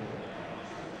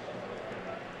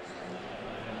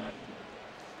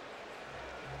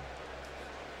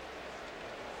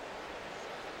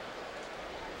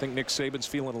 Think Nick Saban's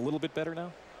feeling a little bit better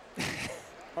now?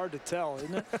 Hard to tell,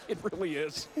 isn't it? It really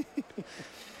is.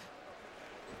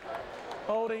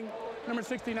 Holding, number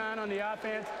 69 on the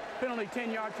offense. Penalty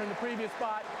 10 yards from the previous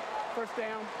spot. First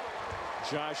down.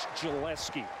 Josh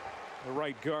Gillespie, the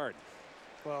right guard.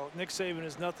 Well, Nick Saban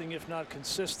is nothing if not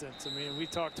consistent. I mean, we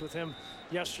talked with him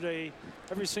yesterday.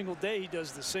 Every single day he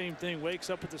does the same thing. Wakes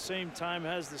up at the same time,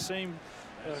 has the same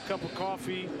cup of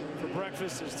coffee for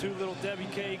breakfast. There's 2 little Debbie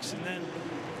cakes, and then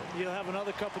you'll have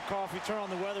another cup of coffee, turn on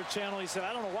the Weather Channel. He said,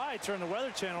 I don't know why I turn the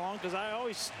Weather Channel on, because I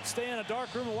always stay in a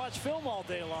dark room and watch film all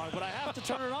day long, but I have to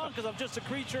turn it on because I'm just a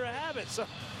creature of habit. So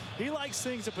he likes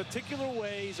things a particular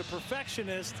way. He's a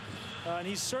perfectionist, and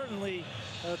he's certainly,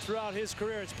 throughout his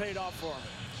career, it's paid off for him.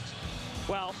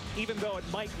 Well, even though it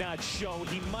might not show,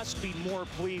 he must be more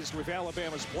pleased with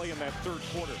Alabama's play in that third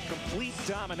quarter. Complete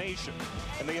domination,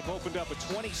 and they have opened up a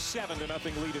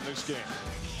 27-0 lead in this game.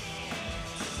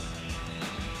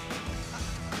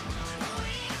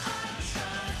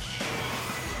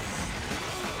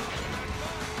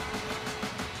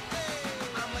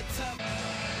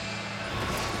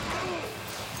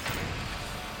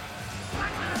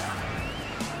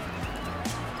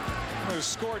 The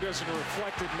score doesn't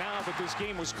reflect it now, but this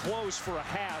game was close for a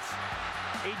half.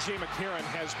 A.J. McCarron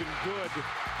has been good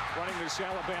running this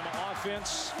Alabama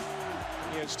offense.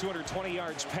 He has 220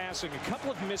 yards passing, a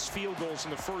couple of missed field goals in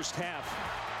the first half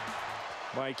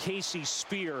by Casey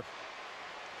Spear.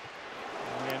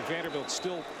 And Vanderbilt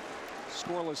still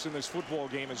scoreless in this football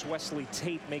game as Wesley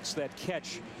Tate makes that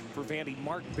catch for Vandy.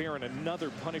 Mark Barron, another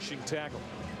punishing tackle.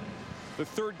 The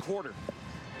third quarter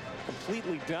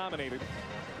completely dominated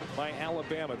by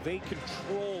Alabama. They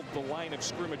controlled the line of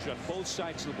scrimmage on both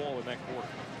sides of the ball in that quarter.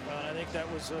 Well, I think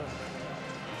that was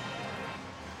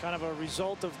kind of a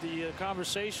result of the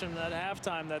conversation at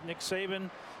halftime that Nick Saban,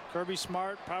 Kirby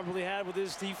Smart probably had with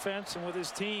his defense and with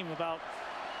his team about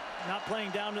not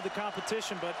playing down to the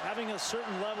competition, but having a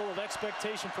certain level of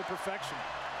expectation for perfection.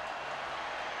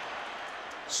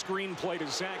 Screen play to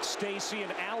Zach Stacy,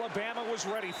 and Alabama was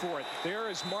ready for it. There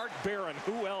is Mark Barron.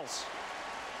 Who else?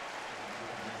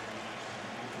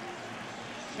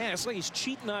 Man, it's like he's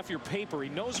cheating off your paper. He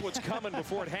knows what's coming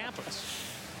before it happens.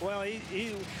 Well, here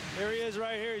he is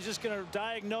right here. He's just going to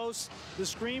diagnose the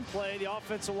screenplay. The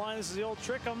offensive line, this is the old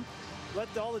trick 'em.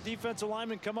 Let all the defensive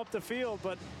linemen come up the field,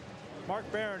 but Mark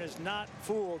Barron is not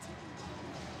fooled.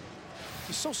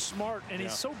 He's so smart, and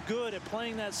he's so good at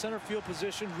playing that center field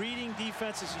position, reading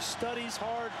defenses. He studies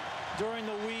hard during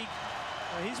the week.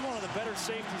 He's one of the better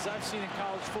safeties I've seen in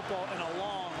college football in a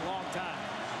long, long time.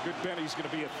 Good bet he's going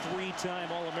to be a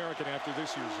 3-time All-American after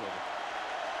this year's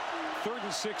over. 3rd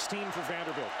and 16 for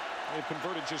Vanderbilt. They've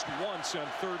converted just once on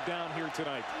 3rd down here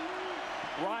tonight.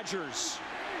 Rogers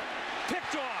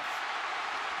picked off.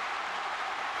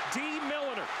 D.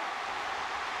 Milliner.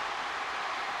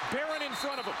 Barron in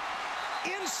front of him.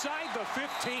 Inside the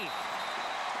 15.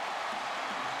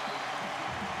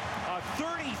 A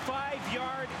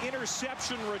 35-yard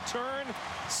interception return,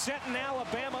 setting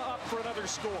Alabama up for another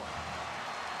score.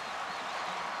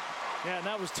 Yeah, and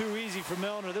that was too easy for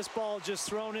Milner. This ball just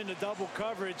thrown into double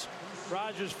coverage.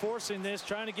 Rogers forcing this,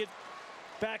 trying to get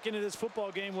back into this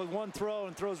football game with one throw,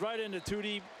 and throws right into 2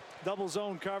 deep double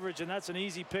zone coverage, and that's an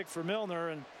easy pick for Milner.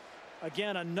 And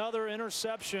again, another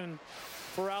interception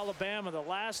for Alabama. The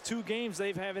last 2 games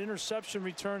they've had interception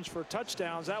returns for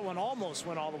touchdowns. That one almost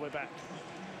went all the way back.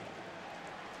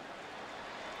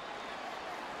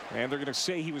 And they're going to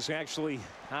say he was actually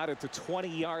out at the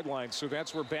 20-yard line, so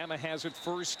that's where Bama has it,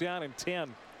 1st down and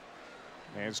 10.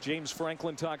 As James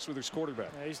Franklin talks with his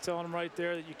quarterback. Yeah, he's telling him right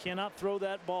there that you cannot throw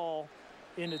that ball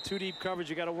into 2 deep coverage.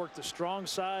 You got to work the strong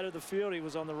side of the field. He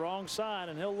was on the wrong side,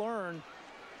 and he'll learn.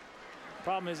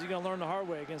 Problem is, he's going to learn the hard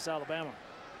way against Alabama.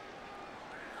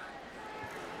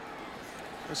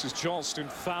 This is Charleston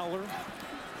Fowler.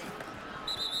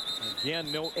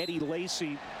 Again, no Eddie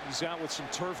Lacy. He's out with some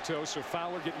turf toe, so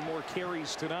Fowler getting more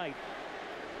carries tonight.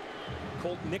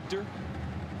 Colt Nichter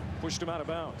pushed him out of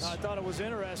bounds. I thought it was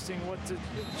interesting what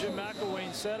Jim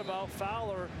McElwain said about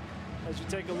Fowler as you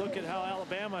take a look at how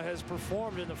Alabama has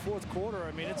performed in the 4th quarter.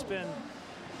 I mean, it's been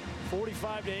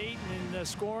 45-8 in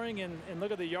scoring, and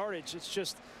look at the yardage. It's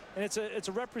just, and it's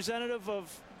a representative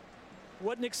of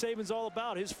what Nick Saban's all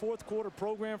about, his 4th quarter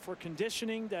program for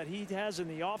conditioning that he has in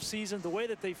the offseason, the way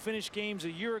that they finished games a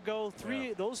year ago.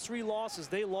 Those 3 losses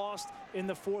they lost in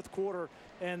the 4th quarter,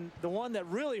 and the one that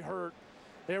really hurt,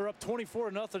 they were up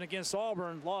 24-0 against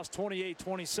Auburn, lost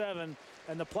 28-27,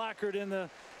 and the placard in the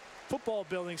football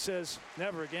building says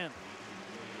never again.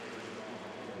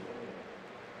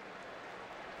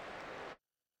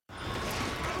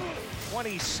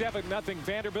 27-0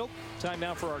 Vanderbilt. Time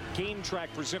now for our game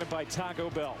track presented by Taco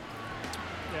Bell.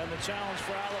 Yeah, and the challenge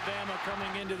for Alabama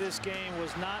coming into this game was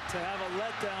not to have a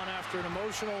letdown after an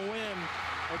emotional win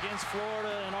against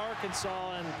Florida and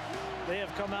Arkansas, and they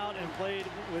have come out and played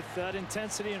with that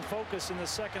intensity and focus in the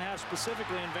second half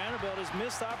specifically, and Vanderbilt has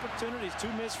missed opportunities,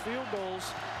 2 missed field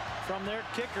goals from their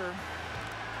kicker.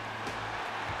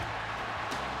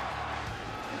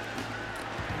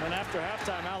 And then after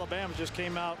halftime, Alabama just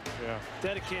came out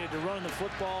dedicated to running the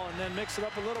football and then mix it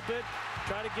up a little bit,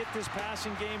 try to get this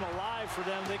passing game alive for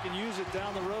them. They can use it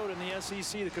down the road in the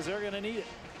SEC because they're going to need it.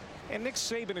 And Nick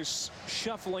Saban is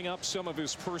shuffling up some of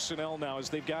his personnel now as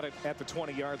they've got it at the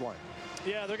 20-yard line.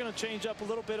 Yeah, they're going to change up a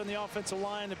little bit on the offensive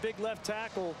line. The big left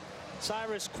tackle,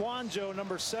 Cyrus Kwanjo,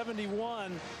 number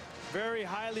 71, very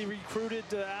highly recruited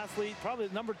athlete, probably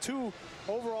the number 2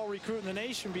 overall recruit in the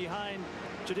nation behind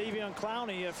Jadeveon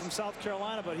Clowney from South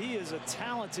Carolina. But he is a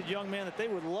talented young man that they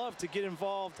would love to get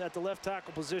involved at the left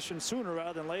tackle position sooner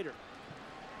rather than later.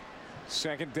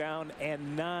 2nd down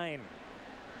and 9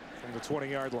 from the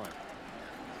 20-yard line.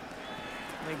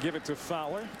 They give it to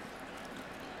Fowler.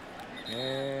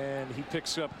 And he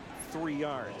picks up 3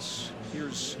 yards.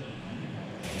 Here's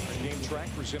our game track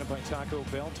presented by Taco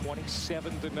Bell,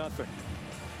 27-0.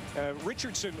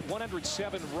 Richardson,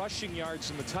 107 rushing yards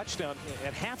in the touchdown.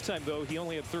 At halftime, though, he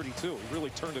only had 32. He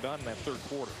really turned it on in that 3rd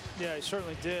quarter. Yeah, he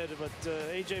certainly did. But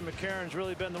A.J. McCarron's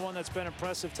really been the one that's been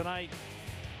impressive tonight.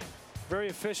 Very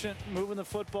efficient, moving the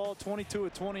football, 22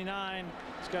 of 29.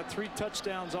 He's got 3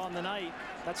 touchdowns on the night.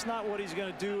 That's not what he's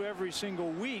going to do every single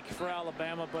week for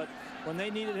Alabama, but when they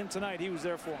needed him tonight, he was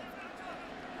there for them.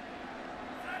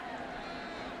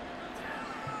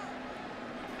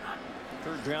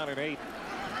 Third down and 8.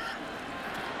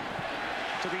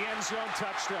 To the end zone,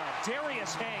 touchdown.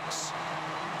 Darius Hanks.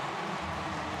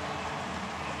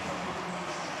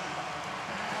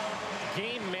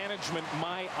 Game management,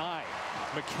 my eye.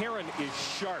 McCarron is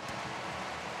sharp.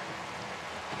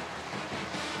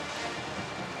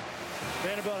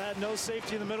 Vanderbilt had no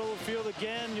safety in the middle of the field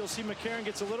again. You'll see McCarron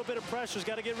gets a little bit of pressure. He's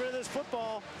got to get rid of this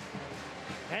football.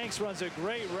 Hanks runs a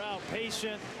great route,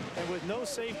 patient, and with no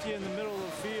safety in the middle of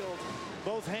the field,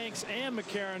 both Hanks and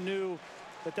McCarron knew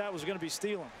that that was going to be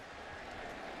stealing.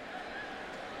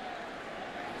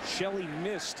 Shelley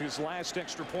missed his last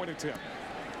extra point attempt.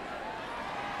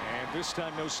 And this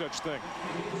time, no such thing.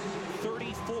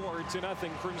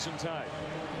 34-0 Crimson Tide.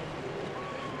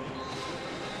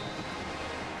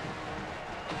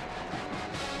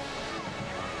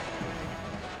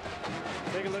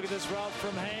 Take a look at this route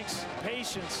from Hanks.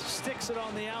 Patience, sticks it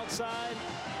on the outside.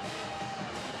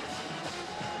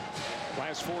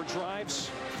 Last 4 drives,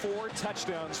 4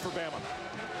 touchdowns for Bama.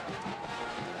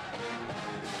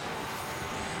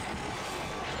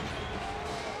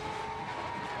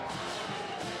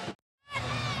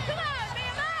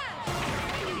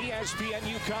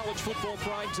 ESPNU College Football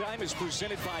Prime Time is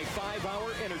presented by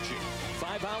 5-Hour Energy.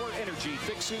 5-Hour Energy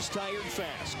fixes tired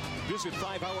fast. Visit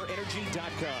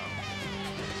 5hourenergy.com.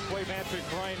 Clay Matvick,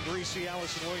 Brian Greasy,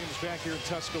 Allison Williams back here in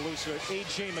Tuscaloosa.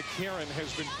 A.J. McCarron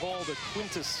has been called a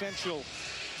quintessential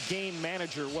game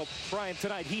manager. Well, Brian,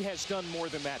 tonight he has done more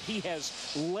than that. He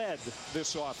has led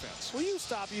this offense. Will you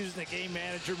stop using the game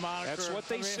manager moniker? That's what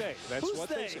they say. That's what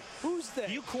they say. Who's they?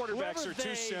 You quarterbacks are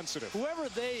too sensitive. Whoever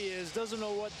they is doesn't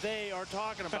know what they are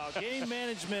talking about. Game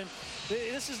management,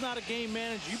 this is not a game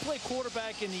manager. You play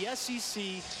quarterback in the SEC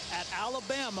at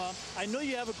Alabama. I know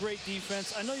you have a great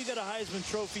defense. I know you got a Heisman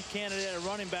Trophy candidate at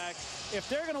running back. If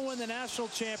they're going to win the national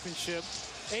championship,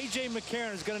 A.J.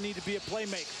 McCarron is going to need to be a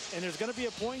playmaker, and there's going to be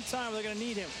a point in time where they're going to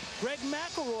need him. Greg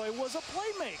McElroy was a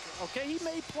playmaker, okay? He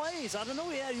made plays. I don't know,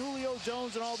 he had Julio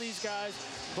Jones and all these guys,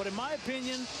 but in my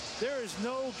opinion, there is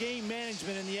no game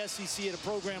management in the SEC at a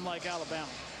program like Alabama.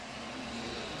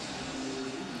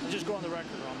 I'll just go on the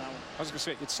record on that one. I was going to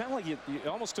say, it sounded like you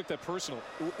almost took that personal.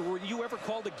 Were you ever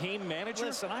called a game manager?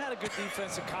 Listen, I had a good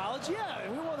defense in college, yeah,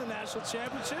 and we won the national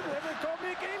championship. They never called me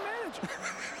a game manager.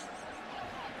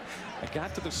 I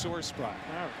got to the sore spot.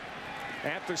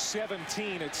 At the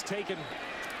 17, it's taken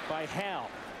by Hal.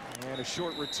 And a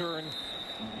short return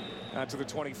out to the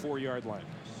 24-yard line.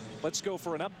 Let's go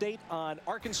for an update on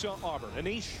Arkansas-Auburn.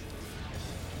 Anish.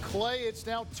 Clay, it's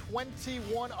now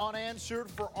 21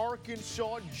 unanswered for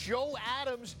Arkansas. Joe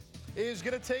Adams is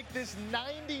going to take this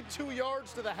 92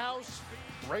 yards to the house.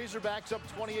 Razorbacks up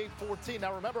 28-14.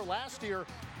 Now remember, last year,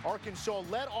 Arkansas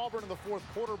led Auburn in the 4th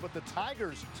quarter, but the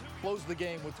Tigers closed the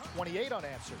game with 28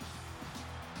 unanswered.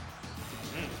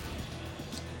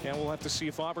 And we'll have to see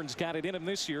if Auburn's got it in them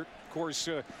this year. Of course,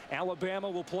 Alabama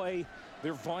will play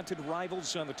their vaunted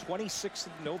rivals on the 26th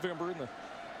of November in the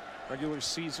regular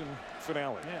season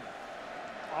finale. Yeah.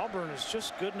 Auburn is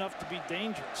just good enough to be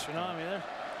dangerous. You know, I mean,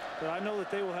 but I know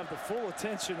that they will have the full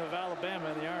attention of Alabama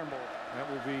in the Iron Bowl. That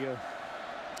will be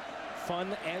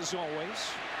fun as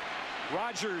always.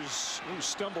 Rogers, who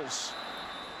stumbles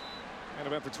at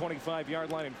about the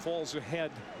 25-yard line and falls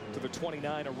ahead to the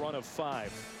 29, a run of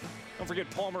 5. Don't forget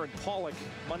Palmer and Pollock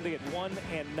Monday at 1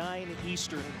 and 9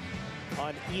 Eastern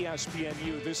on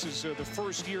ESPNU. This is the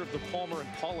first year of the Palmer and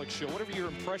Pollock show. What are your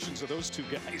impressions of those two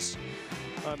guys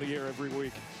on the air every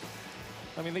week?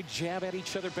 I mean, they jab at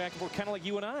each other back and forth, kind of like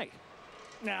you and I.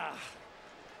 Nah.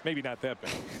 Maybe not that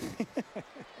bad.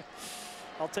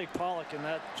 I'll take Pollock in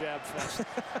that jab fest.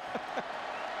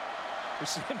 We're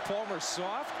seeing Palmer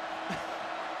soft.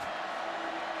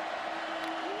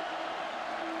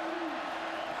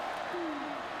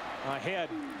 Ahead,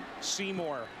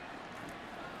 Seymour.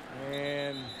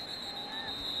 And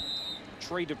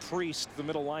Trey DePriest, the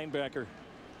middle linebacker,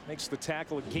 makes the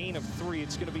tackle, a gain of 3.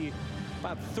 It's going to be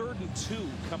about 3rd and 2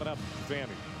 coming up, Vandy.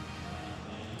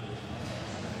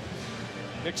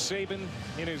 Nick Saban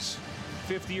in his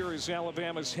 5th year as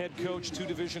Alabama's head coach, 2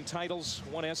 division titles,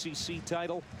 1 SEC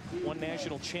title, 1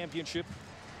 national championship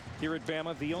here at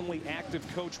Bama. The only active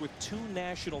coach with 2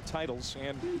 national titles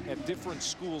and at different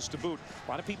schools to boot.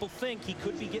 A lot of people think he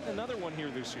could be getting another one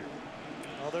here this year.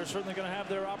 Well, they're certainly going to have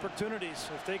their opportunities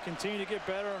if they continue to get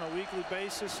better on a weekly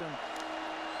basis, and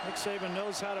Nick Saban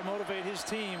knows how to motivate his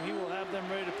team. He will have them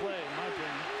ready to play, in my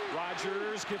opinion.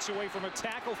 Rogers gets away from a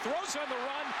tackle, throws on the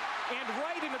run, and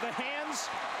right into the hands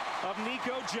of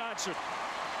Nico Johnson.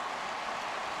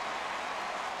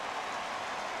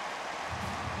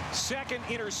 Second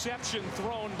interception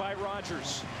thrown by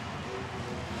Rogers.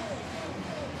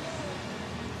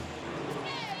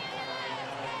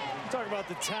 Talk about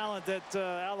the talent that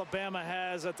Alabama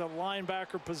has at the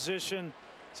linebacker position.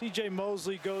 C.J.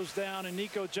 Mosley goes down and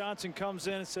Nico Johnson comes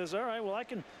in and says, all right, well, I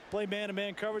can play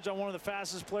man-to-man coverage on one of the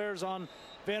fastest players on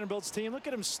Vanderbilt's team. Look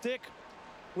at him stick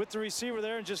with the receiver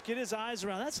there and just get his eyes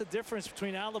around. That's the difference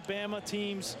between Alabama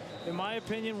teams. In my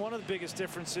opinion, one of the biggest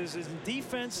differences is in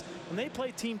defense. When they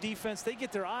play team defense, they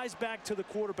get their eyes back to the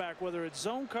quarterback, whether it's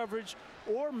zone coverage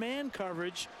or man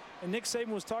coverage. And Nick Saban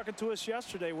was talking to us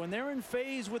yesterday. When they're in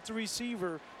phase with the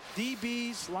receiver,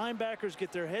 DBs, linebackers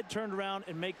get their head turned around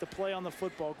and make the play on the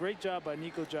football. Great job by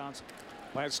Nico Johnson.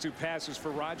 Last 2 passes for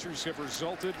Rogers have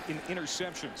resulted in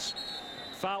interceptions.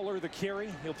 Fowler the carry.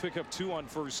 He'll pick up 2 on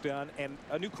 1st down. And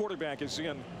a new quarterback is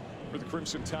in for the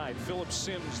Crimson Tide. Philip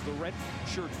Sims, the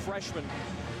redshirt freshman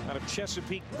out of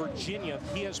Chesapeake, Virginia.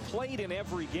 He has played in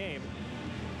every game.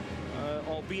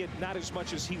 Albeit not as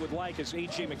much as he would like, as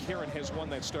A.J. McCarron has won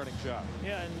that starting job.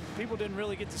 Yeah, and people didn't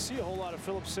really get to see a whole lot of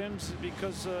Philip Sims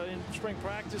because in spring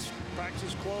practice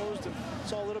closed, and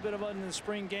saw a little bit of it in the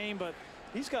spring game, but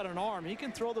he's got an arm. He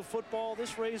can throw the football.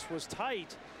 This race was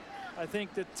tight. I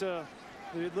think that the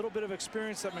little bit of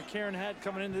experience that McCarron had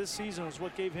coming into this season was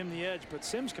what gave him the edge, but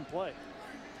Sims can play.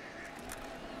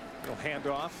 Little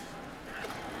handoff,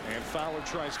 and Fowler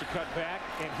tries to cut back,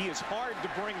 and he is hard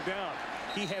to bring down.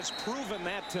 He has proven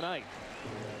that tonight.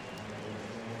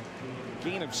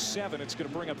 Gain of 7. It's going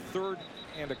to bring up 3rd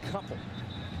and a couple.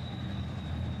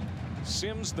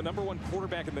 Sims, the #1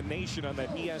 quarterback in the nation on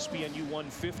that ESPNU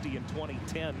 150 in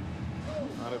 2010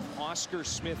 out of Oscar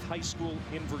Smith High School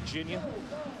in Virginia.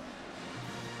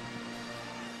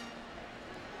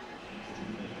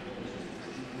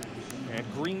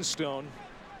 And Greenstone,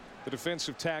 the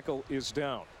defensive tackle, is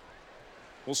down.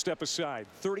 We'll step aside.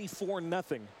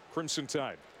 34-0 Crimson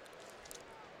Tide.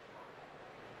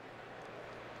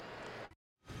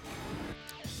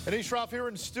 Anish Shroff here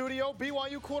in studio.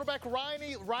 BYU quarterback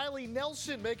Riley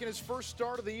Nelson making his first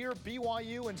start of the year.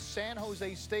 BYU and San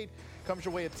Jose State comes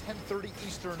your way at 10:30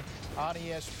 Eastern on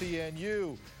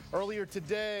ESPNU. Earlier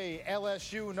today,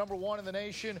 LSU, #1 in the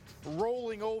nation,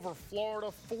 rolling over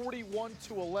Florida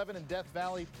 41-11 in Death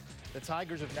Valley. The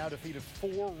Tigers have now defeated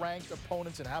 4 ranked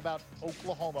opponents. And how about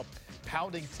Oklahoma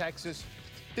pounding Texas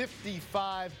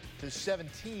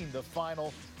 55-17, the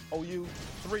final. OU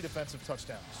 3 defensive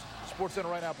touchdowns. SportsCenter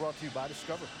right now brought to you by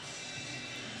Discover.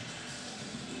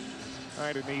 All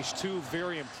right, Anish, 2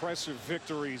 very impressive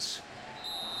victories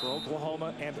for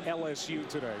Oklahoma and LSU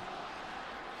today.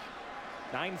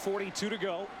 9:42 to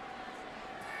go.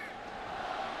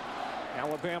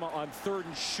 Alabama on 3rd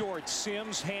and short.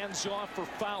 Sims hands off for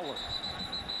Fowler.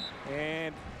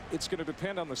 And it's going to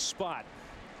depend on the spot.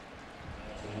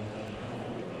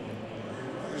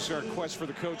 This is our quest for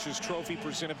the coach's trophy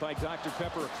presented by Dr.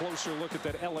 Pepper. A closer look at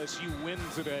that LSU win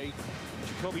today.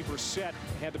 Jacoby Brissett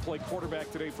had to play quarterback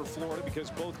today for Florida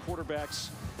because both quarterbacks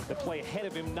that play ahead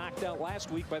of him knocked out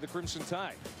last week by the Crimson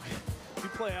Tide. you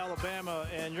play Alabama,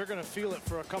 and you're going to feel it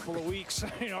for a couple of weeks.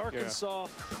 Arkansas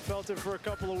felt it for a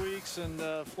couple of weeks, and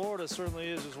Florida certainly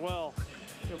is as well.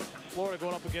 Florida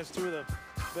going up against two of the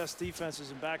best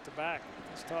defenses in back-to-back.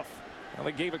 It's tough. Well,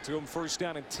 they gave it to him. First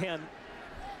down and 10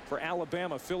 for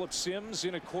Alabama. Phillip Sims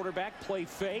in a quarterback play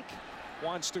fake.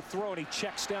 Wants to throw, and he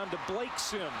checks down to Blake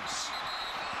Sims.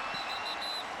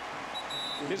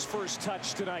 His first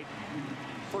touch tonight.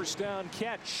 First down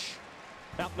catch.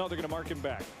 No, they're going to mark him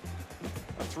back.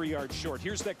 3 yards short.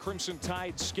 Here's that Crimson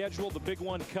Tide schedule. The big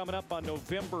one coming up on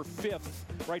November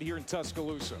 5th right here in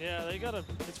Tuscaloosa. Yeah,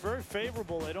 it's very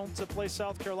favorable. They don't play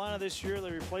South Carolina this year.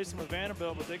 They replaced them with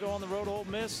Vanderbilt, but they go on the road to Ole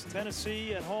Miss,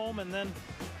 Tennessee at home, and then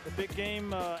the big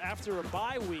game after a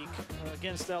bye week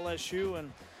against LSU.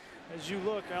 And as you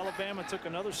look, Alabama took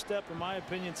another step, in my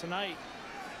opinion, tonight.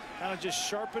 Kind of just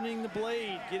sharpening the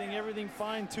blade, getting everything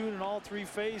fine-tuned in all 3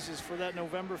 phases for that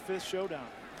November 5th showdown.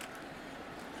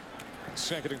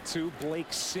 2nd and 2.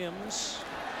 Blake Sims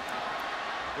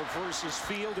reverses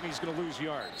field, and he's going to lose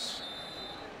yards.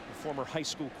 The former high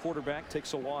school quarterback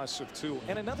takes a loss of 2.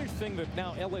 And another thing that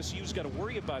now LSU's got to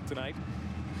worry about tonight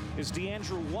is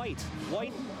DeAndrew White.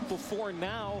 White before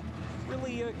now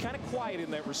really kind of quiet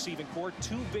in that receiving corps.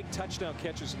 2 big touchdown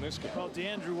catches in this game. Well,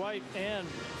 DeAndrew White and,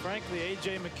 frankly,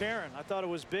 A.J. McCarron. I thought it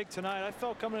was big tonight. I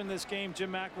felt coming in this game,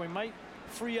 Jim McElwain might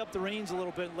free up the reins a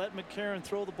little bit, let McCarron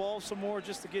throw the ball some more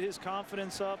just to get his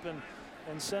confidence up and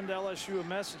send LSU a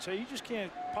message. Hey, you just can't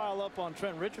pile up on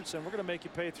Trent Richardson. We're going to make you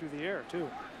pay through the air, too.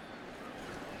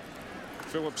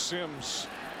 Phillip Sims,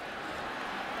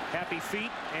 happy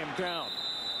feet and down.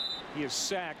 He is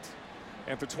sacked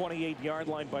at the 28-yard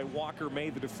line by Walker May,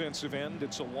 the defensive end.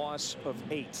 It's a loss of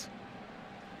 8.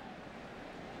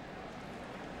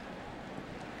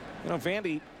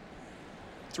 Vandy,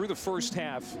 through the first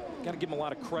half, got to give him a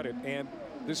lot of credit, and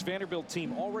this Vanderbilt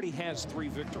team already has 3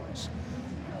 victories.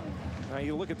 Now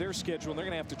you look at their schedule, and they're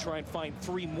going to have to try and find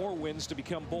 3 more wins to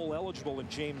become bowl eligible in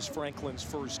James Franklin's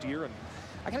first year. And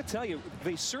I got to tell you,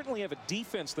 they certainly have a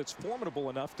defense that's formidable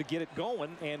enough to get it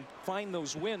going and find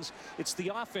those wins. It's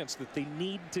the offense that they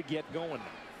need to get going.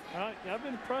 I've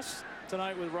been impressed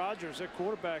tonight with Rodgers at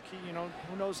quarterback.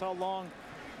 Who knows how long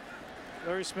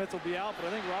Larry Smith will be out, but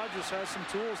I think Rodgers has some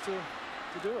tools to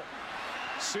do it.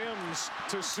 Sims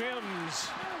to Sims,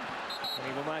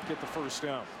 and he will not get the first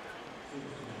down.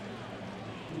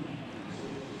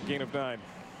 Gain of 9.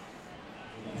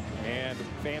 And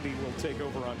Vandy will take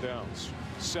over on downs.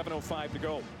 7:05 to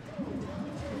go.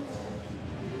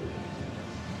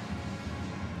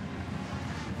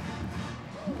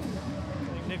 I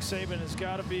think Nick Saban has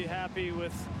got to be happy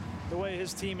with the way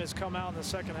his team has come out in the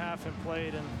second half and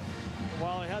played. And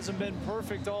while it hasn't been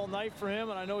perfect all night for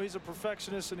him, and I know he's a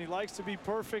perfectionist and he likes to be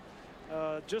perfect,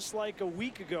 just like a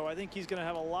week ago, I think he's going to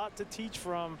have a lot to teach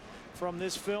from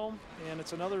this film, and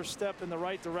it's another step in the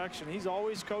right direction. He's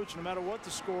always coaching no matter what the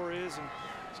score is, and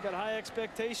he's got high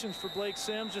expectations for Blake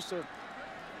Sims, just a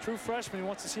true freshman. He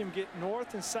wants to see him get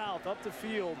north and south up the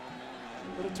field.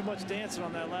 A little too much dancing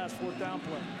on that last 4th down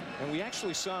play. And we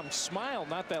actually saw him smile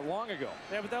not that long ago.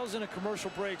 Yeah, but that was in a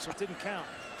commercial break, so it didn't count.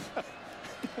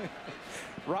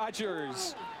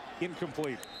 Rodgers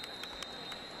incomplete.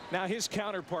 Now his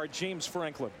counterpart, James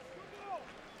Franklin,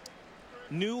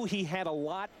 knew he had a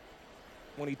lot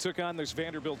when he took on this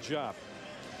Vanderbilt job.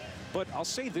 But I'll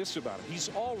say this about him. He's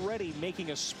already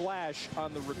making a splash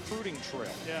on the recruiting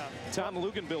trail. Yeah. Tom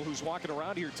Luganville, who's walking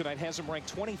around here tonight, has him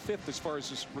ranked 25th as far as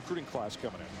this recruiting class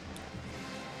coming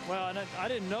in. Well, and I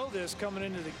didn't know this coming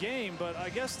into the game, but I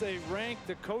guess they rank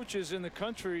the coaches in the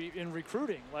country in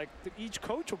recruiting. Like each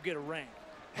coach will get a rank.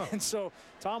 Huh. And so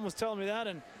Tom was telling me that,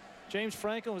 and James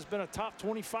Franklin has been a top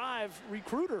 25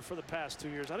 recruiter for the past 2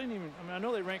 years. I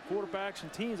know they rank quarterbacks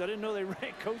and teams. I didn't know they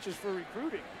rank coaches for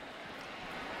recruiting.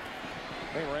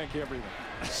 They rank everything.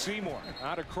 Seymour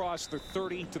out across the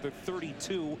 30 to the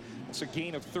 32. That's a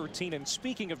gain of 13. And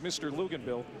speaking of Mr.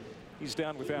 Luganville, he's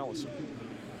down with Allison.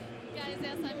 Guys,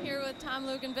 yes, I'm here with Tom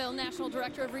Luganville, National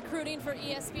Director of Recruiting for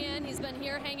ESPN. He's been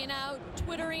here hanging out,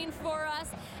 twittering for us.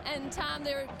 And Tom,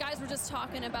 guys were just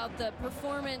talking about the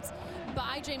performance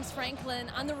by James Franklin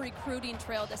on the recruiting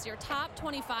trail this year. Top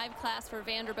 25 class for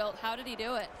Vanderbilt. How did he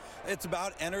do it? It's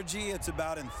about energy. It's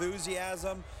about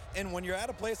enthusiasm. And when you're at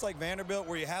a place like Vanderbilt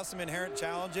where you have some inherent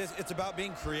challenges, it's about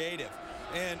being creative.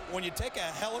 And when you take a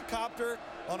helicopter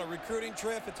on a recruiting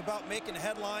trip, it's about making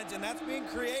headlines, and that's being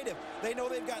creative. They know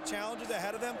they've got challenges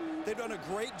ahead of them. They've done a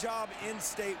great job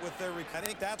in-state with their recruiting. I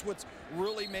think that's what's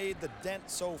really made the dent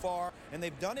so far, and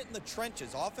they've done it in the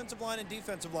trenches, offensive line and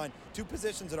defensive line, two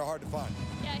positions that are hard to find.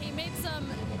 Yeah, he made some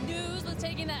news with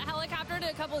taking that helicopter to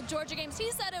a couple of Georgia games.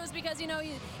 He said it was because, you know,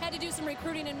 he had to do some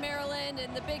recruiting in Maryland,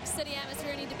 and the big city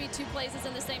atmosphere need to be two places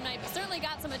in the same night. But certainly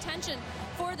got some attention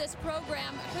for this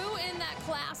program. Who in that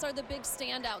class are the big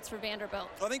standouts for Vanderbilt?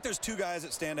 I think there's two guys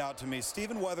that stand out to me.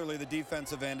 Stephen Weatherly, the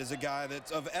defensive end, is a guy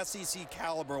that's of SEC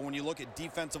caliber when you look at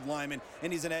defensive linemen,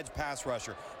 and he's an edge pass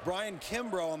rusher. Brian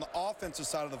Kimbrough on the offensive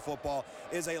side of the football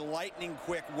is a lightning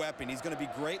quick weapon. He's going to be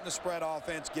great in the spread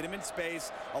offense, get him in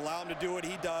space, allow him to do what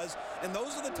he does. And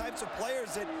those are the types of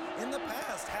players that in the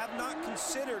past have not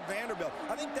considered Vanderbilt.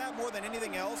 I think that more than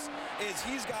anything else is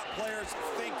he's got players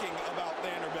thinking about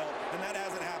Vanderbilt, and that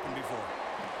hasn't happened before.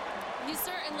 He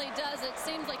certainly does. It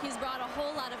seems like he's brought a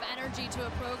whole lot of energy to a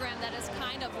program that has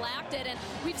kind of lacked it. And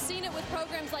we've seen it with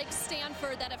programs like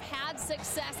Stanford that have had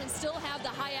success and still have the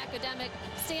high academic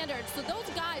standards. So those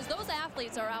guys, those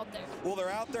athletes are out there. Well, they're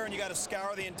out there, and you got to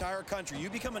scour the entire country. You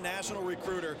become a national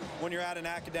recruiter when you're at an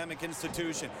academic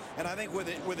institution. And I think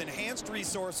with enhanced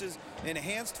resources,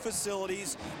 enhanced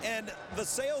facilities, and the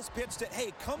sales pitch that,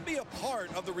 hey, come be a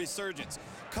part of the resurgence.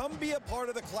 Come be a part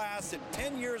of the class that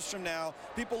 10 years from now,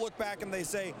 people look back and they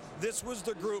say, this was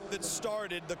the group that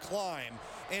started the climb.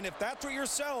 And if that's what you're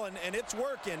selling and it's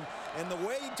working, and the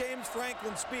way James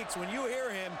Franklin speaks, when you hear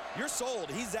him, you're sold.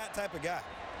 He's that type of guy.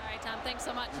 All right, Tom, thanks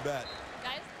so much. You bet.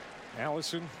 Guys?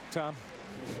 Allison, Tom,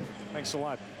 thanks a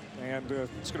lot. And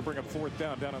it's going to bring up fourth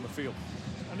down on the field.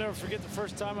 I'll never forget the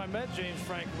first time I met James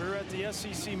Franklin. We were at the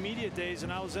SEC Media Days,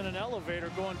 and I was in an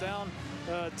elevator going down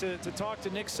to talk to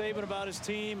Nick Saban about his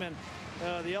team, and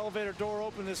the elevator door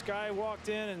opened. This guy walked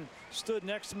in and stood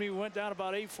next to me. We went down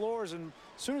about 8 floors, and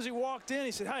as soon as he walked in,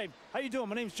 he said, "Hi, how you doing?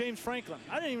 My name's James Franklin."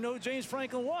 I didn't even know who James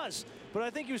Franklin was, but I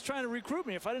think he was trying to recruit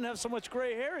me. If I didn't have so much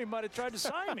gray hair, he might have tried to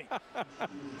sign me.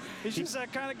 He's just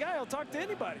that kind of guy. He'll talk to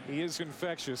anybody. He is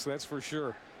infectious, that's for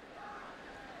sure.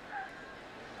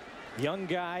 Young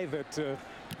guy that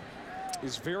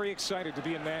is very excited to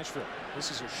be in Nashville.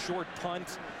 This is a short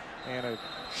punt and a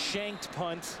shanked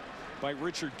punt by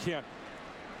Richard Kent.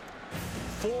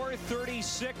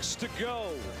 4:36 to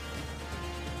go.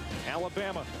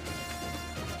 Alabama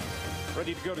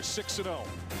ready to go to 6-0.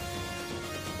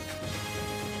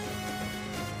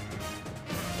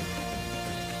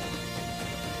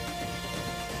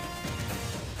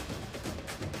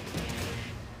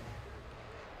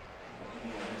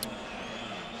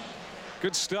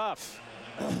 Good stuff.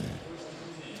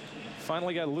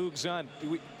 Finally got Lugs on.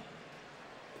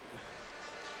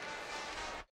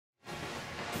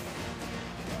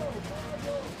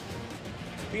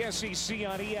 The SEC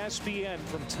on ESPN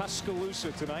from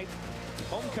Tuscaloosa tonight.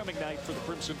 Homecoming night for the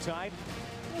Crimson Tide.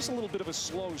 It was a little bit of a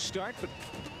slow start, but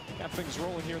got things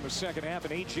rolling here in the second half.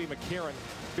 And A.J. McCarron,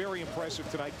 very impressive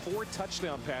tonight. 4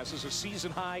 touchdown passes, a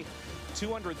season high,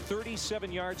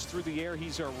 237 yards through the air.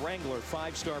 He's our Wrangler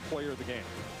 5-star player of the game.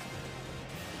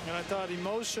 And I thought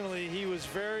emotionally he was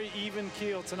very even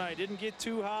keel tonight. Didn't get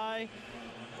too high.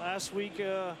 Last week,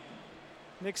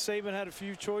 Nick Saban had a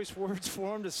few choice words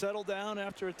for him to settle down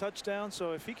after a touchdown.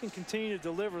 So if he can continue to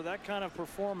deliver that kind of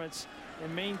performance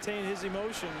and maintain his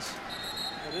emotions,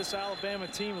 this Alabama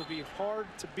team will be hard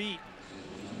to beat.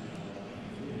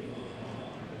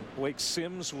 Blake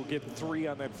Sims will get 3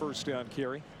 on that first down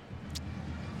carry.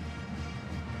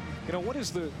 You know, what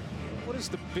is the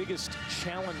biggest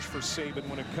challenge for Saban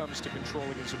when it comes to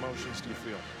controlling his emotions, do you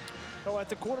feel? Oh, at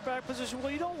the quarterback position,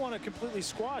 well, you don't want to completely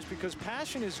squash, because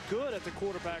passion is good at the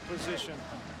quarterback position.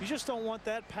 You just don't want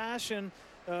that passion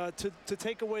to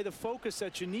take away the focus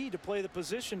that you need to play the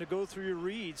position, to go through your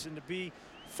reads and to be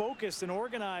focused and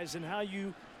organized in how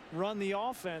you run the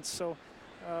offense. So,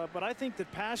 but I think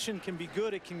that passion can be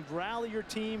good. It can rally your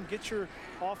team, get your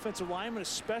offensive linemen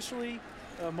especially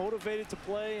motivated to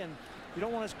play, and you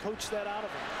don't want to coach that out of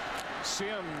them.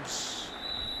 Sims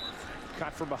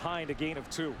caught from behind, a gain of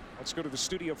 2. Let's go to the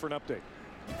studio for an update.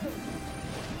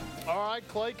 All right,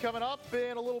 Clay, coming up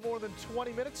in a little more than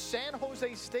 20 minutes, San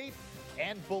Jose State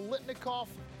and Biletnikoff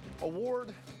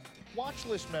Award watch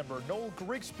list member Noel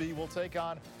Grigsby will take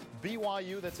on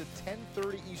BYU. That's at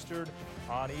 10:30 Eastern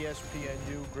on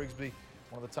ESPNU. Grigsby,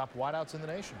 one of the top wideouts in the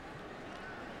nation.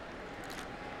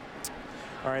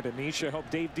 All right, Anisha, I hope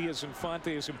Dave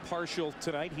Diaz-Infante is impartial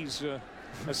tonight. He's a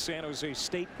San Jose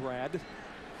State grad.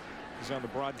 He's on the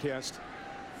broadcast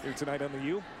here tonight on the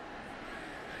U.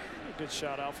 A good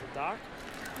shout out for Doc.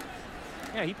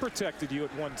 Yeah, he protected you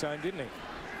at one time, didn't he?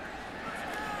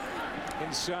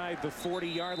 inside the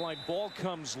 40-yard line. Ball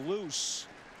comes loose.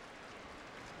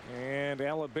 And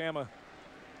Alabama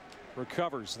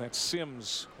recovers. That's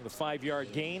Sims with a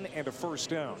 5-yard gain and a first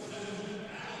down.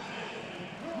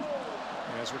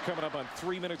 As we're coming up on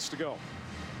 3 minutes to go.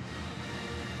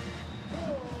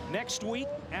 Next week,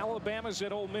 Alabama's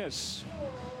at Ole Miss.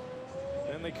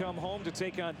 Then they come home to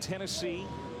take on Tennessee.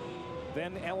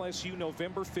 Then LSU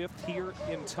November 5th here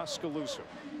in Tuscaloosa.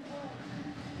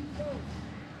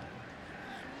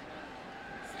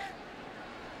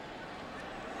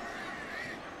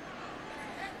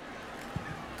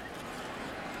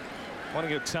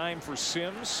 Wanting a time for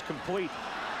Sims, complete,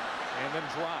 and then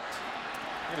dropped.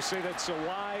 I'm going to say that's a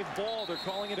live ball. They're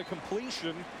calling it a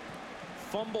completion.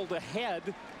 Fumbled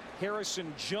ahead.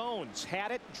 Harrison Jones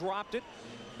had it, dropped it,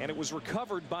 and it was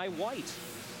recovered by White.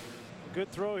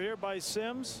 Good throw here by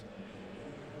Sims.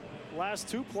 Last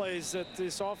 2 plays that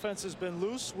this offense has been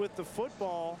loose with the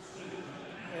football.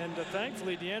 And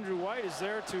thankfully, DeAndrew White is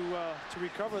there to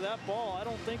recover that ball. I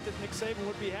don't think that Nick Saban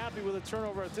would be happy with a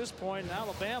turnover at this point. And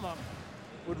Alabama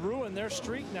would ruin their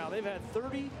streak now. They've had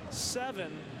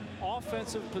 37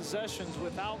 offensive possessions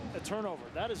without a turnover.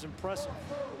 That is impressive.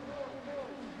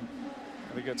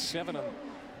 They got 7 on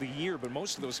the year, but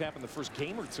most of those happened the first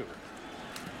game or 2.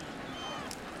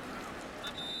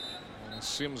 And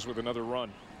Sims with another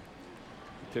run.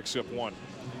 Picks up 1.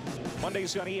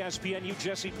 Mondays on ESPNU,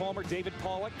 Jesse Palmer, David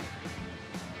Pollack.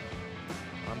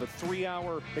 On the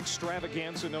 3-hour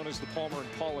extravaganza known as the Palmer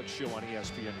and Pollack Show on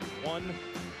ESPN. 1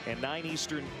 and 9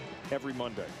 Eastern every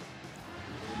Monday.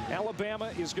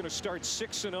 Alabama is going to start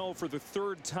 6-0 for the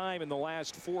 3rd time in the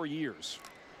last 4 years.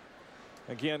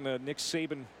 Again, Nick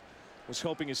Saban was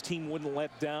hoping his team wouldn't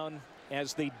let down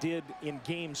as they did in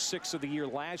Game 6 of the year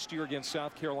last year against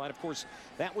South Carolina. Of course,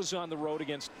 that was on the road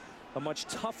against a much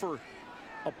tougher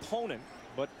opponent,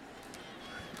 but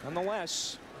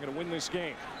nonetheless, going to win this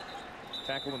game.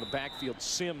 Tackle in the backfield.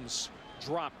 Sims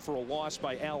dropped for a loss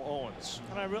by Al Owens.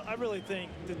 And I really think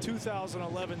the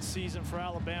 2011 season for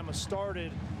Alabama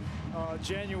started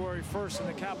January 1st in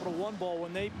the Capital One Bowl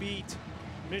when they beat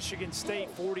Michigan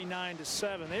State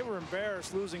 49-7. They were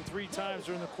embarrassed, losing 3 times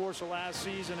during the course of last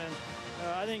season. And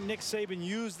I think Nick Saban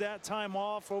used that time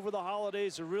off over the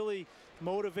holidays to really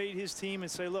motivate his team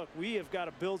and say, look, we have got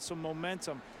to build some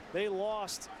momentum. They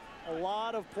lost a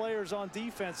lot of players on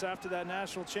defense after that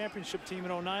national championship team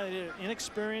in 09. They did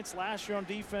inexperienced last year on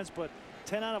defense, but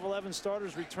 10 out of 11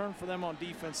 starters returned for them on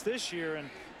defense this year, and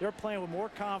they're playing with more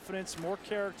confidence, more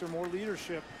character, more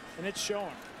leadership, and it's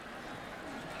showing.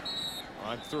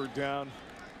 On 3rd down,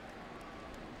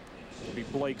 it'll be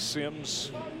Blake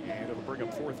Sims, and it'll bring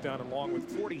up 4th down and long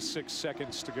with 46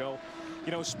 seconds to go.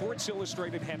 You know, Sports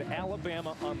Illustrated had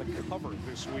Alabama on the cover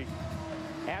this week,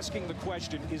 asking the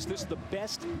question, is this the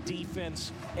best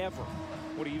defense ever?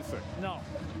 What do you think? No,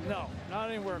 not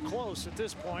anywhere close at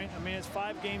this point. I mean, it's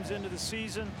 5 games into the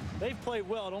season. They've played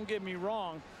well, don't get me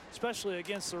wrong, especially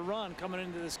against the run coming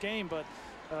into this game. But,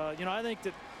 you know, I think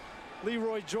that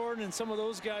Leroy Jordan and some of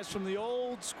those guys from the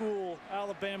old school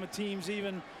Alabama teams,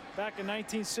 even back in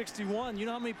 1961, you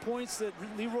know how many points that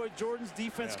Leroy Jordan's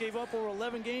defense gave up over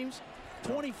 11 games?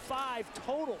 25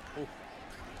 total. Ooh.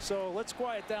 So let's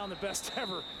quiet down the best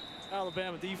ever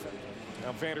Alabama defense.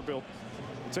 Now Vanderbilt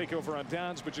will take over on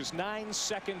downs, but just 9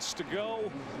 seconds to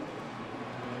go.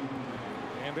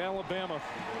 And Alabama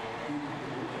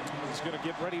is going to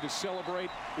get ready to celebrate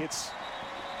its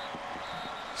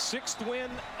 6th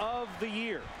win of the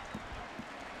year.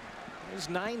 There's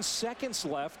 9 seconds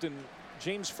left, and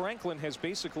James Franklin has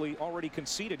basically already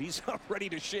conceded. He's ready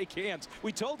to shake hands.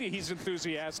 We told you he's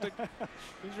enthusiastic.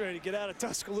 He's ready to get out of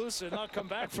Tuscaloosa and not come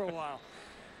back for a while.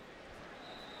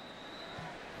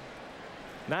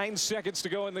 9 seconds to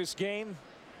go in this game.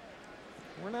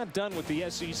 We're not done with the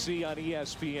SEC on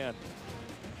ESPN.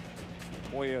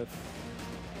 Boy, a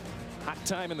hot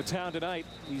time in the town tonight.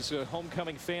 These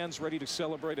homecoming fans ready to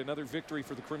celebrate another victory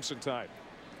for the Crimson Tide.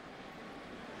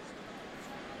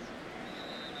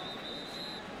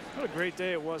 What a great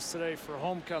day it was today for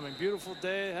homecoming. Beautiful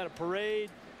day. Had a parade,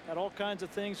 had all kinds of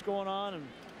things going on, and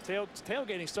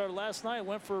tailgating started last night.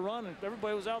 Went for a run, and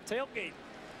everybody was out tailgating.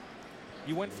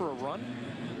 You went for a run?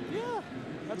 Yeah,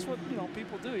 that's what, you know,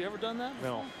 people do. You ever done that?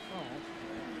 No. Oh,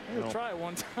 I'm gonna try it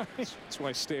one time. That's why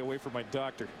I stay away from my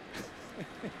doctor.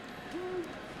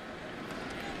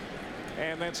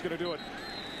 And that's going to do it.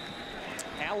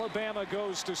 Alabama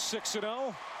goes to 6-0.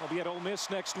 They'll be at Ole Miss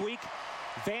next week.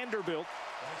 Vanderbilt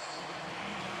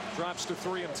drops to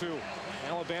 3-2.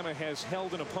 Alabama has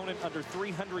held an opponent under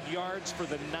 300 yards for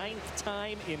the 9th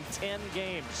time in 10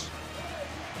 games.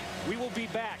 We will be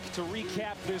back to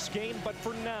recap this game, but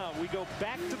for now, we go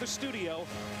back to the studio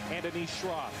and Anish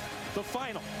Shroff. The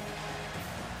final,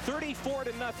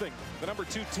 34-0. The number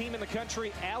 2 team in the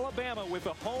country, Alabama, with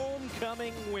a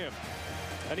homecoming win.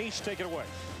 Anish, take it away.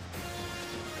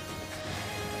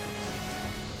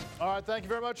 All right, thank you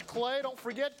very much, Clay. Don't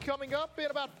forget, coming up in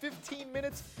about 15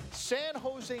 minutes, San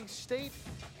Jose State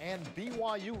and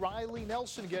BYU. Riley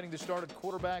Nelson getting the start at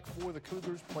quarterback for the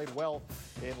Cougars. Played well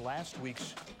in last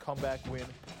week's comeback win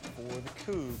for the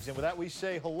Cougs. And with that, we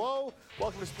say hello.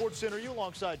 Welcome to Sports Center U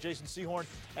alongside Jason Sehorn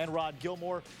and Rod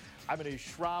Gilmore. I'm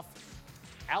Anish Shroff.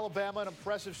 Alabama, an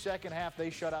impressive second half. They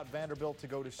shut out Vanderbilt to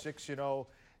go to 6-0.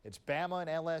 It's Bama and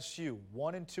LSU,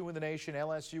 1-2 in the nation.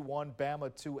 LSU 1,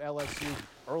 Bama 2. LSU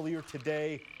earlier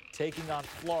today taking on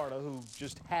Florida, who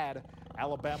just had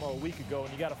Alabama a week ago.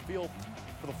 And you got a feel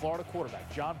for the Florida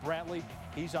quarterback. John Brantley,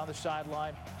 he's on the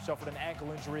sideline, suffered an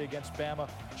ankle injury against Bama.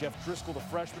 Jeff Driscoll, the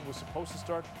freshman, was supposed to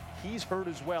start. He's hurt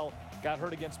as well, got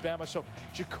hurt against Bama. So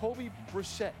Jacoby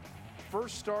Brissett,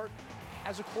 first start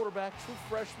as a quarterback, true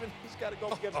freshman. He's got to go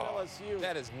against LSU.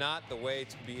 That is not the way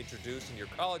to be introduced in your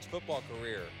college football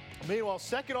career. Meanwhile,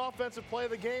 second offensive play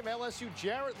of the game, LSU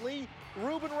Jarrett Lee,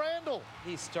 Ruben Randall.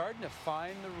 He's starting to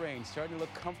find the range, starting to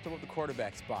look comfortable at the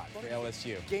quarterback spot for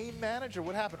LSU. Game manager,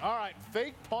 what happened? All right,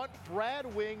 fake punt,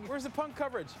 Brad Wing. Where's the punt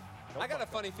coverage? I got a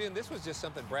funny feeling this was just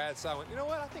something Brad saw. Went, you know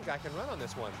what? I think I can run on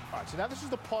this one. All right, so now this is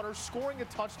the punter scoring a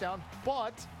touchdown,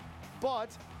 but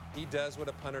he does what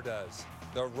a punter does.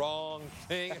 The wrong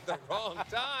thing at the wrong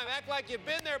time. Act like you've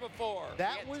been there before.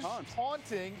 That was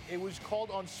taunting. It was called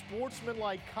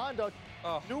unsportsmanlike conduct.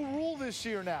 New rule this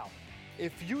year now.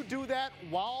 If you do that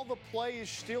while the play is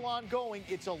still ongoing,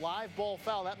 it's a live ball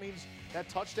foul. That means that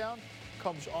touchdown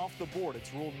comes off the board.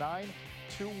 It's Rule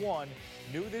 9-2-1.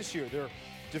 New this year. They're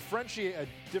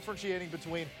differentiating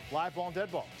between live ball and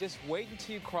dead ball. Just wait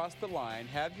until you cross the line,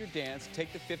 have your dance,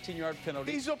 take the 15-yard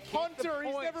penalty. He's a punter.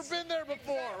 He's never been there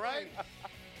before, right?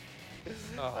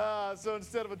 So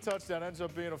instead of a touchdown, ends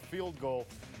up being a field goal.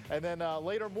 And then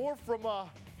later, more from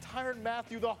Tyrann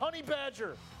Mathieu, the Honey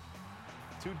Badger.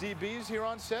 2 DBs here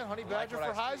on set. Honey Badger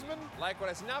for Heisman? Like what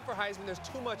I said. Not for Heisman. There's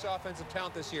too much offensive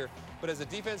talent this year. But as a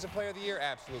defensive player of the year,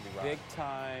 absolutely right.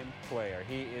 Big-time player.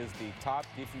 He is the top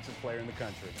defensive player in the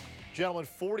country. Gentlemen,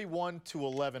 41-11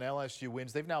 LSU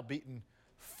wins. They've now beaten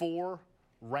 4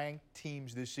 ranked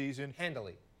teams this season.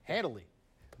 Handily.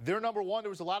 They're number 1.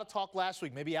 There was a lot of talk last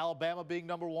week. Maybe Alabama being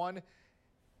number 1.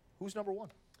 Who's number 1?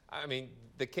 I mean,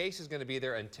 the case is going to be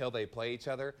there until they play each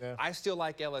other. Yeah. I still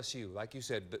like LSU. Like you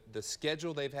said, the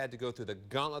schedule they've had to go through, the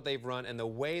gauntlet they've run, and the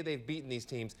way they've beaten these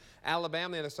teams. Alabama,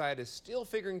 on the other side, is still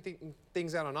figuring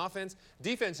things out on offense.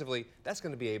 Defensively, that's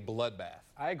going to be a bloodbath.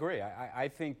 I agree. I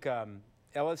think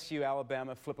LSU,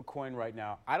 Alabama, flip a coin right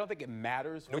now. I don't think it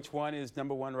matters which one is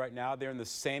number 1 right now. They're in the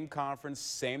same conference,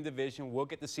 same division. We'll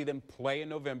get to see them play in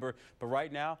November. But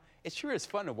right now, it sure is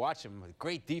fun to watch them with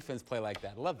great defense play like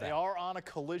that. I love that. They are on a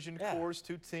collision course.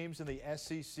 2 teams in the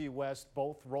SEC West,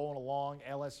 both rolling along.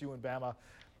 LSU and Bama,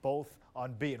 both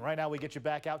unbeaten. Right now, we get you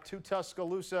back out to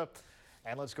Tuscaloosa.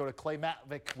 And let's go to Clay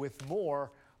Matvick with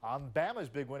more on Bama's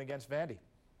big win against Vandy.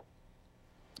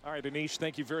 All right, Anish,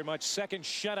 thank you very much. Second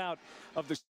shutout of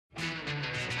the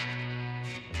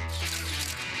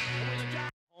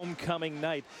homecoming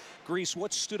night. Grease,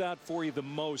 what stood out for you the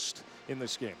most in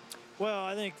this game? Well,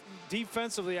 I think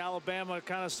defensively, Alabama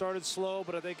kind of started slow,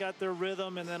 but they got their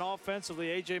rhythm. And then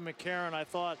offensively, A.J. McCarron, I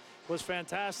thought, was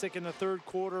fantastic in the third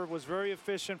quarter, was very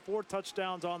efficient, 4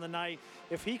 touchdowns on the night.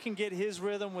 If he can get his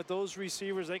rhythm with those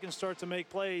receivers, they can start to make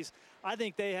plays. I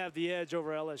think they have the edge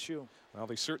over LSU. Well,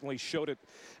 they certainly showed it,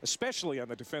 especially on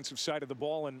the defensive side of the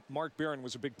ball, and Mark Barron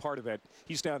was a big part of that.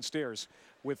 He's downstairs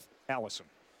with Allison.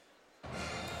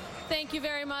 Thank you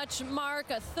very much,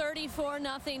 Mark. A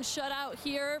 34-0 shutout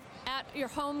here at your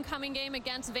homecoming game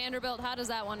against Vanderbilt. How does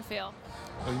that one feel?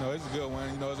 You know, it's a good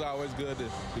win. You know, it's always good to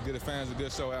give the fans a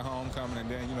good show at homecoming, and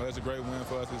then, you know, it's a great win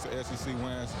for us. It's the SEC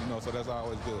wins, you know, so that's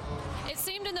always good. It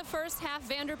seemed in the first half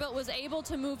Vanderbilt was able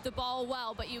to move the ball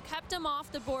well, but you kept them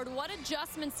off the board. What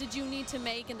adjustments did you need to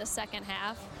make in the second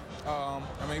half? I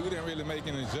mean, we didn't really make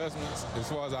any adjustments as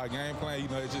far as our game plan. You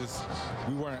know,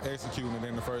 we weren't executing it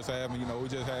in the first half, and, you know, we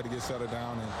just had to get settled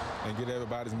down and get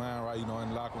everybody's mind right, you know, in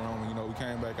the locker room. And, you know, we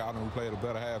came back out and we played a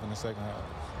better half in the second half.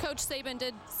 Coach Saban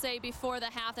did say before the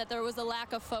half that there was a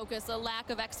lack of focus, a lack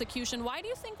of execution. Why do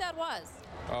you think that was?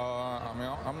 I mean,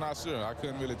 I'm not sure. I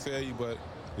couldn't really tell you, but,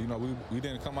 you know, we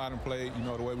didn't come out and play, you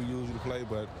know, the way we usually play,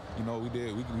 but, you know, we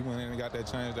did. We went in and got that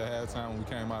change at halftime when we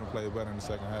came out and played better in the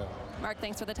second half. Mark,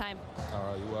 thanks for the time.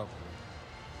 All right, you're welcome.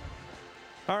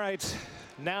 All right,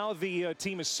 now the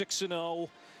team is 6-0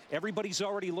 Everybody's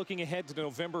already looking ahead to the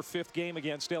November 5th game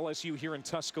against LSU here in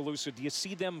Tuscaloosa. Do you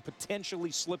see them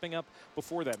potentially slipping up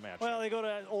before that match? Well, they go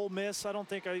to Ole Miss. I don't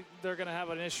think they're going to have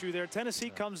an issue there. Tennessee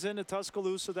comes into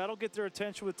Tuscaloosa. That'll get their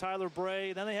attention with Tyler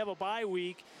Bray. Then they have a bye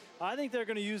week. I think they're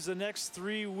going to use the next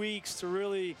 3 weeks to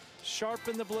really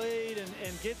sharpen the blade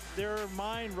and get their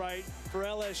mind right for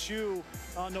LSU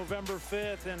on November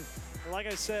 5th. And like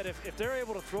I said, if they're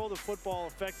able to throw the football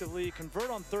effectively, convert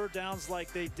on third downs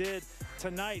like they did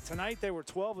tonight. Tonight they were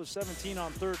 12 of 17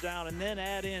 on third down, and then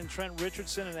add in Trent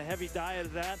Richardson and a heavy diet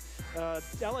of that.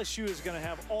 LSU is going to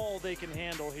have all they can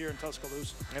handle here in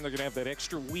Tuscaloosa. And they're going to have that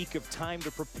extra week of time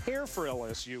to prepare for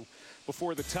LSU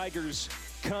before the Tigers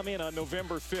come in on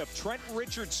November 5th. Trent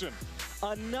Richardson,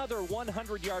 another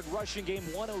 100-yard rushing game,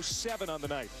 107 on the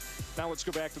night. Now let's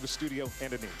go back to the studio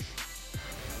and Anish.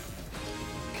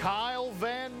 Kyle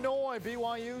Van Noy,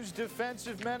 BYU's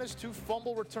defensive menace, 2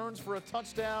 fumble returns for a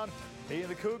touchdown. He and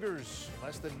the Cougars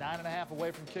less than 9.5 away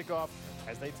from kickoff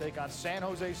as they take on San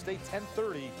Jose State,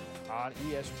 10:30 on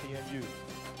ESPNU.